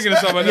 Yes. You're thinking of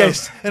someone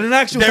else. Yes. And in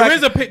actual There fact,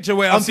 is a picture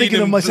where I'm I've seen thinking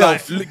him of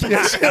myself. Like,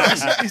 Yes.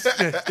 he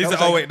said,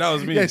 "Oh wait, that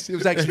was me." Yes, it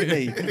was actually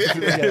me.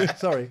 Yeah,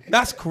 sorry.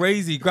 That's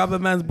crazy. Grab a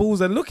man's balls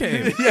and look at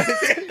him.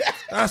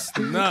 That's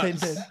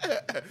nuts.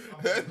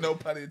 10-10. No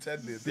pun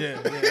intended. Yeah.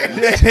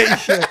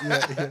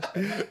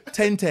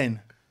 10-10.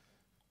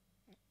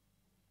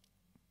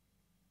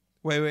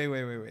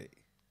 Wait.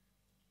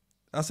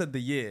 I said the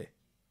year.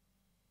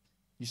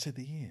 You said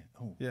the year.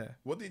 Oh. Yeah.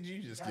 What did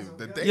you just give?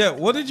 The date? Yeah.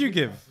 What did you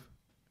give?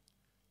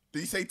 Did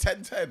you say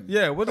 10-10?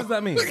 Yeah. What does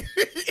that mean?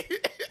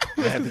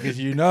 Yeah, because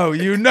you know.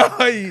 No.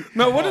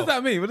 What does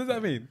that mean? What does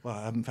that mean? Well,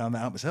 I haven't found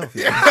that out myself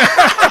yet.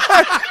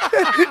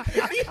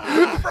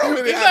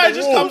 This guy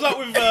just comes up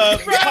with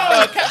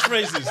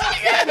catchphrases.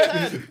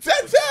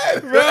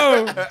 10-10!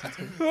 Bro,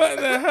 what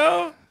the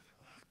hell?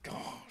 God.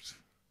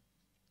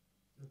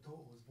 Your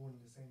daughter was born in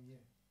the same year.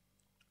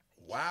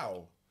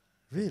 Wow.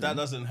 Really? That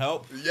doesn't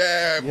help.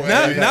 Yeah, boy.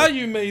 Now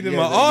you made him an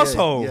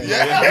asshole.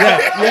 Yeah,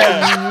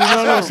 you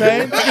know what I'm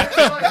saying?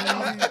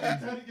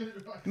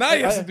 Now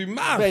he has to do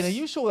maths. Ben, are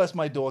you sure that's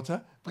my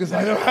daughter? Because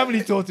I don't have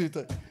any daughters.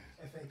 FA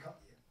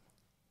Cup year.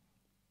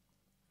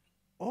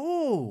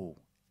 Oh.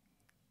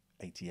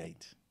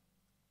 88.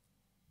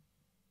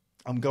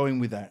 I'm going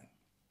with that.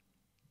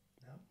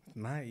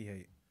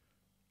 98.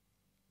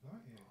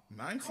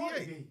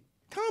 98.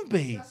 Can't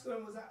be. That's when I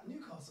was at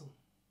Newcastle.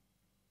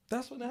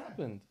 That's what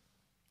happened.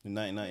 In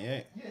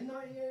 1998. Yeah,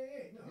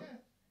 1988. No. Yeah.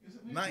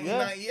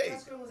 1998.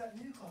 That's when I was at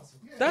Newcastle.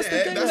 That's the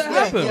game that's that when-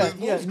 happened. yeah.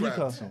 Yeah, Wolves grabbed.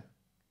 Newcastle.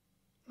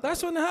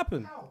 That's when it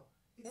happened. How?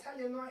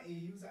 Italian 90,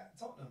 he was at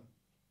Tottenham.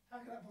 How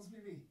could that possibly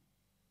be?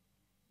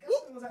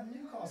 Gaston was at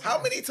Newcastle.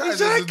 How many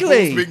times Exactly. has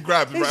this ball's been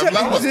grabbed, bro?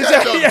 Like, what's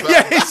Exactly. going on,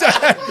 Yeah,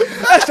 exactly.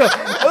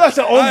 That's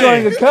an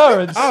ongoing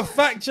occurrence. I'll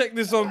fact check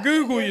this on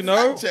Google, you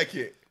know. Check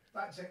it.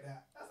 Fact check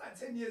that. That's like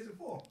 10 years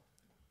before.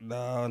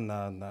 No.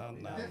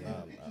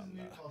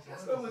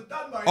 This one was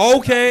done by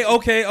Okay.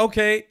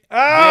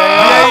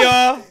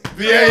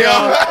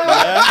 VAR.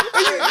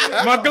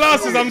 My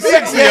glasses, I'm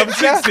 60.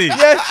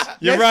 Yes.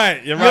 You're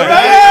right.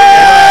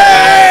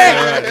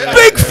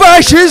 Big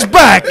Fash is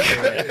back.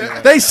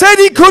 They said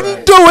he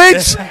couldn't do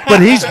it,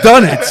 but he's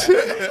done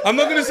it. I'm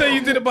not going to say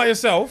you did it by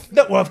yourself,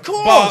 No, well, of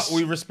course. but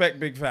we respect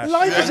Big Fash.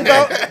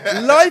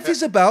 Life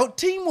is about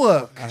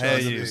teamwork. I hear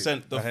you.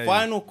 100%. The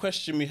final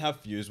question we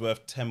have for you is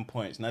worth 10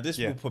 points. Now, this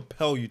will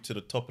propel you to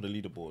the top of the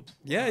leaderboard.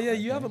 Yeah,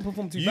 you haven't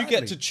performed too You badly.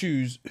 get to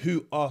choose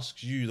who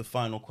asks you the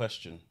final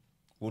question.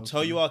 We'll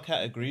tell you our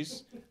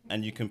categories,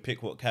 and you can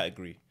pick what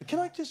category. Can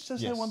I just say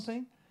Yes. one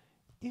thing?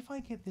 If I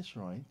get this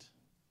right,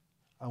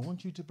 I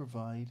want you to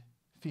provide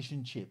fish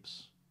and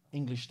chips,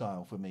 English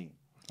style, for me.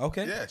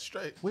 Okay. Yeah,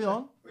 straight. We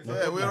on?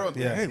 Yeah, we're on.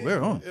 Yeah. Hey,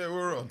 we're on. Yeah,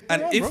 we're on.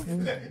 And if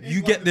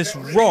you get this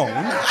wrong,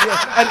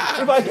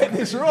 And if I get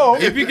this wrong,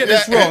 if you get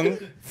this wrong,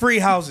 3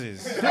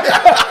 houses.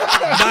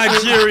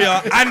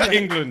 Nigeria and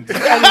England.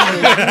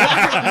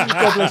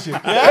 God bless you.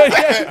 All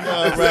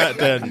right,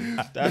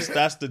 then.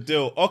 That's the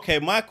deal. Okay,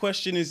 my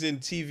question is in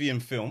TV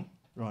and film.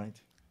 Right.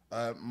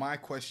 My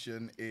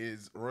question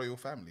is royal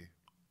family.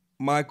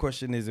 My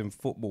question is in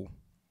football.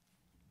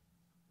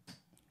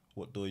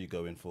 What door are you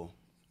going for?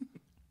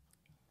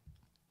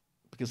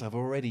 Because I've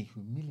already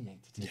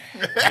humiliated him.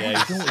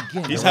 Yeah, Do it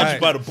again. he's I had you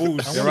by the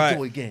balls. want to right.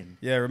 do it again.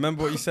 Yeah,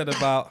 remember what you said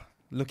about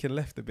looking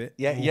left a bit?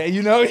 Yeah,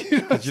 you know.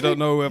 Because you don't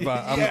know whether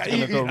I'm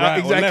going to go you- right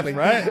exactly, or left,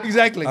 right?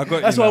 Exactly. I got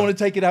you That's why I now. want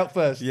to take it out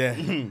first. Yeah,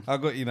 I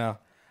got you now.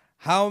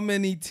 How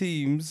many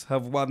teams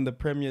have won the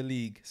Premier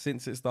League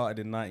since it started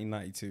in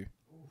 1992?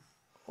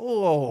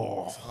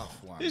 Oh.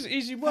 Tough one. It's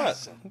easy work.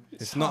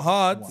 It's not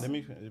hard. Let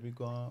me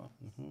go.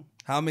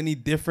 How many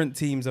different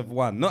teams have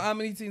won? Not how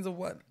many teams have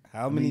won.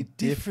 How many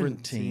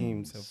different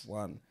teams have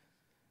won?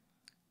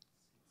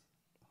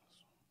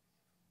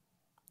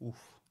 Oof.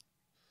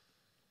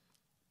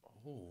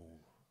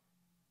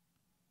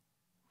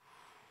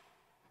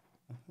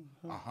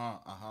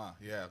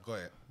 Yeah, I got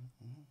it.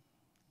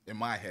 In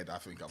my head, I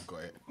think I've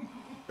got it.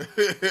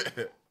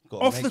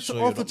 Gotta Off make the, sure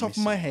off you're the not top of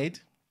my missing. head,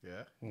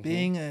 Yeah.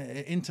 being an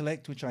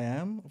intellect, which I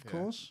am, of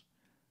course,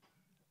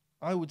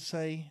 I would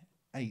say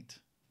 8.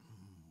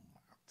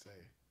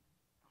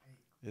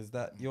 Is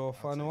that your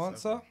final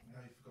answer?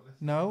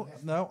 No,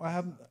 I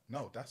haven't.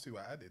 No, that's who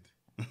I added.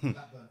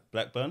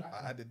 Blackburn.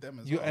 I added them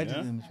as You well. added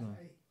Yeah. them as well.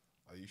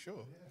 Are you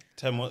sure?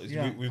 10. What?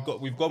 Yeah.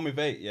 We've gone with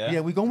 8. Yeah. Yeah,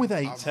 we've gone with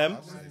 8. 10.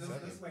 Let's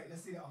wait.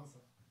 Let's see the answer.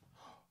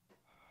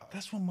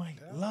 That's what my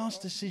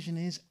last decision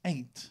is.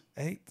 8.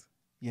 8?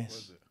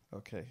 Yes.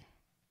 Okay.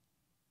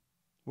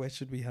 Where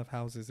should we have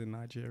houses in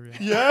Nigeria?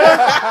 Come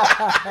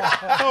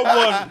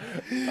on.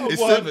 It's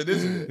 7,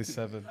 isn't it? It's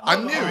 7. I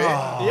knew it.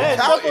 Yeah.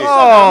 Count it.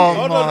 Oh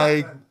Hold on.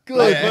 my good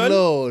Blackburn.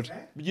 lord!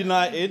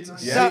 United,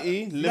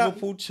 City,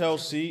 Liverpool,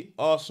 Chelsea,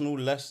 Arsenal,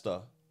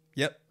 Leicester.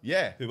 Yep.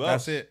 Yeah. Who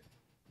else? That's it.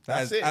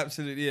 That's That is it.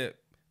 absolutely it.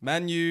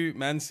 Man U,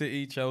 Man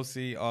City,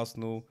 Chelsea,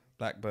 Arsenal,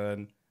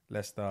 Blackburn,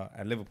 Leicester,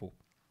 and Liverpool.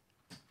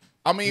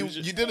 I mean,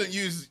 you didn't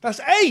use. That's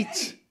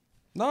 8.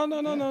 No.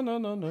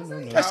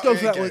 Let's go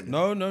for that one.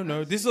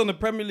 No. This is on the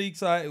Premier League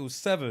side. It was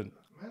 7.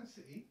 Man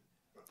City.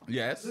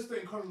 Yes. Let's do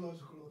it in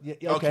chronological order.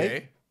 Yeah, okay.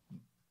 Okay.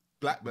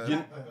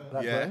 Blackburn.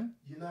 Blackburn.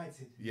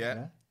 United.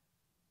 Yeah.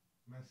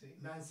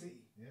 Man City.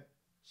 Yeah.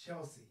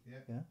 Chelsea.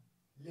 Yeah.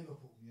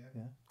 Liverpool.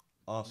 Yeah.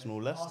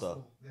 Arsenal, Leicester.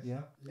 Arsenal.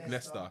 Yeah.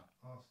 Leicester.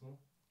 Arsenal.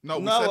 No,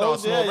 we said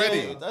Arsenal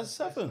already. That's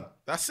 7.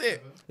 That's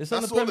it. It's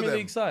on the That's all of Premier them.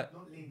 League side.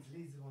 Not Leeds.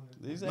 Leeds is one of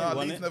them. These No, ain't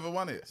won Leeds it. never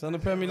won it. It's on the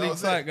Premier That League was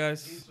side, it.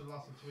 guys. Leeds were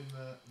last one to win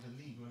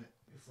the league, wasn't it?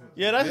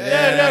 Yeah, that's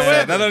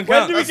Yeah, that don't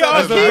count. do we That's get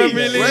our the keys?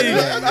 Premier League.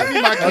 That'd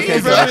be my Okay,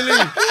 keys, bro. man. Premier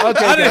League.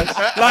 Okay, I didn't-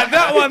 guys. like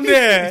that one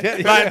there,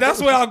 like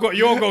that's where I got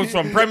your goals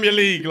from. Premier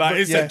League, like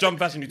it Yeah. said John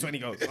Fashanu 20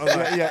 goals. I was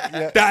like,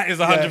 Yeah. that is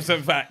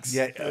 100% facts.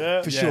 Yeah,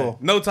 for Yeah. sure.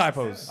 No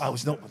typos. That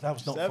was not far.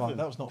 Seven.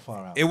 That was not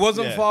far out. It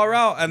wasn't Yeah. far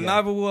out, and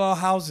neither were our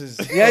houses.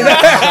 Yeah,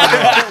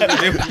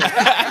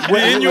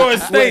 We're in your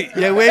estate.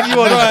 yeah. Where do you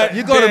want Right it?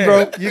 You got it, there. bro.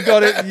 You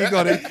got it. You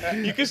got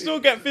it. You can still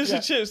get fish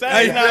and chips. That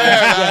Hey, ain't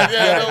nice.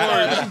 Yeah, don't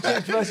worry.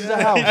 Chips versus a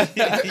house.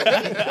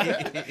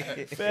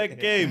 Fair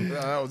game.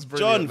 That was John,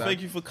 brilliant. man.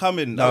 thank you for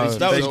coming. No,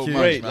 that was thank you.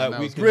 great. Man, Like that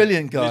we was could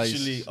brilliant, guys.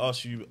 literally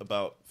ask you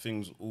about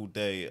things all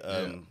day. Yeah,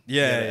 the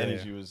yeah.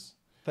 energy was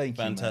Thank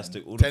you, man.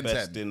 fantastic. All the 10-10.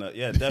 best in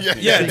yeah,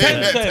 definitely. Yeah,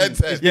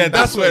 10-10. Yeah,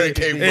 that's where it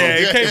came from. Yeah,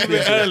 it came a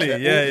bit early.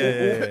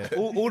 Yeah.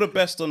 All the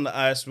best on the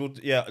ice.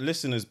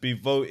 Listeners, be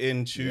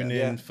voting, tune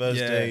Yeah. in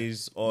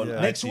Thursdays on Yeah.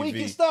 ITV. Next week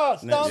it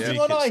starts. Next Dancing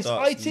week on it Ice.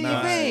 starts.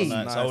 ITV.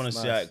 Nice. I want to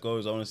see how Nice. it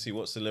goes. I want to see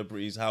what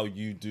celebrities, how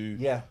you do.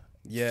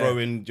 Yeah. Throw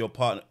in your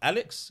partner,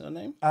 Alex. Her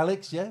name.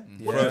 Alex, yeah.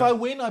 Well, if I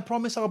win, I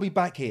promise I'll be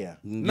back here.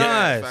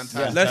 Nice.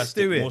 fantastic. Let's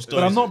do More it. But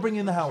stories. I'm not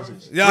bringing the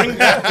houses. Yeah.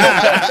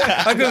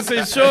 I'm gonna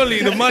say surely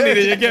the money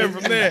that you're getting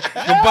from there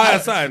can buy a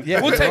sign. Yeah,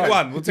 we'll take right.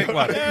 one. We'll take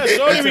one. Yeah,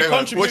 surely we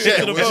contribute We'll share,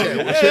 to the we'll vote.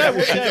 share,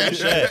 We'll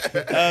share.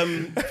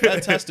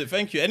 Fantastic.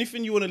 Thank you.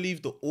 Anything you want to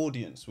leave the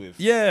audience with?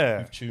 Yeah.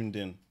 Who've tuned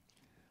in.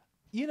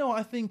 You know,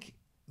 I think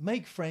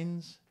make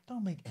friends,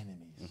 don't make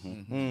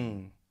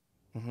enemies.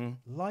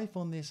 Life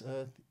on this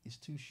earth is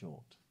too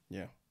short.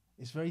 Yeah.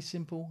 It's very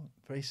simple,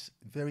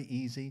 very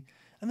easy.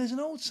 And there's an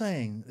old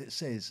saying that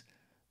says,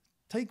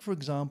 take for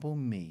example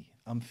me.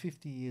 I'm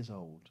 50 years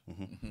old.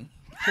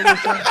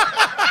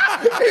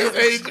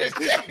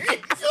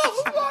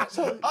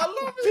 So I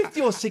love it.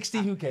 50 or 60,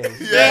 who cares?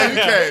 Yeah, who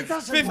cares? It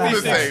doesn't 50,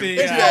 matter. 60.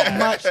 There's not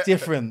much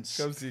difference.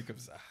 Come see, come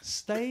see.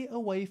 Stay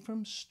away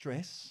from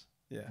stress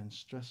Yeah. and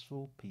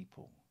stressful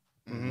people.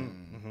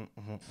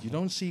 You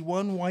don't see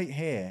one white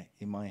hair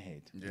in my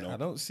head. I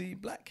don't see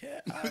black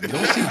hair. You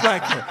don't see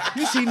black hair.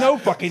 You see no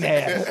fucking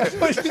hair.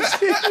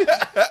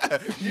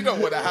 You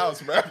don't want a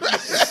house, bro. You're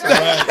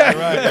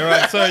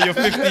right. So you're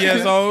 50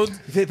 years old.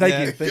 Thank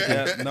you.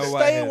 Yeah, no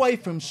white Stay hair. away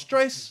from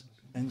stress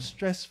and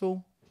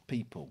stressful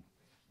people.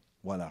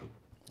 Voila.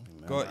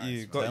 Got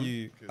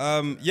you.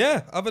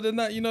 Yeah, other than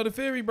that, you know the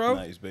theory, bro.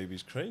 90s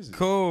baby's crazy.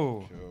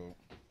 Cool.